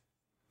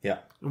 Yeah,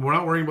 We're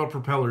not worrying about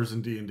propellers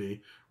in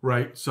D&D,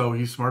 right? So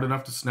he's smart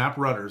enough to snap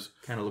rudders.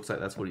 kind of looks like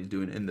that's what he's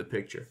doing in the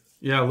picture.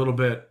 Yeah, a little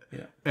bit.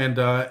 Yeah.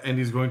 And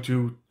he's going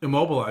to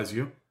immobilize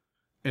you.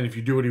 And if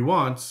you do what he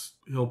wants,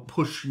 he'll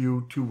push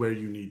you to where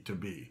you need to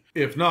be.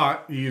 If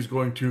not, he's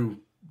going to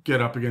get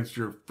up against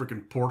your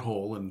freaking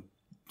porthole and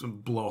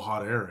blow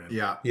hot air in.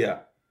 Yeah.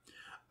 Yeah.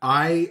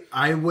 I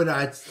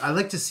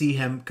like to see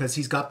him because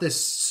he's got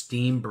this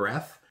steam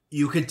breath.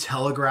 You could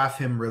telegraph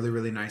him really,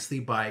 really nicely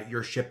by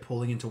your ship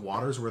pulling into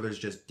waters where there's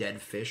just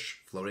dead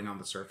fish floating on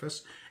the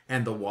surface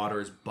and the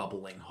water is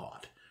bubbling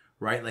hot,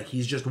 right? Like,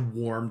 he's just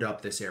warmed up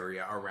this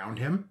area around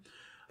him.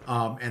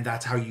 And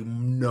that's how you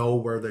know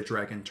where the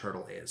dragon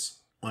turtle is.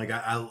 Like,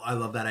 I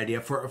love that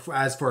idea.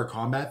 As for a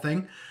combat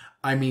thing,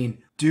 I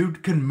mean,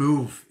 dude can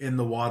move in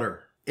the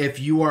water. If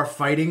you are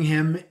fighting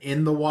him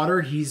in the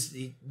water,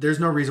 there's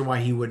no reason why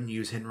he wouldn't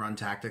use hit and run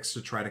tactics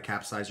to try to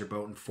capsize your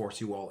boat and force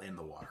you all in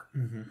the water.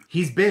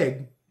 He's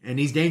big. and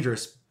he's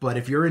dangerous. But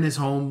if you're in his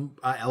home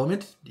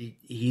element,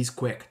 he's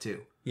quick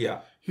too.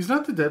 Yeah. He's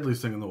not the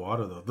deadliest thing in the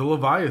water, though. The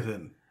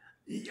Leviathan.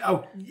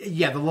 Oh,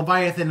 yeah, the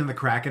Leviathan and the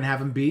Kraken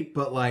have him beat,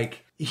 but,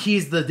 like,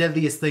 he's the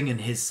deadliest thing in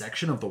his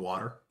section of the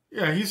water.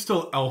 Yeah, he's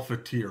still alpha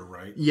tier,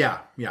 right? Yeah.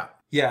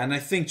 Yeah, and I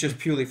think just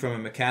purely from a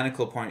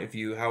mechanical point of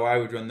view, how I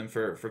would run them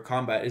for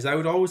combat is I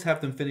would always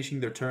have them finishing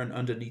their turn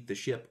underneath the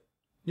ship.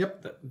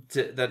 Yep.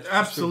 That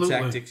Absolutely.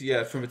 From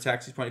tactics, from a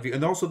tactics point of view.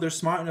 And also they're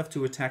smart enough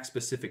to attack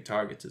specific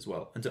targets as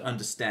well and to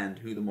understand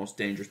who the most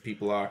dangerous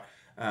people are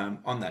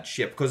on that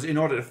ship. Because in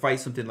order to fight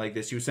something like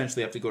this, you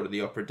essentially have to go to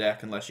the upper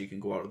deck unless you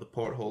can go out of the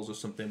portholes or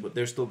something, but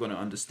they're still going to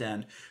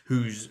understand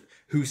who's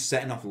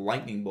setting off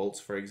lightning bolts,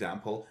 for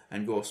example,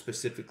 and go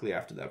specifically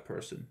after that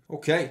person.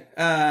 Okay,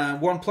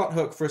 one plot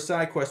hook for a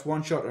side quest,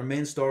 one shot, or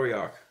main story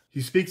arc.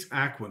 He speaks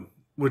Aquan,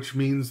 which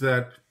means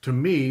that, to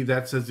me,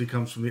 that says he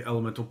comes from the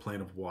elemental plane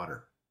of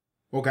water.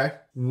 Okay.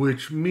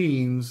 Which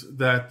means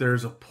that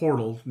there's a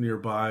portal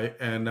nearby,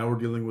 and now we're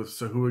dealing with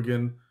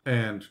Sahuagin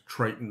and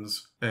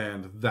Tritons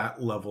and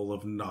that level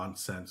of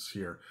nonsense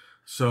here.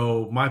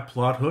 So my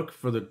plot hook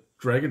for the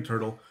Dragon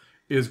Turtle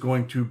is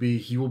going to be,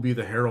 he will be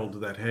the herald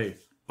that, hey,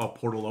 a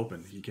portal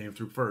opened. He came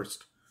through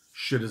first.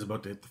 Shit is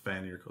about to hit the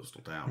fan of your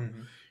coastal town.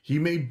 Mm-hmm. He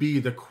may be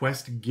the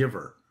quest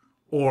giver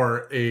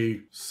or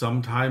a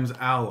sometimes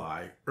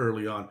ally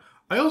early on.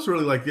 I also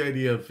really like the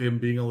idea of him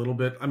being a little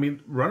bit,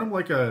 run him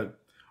like a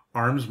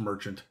arms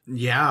merchant.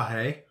 Yeah,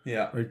 hey.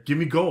 Yeah. Like, give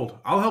me gold.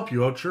 I'll help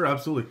you out. Sure,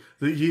 absolutely.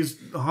 He's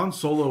Han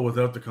Solo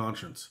without the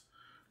conscience,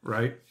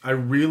 right? I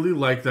really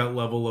like that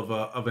level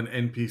of an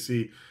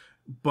NPC,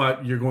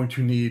 but you're going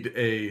to need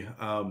a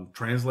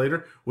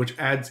translator, which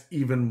adds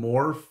even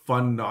more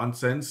fun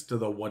nonsense to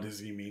the what does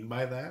he mean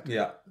by that?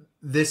 Yeah.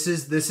 This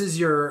is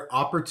your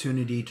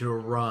opportunity to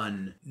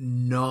run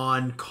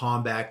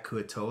non-combat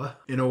Kuatoa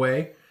in a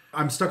way.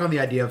 I'm stuck on the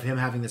idea of him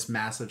having this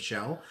massive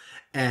shell,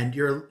 and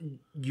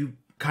you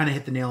kind of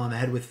hit the nail on the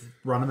head with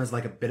run him as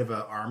like a bit of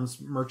an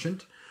arms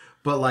merchant,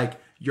 but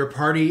like your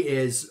party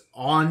is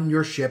on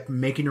your ship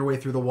making your way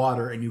through the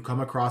water, and you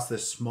come across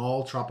this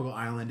small tropical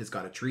island. It's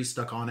got a tree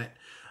stuck on it,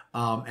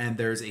 and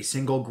there's a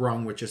single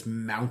grung with just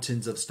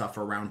mountains of stuff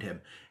around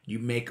him. You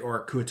make,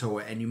 or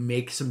Kuatoa, and you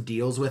make some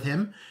deals with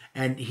him,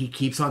 and he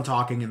keeps on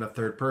talking in the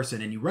third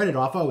person, and you write it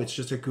off, oh, it's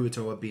just a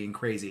Kuatoa being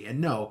crazy. And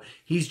no,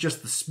 he's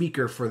just the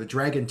speaker for the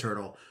Dragon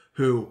Turtle,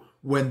 who,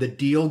 when the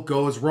deal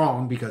goes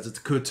wrong because it's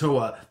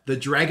Kuatoa, the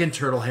Dragon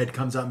Turtle head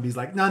comes up and he's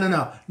like,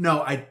 no,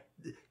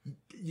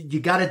 you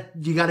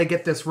gotta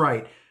get this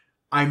right.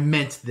 I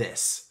meant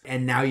this.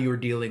 And now you're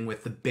dealing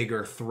with the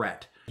bigger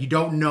threat. You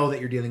don't know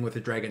that you're dealing with the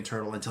Dragon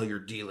Turtle until you're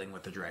dealing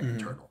with the Dragon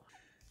Turtle.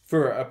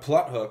 For a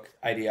plot hook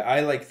idea, I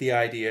like the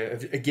idea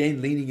of,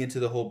 again, leaning into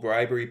the whole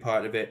bribery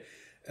part of it,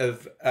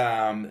 of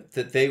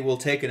that they will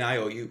take an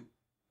IOU.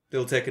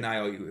 They'll take an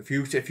IOU.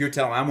 If you're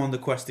telling them, I'm on the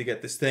quest to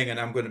get this thing and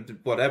I'm going to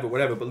whatever,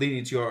 but leaning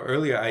into your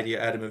earlier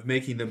idea, Adam, of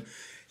making them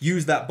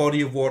use that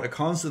body of water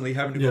constantly,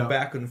 having to go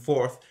back and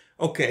forth.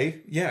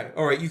 Okay, yeah,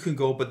 all right, you can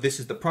go, but this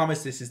is the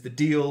promise, this is the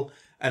deal,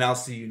 and I'll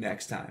see you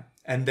next time.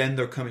 And then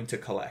they're coming to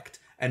collect.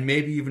 And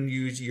maybe even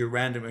use your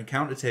random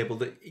encounter table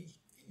that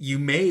you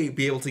may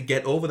be able to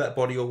get over that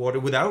body of water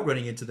without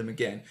running into them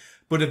again.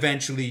 But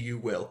eventually you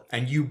will.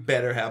 And you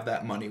better have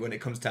that money when it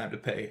comes time to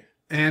pay.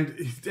 And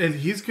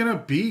he's going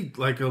to be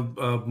like a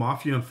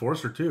mafia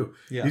enforcer too.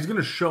 Yeah. He's going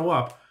to show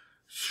up.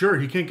 Sure,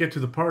 he can't get to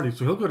the party,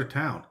 so he'll go to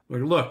town.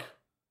 Like, look,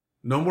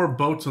 no more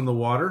boats on the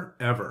water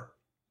ever.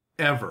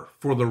 Ever.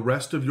 For the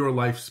rest of your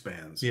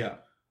lifespans. Yeah.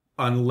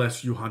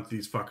 Unless you hunt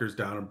these fuckers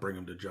down and bring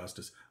them to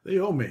justice. They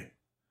owe me.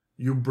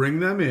 You bring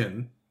them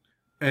in,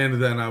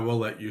 and then I will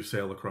let you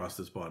sail across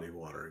this body of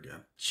water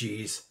again.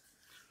 Jeez.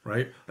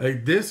 Right?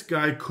 Like, this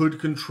guy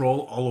could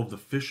control all of the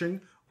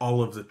fishing,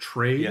 all of the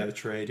trade. Yeah, the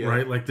trade, yeah.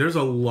 Right? Like, there's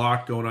a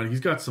lot going on. He's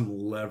got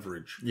some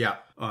leverage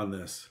on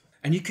this.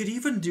 And you could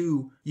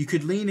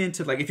lean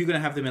into, like, if you're going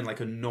to have them in, like,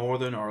 a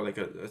northern or, like,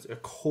 a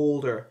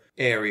colder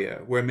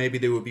area where maybe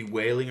they would be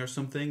whaling or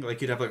something,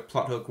 like, you'd have, like, a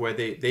plot hook where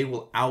they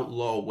will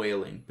outlaw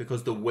whaling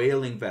because the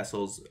whaling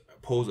vessels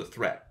pose a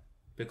threat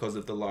because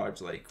of the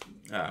large, like,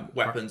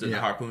 weapons and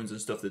harpoons and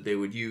stuff that they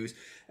would use.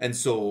 And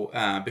so,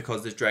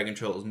 because this Dragon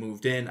Turtle's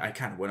moved in, I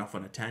kind of went off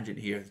on a tangent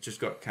here, just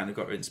got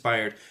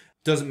inspired.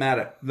 Doesn't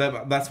matter.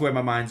 That's where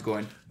my mind's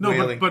going. No,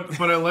 whaling. but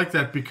I like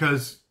that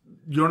because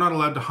you're not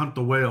allowed to hunt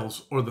the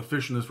whales or the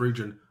fish in this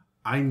region.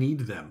 I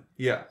need them.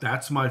 Yeah.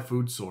 That's my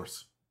food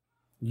source.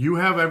 You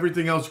have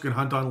everything else you can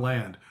hunt on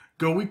land.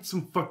 Go eat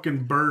some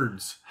fucking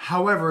birds.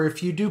 However,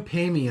 if you do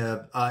pay me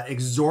a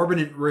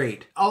exorbitant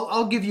rate,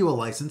 I'll give you a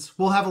license.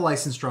 We'll have a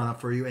license drawn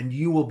up for you, and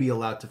you will be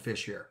allowed to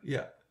fish here.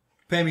 Yeah.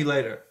 Pay me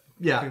later.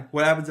 Yeah. Okay.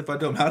 What happens if I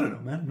don't? I don't know,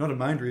 man. I'm not a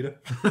mind reader.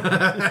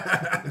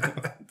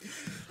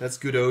 That's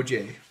good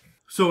OJ.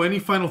 So any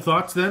final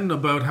thoughts then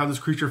about how this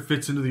creature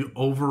fits into the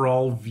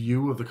overall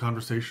view of the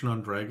conversation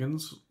on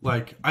dragons?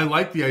 Like, I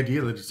like the idea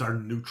that it's our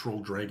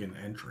neutral dragon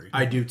entry.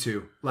 I do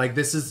too. Like,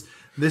 this is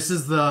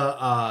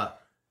the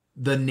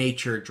the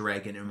nature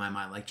dragon in my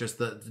mind, like just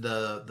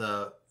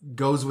the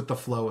goes with the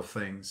flow of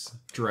things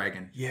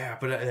dragon. Yeah,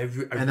 but I And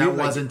really that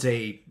wasn't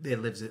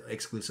it lives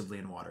exclusively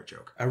in water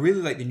joke. I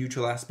really like the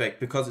neutral aspect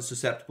because it's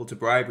susceptible to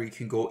bribery. It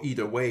can go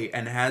either way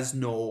and has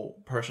no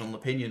personal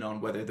opinion on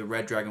whether the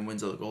red dragon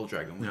wins or the gold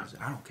dragon wins.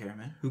 I don't care,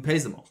 man. Who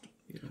pays the most?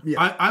 You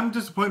know? I'm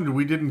disappointed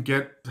we didn't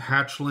get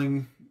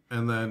hatchling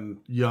and then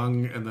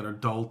young and then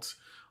adult.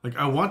 Like,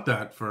 I want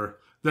that for...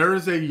 There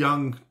is a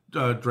young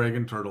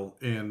dragon turtle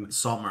in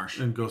Saltmarsh.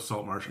 In Ghost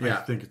Saltmarsh. Yeah.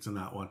 I think it's in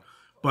that one.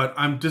 But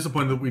I'm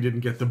disappointed that we didn't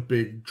get the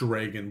big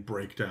dragon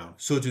breakdown.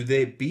 So do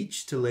they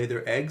beach to lay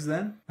their eggs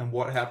then? And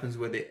what happens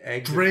with the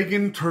eggs?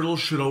 Dragon turtles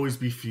should always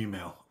be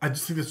female. I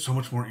just think that's so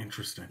much more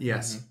interesting.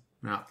 Yes.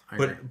 No, I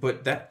agree.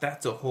 But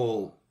that's a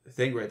whole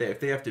thing right there.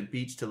 If they have to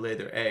beach to lay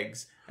their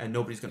eggs and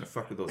nobody's going to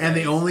fuck with those And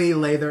eggs. they only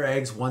lay their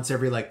eggs once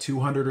every like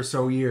 200 or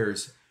so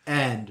years.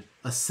 And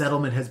a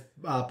settlement has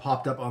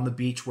popped up on the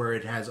beach where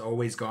it has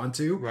always gone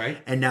to. Right.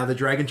 And now the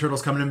dragon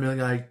turtle's coming in and being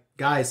like,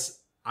 guys,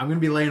 I'm going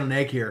to be laying an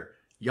egg here.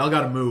 Y'all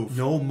got to move.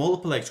 No,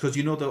 multiple eggs, because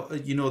in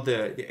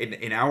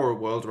our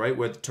world, right,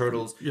 where the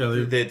turtles,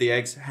 the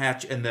eggs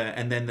hatch and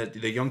then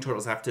the young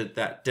turtles have to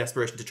that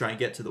desperation to try and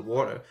get to the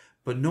water.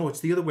 But no, it's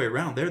the other way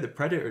around. They're the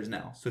predators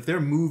now. So if they're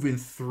moving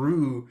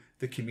through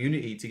the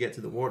community to get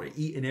to the water,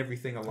 eating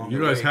everything along the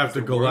way. You guys have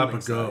to go up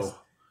and size. go.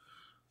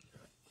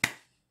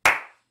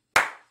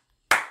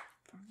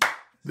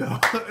 No,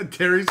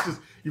 Terry's just...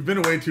 You've been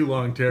away too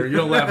long, Terry. You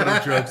don't laugh at our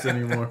jokes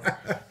anymore.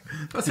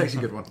 That's actually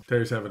a good one.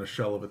 Terry's having a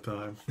shell of a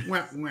time.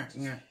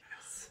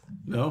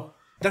 No?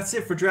 That's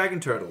it for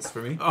dragon turtles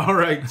for me. All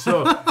right.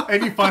 So,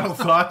 any final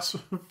thoughts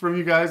from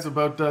you guys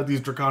about these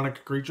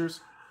draconic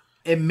creatures?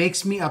 It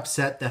makes me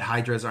upset that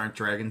Hydras aren't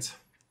dragons.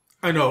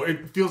 I know.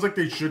 It feels like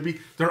they should be.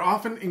 They're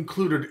often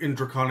included in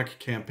draconic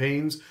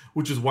campaigns,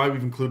 which is why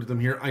we've included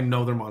them here. I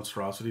know they're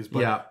monstrosities,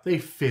 but they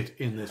fit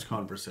in this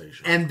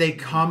conversation. And they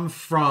come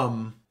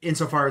from,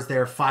 insofar as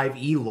their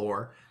 5e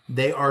lore,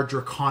 they are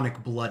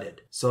draconic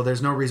blooded. So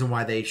there's no reason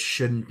why they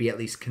shouldn't be at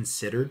least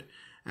considered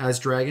as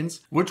dragons.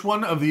 Which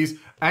one of these,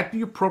 at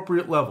the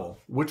appropriate level,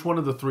 which one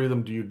of the three of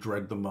them do you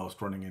dread the most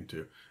running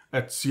into?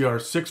 At CR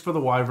 6 for the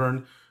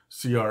Wyvern,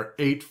 CR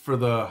 8 for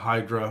the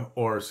Hydra,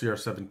 or CR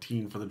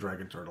 17 for the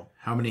Dragon Turtle?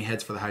 How many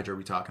heads for the Hydra are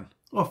we talking?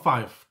 Well,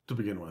 5 to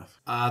begin with.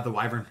 The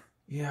Wyvern.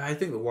 Yeah, I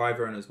think the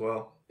Wyvern as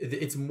well.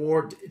 It's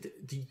more...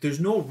 There's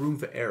no room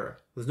for error.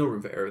 There's no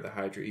room for error with the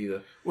Hydra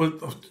either.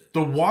 Well,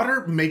 the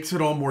water makes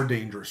it all more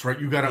dangerous, right?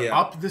 You got to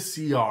up the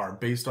CR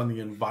based on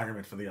the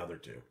environment for the other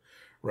two,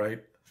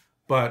 right?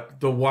 But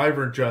the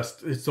Wyvern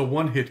it's a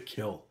one-hit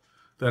kill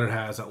that it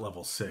has at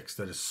level 6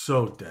 that is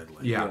so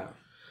deadly. Yeah.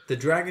 The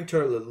Dragon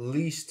Turtle at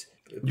least...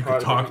 You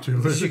can talk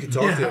to it. You can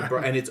talk to it,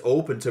 and it's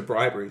open to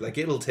bribery. Like,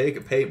 it'll take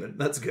a payment.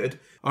 That's good.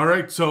 All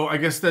right, so I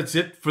guess that's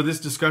it for this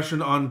discussion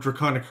on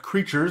draconic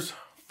creatures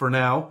for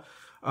now.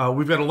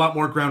 We've got a lot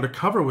more ground to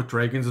cover with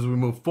dragons as we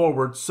move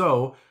forward,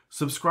 so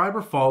subscribe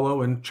or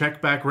follow and check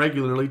back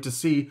regularly to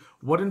see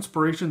what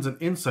inspirations and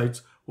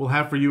insights we'll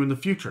have for you in the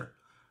future.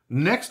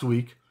 Next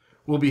week,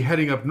 we'll be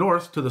heading up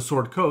north to the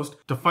Sword Coast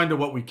to find out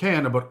what we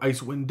can about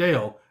Icewind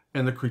Dale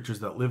and the creatures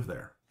that live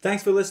there.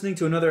 Thanks for listening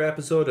to another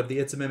episode of the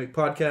It's a Mimic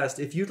podcast.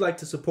 If you'd like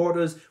to support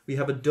us, we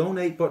have a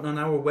donate button on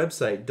our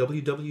website,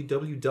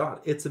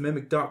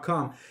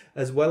 www.itsamimic.com,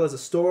 as well as a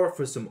store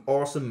for some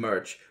awesome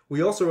merch.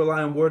 We also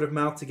rely on word of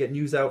mouth to get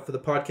news out for the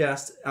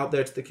podcast out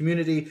there to the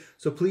community,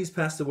 so please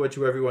pass the word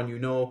to everyone you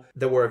know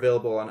that we're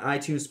available on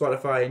iTunes,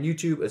 Spotify, and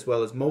YouTube, as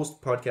well as most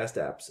podcast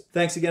apps.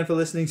 Thanks again for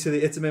listening to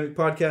the It's a Mimic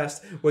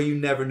podcast, where you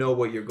never know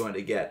what you're going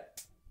to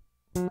get.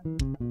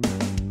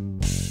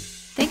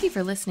 Thank you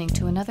for listening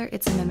to another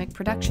It's a Mimic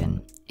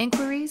production.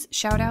 Inquiries,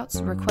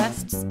 shoutouts,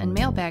 requests, and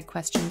mailbag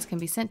questions can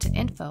be sent to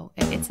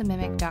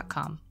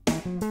info@itsamimic.com.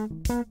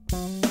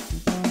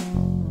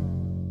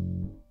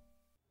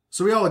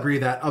 So we all agree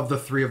that of the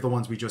three of the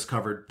ones we just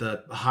covered,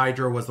 the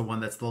Hydra was the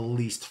one that's the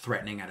least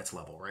threatening at its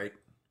level, right?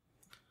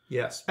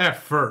 Yes. At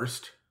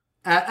first.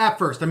 At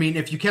first. I mean,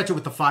 if you catch it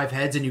with the 5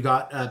 heads and you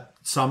got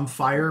some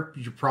fire,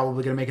 you're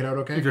probably going to make it out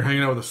okay. If you're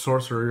hanging out with a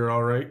sorcerer, you're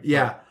all right.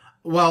 Yeah.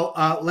 Well,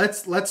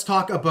 let's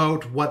talk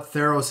about what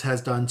Theros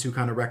has done to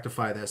kind of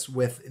rectify this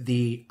with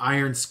the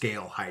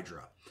Ironscale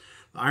Hydra.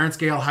 The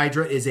Ironscale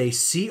Hydra is a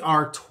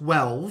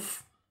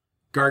CR12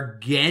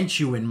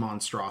 gargantuan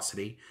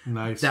monstrosity.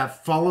 Nice.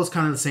 That follows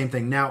kind of the same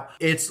thing. Now,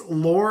 its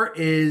lore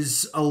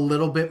is a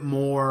little bit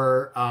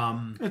more...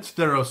 it's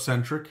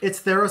Therocentric.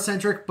 It's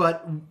Therocentric,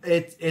 but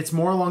it's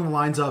more along the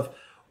lines of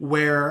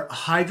where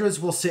Hydras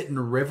will sit in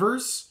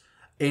rivers,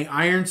 a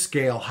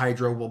Ironscale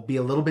Hydra will be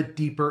a little bit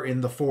deeper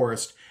in the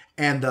forest,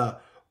 and the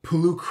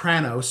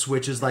Pulukranos,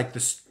 which is like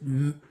this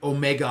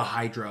Omega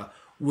Hydra,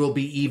 will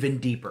be even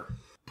deeper.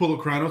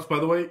 Pulukranos, by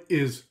the way,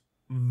 is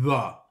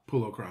the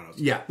Pulukranos.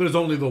 Yeah. There's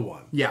only the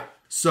one. Yeah.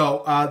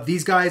 So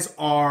these guys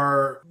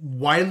are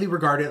widely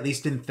regarded, at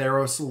least in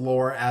Theros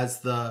lore, as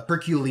the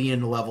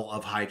Herculean level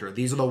of Hydra.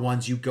 These are the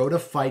ones you go to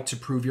fight to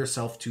prove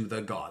yourself to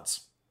the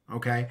gods.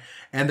 Okay?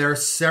 And there are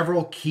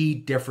several key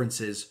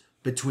differences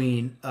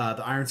between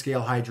the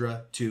Ironscale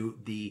Hydra to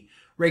the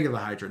regular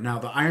Hydra. Now,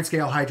 the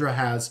Ironscale Hydra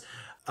has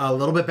a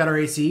little bit better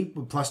AC,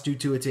 with +2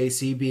 to its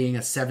AC being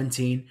a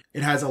 17.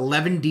 It has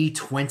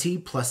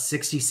 11d20 plus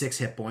 66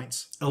 hit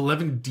points.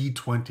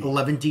 11d20.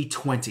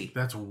 11d20.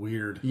 That's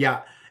weird.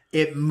 Yeah.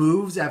 It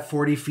moves at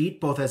 40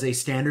 feet, both as a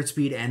standard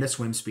speed and a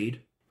swim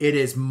speed. It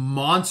is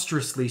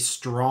monstrously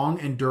strong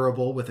and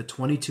durable with a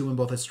 22 in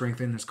both its strength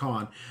and its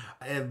con.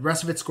 The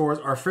rest of its scores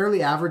are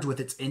fairly average, with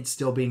its int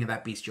still being at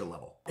that bestial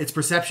level. Its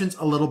perception's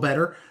a little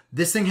better.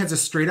 This thing has a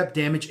straight up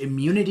damage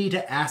immunity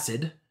to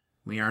acid.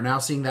 We are now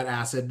seeing that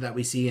acid that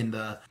we see in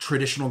the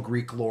traditional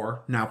Greek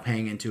lore now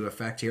paying into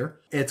effect here.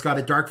 It's got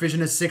a dark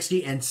vision of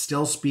 60 and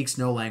still speaks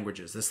no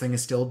languages. This thing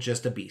is still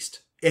just a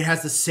beast. It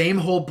has the same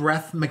whole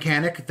breath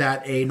mechanic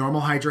that a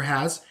normal Hydra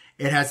has.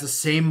 It has the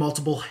same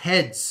multiple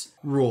heads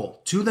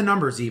rule, to the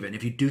numbers even.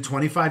 If you do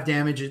 25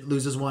 damage, it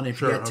loses one.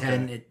 If you get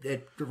 10,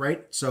 it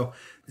right? So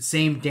the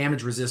same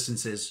damage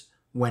resistances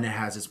when it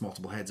has its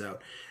multiple heads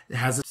out. It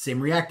has the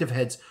same reactive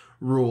heads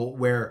rule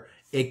where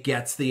it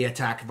gets the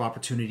attack of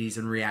opportunities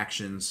and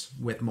reactions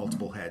with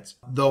multiple heads.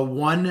 The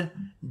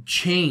one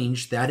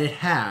change that it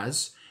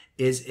has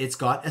is it's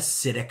got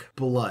acidic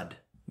blood.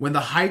 When the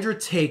Hydra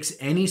takes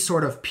any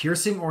sort of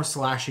piercing or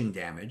slashing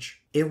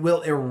damage, it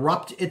will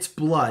erupt its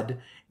blood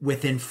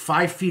within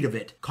 5 feet of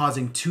it,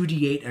 causing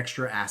 2d8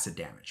 extra acid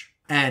damage.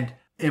 And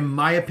in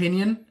my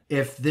opinion,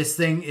 if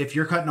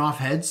you're cutting off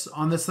heads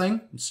on this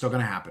thing, it's still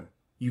going to happen.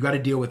 You got to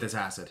deal with this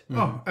acid.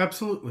 Oh,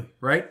 absolutely.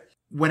 Right?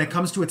 When it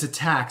comes to its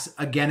attacks,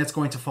 again, it's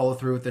going to follow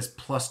through with this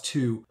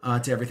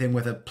 +2 to everything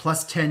with a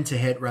 +10 to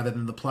hit rather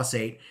than the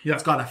 +8. Yeah.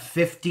 It's got a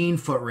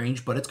 15-foot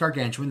range, but it's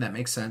gargantuan. That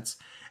makes sense.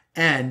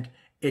 And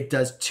it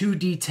does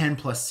 2d10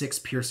 plus 6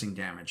 piercing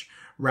damage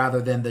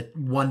rather than the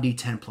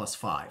 1d10 plus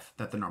 5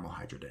 that the normal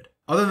Hydra did.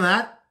 Other than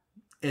that,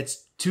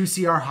 it's 2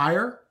 CR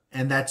higher,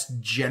 and that's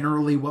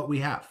generally what we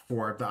have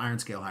for the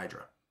Ironscale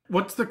Hydra.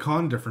 What's the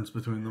con difference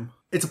between them?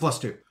 It's a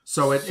 +2.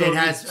 So it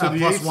has a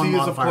the AC +1 is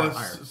modifier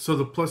higher. So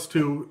the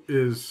 +2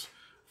 is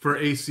for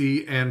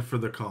AC and for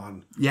the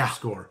con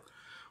score.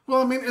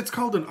 Well, I mean, it's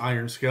called an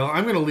iron scale.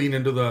 I'm going to lean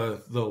into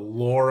the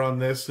lore on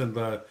this and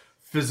the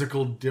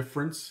physical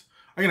difference.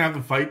 I'm going to have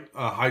them fight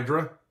a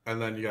Hydra,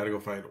 and then you got to go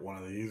fight one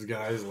of these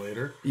guys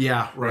later.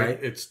 Yeah, right.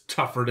 It's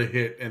tougher to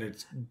hit, and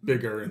it's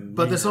bigger.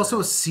 But there's also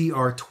a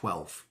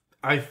CR12.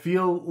 I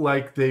feel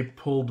like they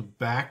pulled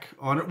back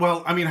on it.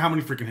 Well, I mean, how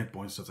many freaking hit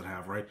points does it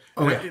have, right?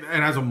 Oh, yeah. It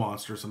has a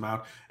monstrous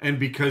amount. And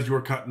because you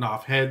were cutting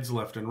off heads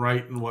left and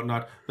right and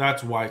whatnot,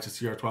 that's why it's a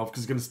CR12,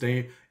 because it's going to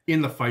stay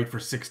in the fight for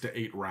 6 to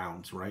 8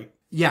 rounds, right?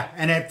 Yeah,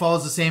 and it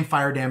follows the same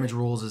fire damage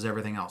rules as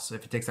everything else.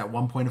 If it takes that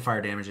 1 point of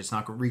fire damage, it's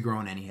not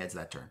regrowing any heads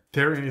that turn.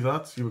 Terry, any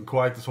thoughts? You've been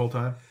quiet this whole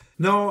time?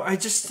 No, I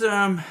just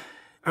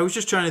I was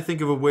just trying to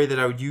think of a way that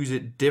I would use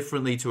it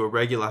differently to a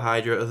regular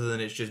Hydra, other than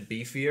it's just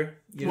beefier.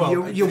 You know?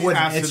 Well, you wouldn't.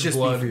 acid It's just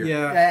blood. beefier.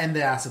 Yeah. And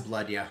the acid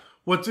blood, yeah.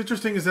 What's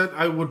interesting is that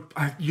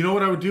you know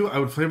what I would do? I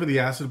would flavor the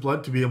acid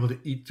blood to be able to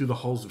eat through the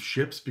hulls of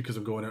ships because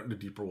I'm going out into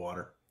deeper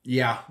water.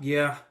 Yeah.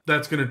 Yeah.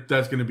 That's gonna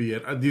be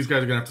it. These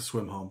guys are gonna have to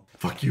swim home.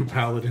 Fuck you,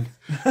 Paladin.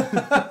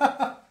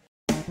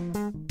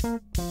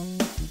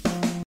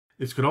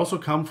 This could also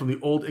come from the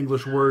Old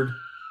English word.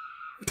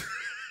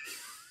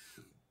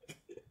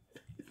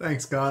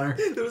 Thanks, Connor.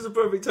 There was a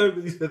perfect time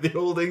when you said the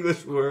Old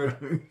English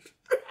word.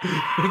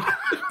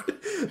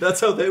 That's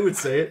how they would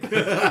say it.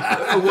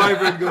 A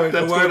wyvern going.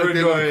 That's a wyvern what I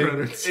did going. with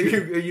credits.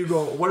 And you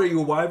go, what are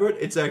you, a wyvern?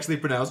 It's actually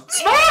pronounced.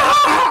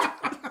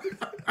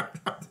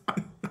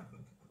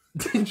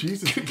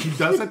 Jesus, he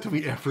does that to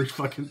me every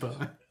fucking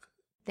time.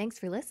 Thanks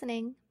for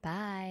listening.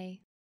 Bye.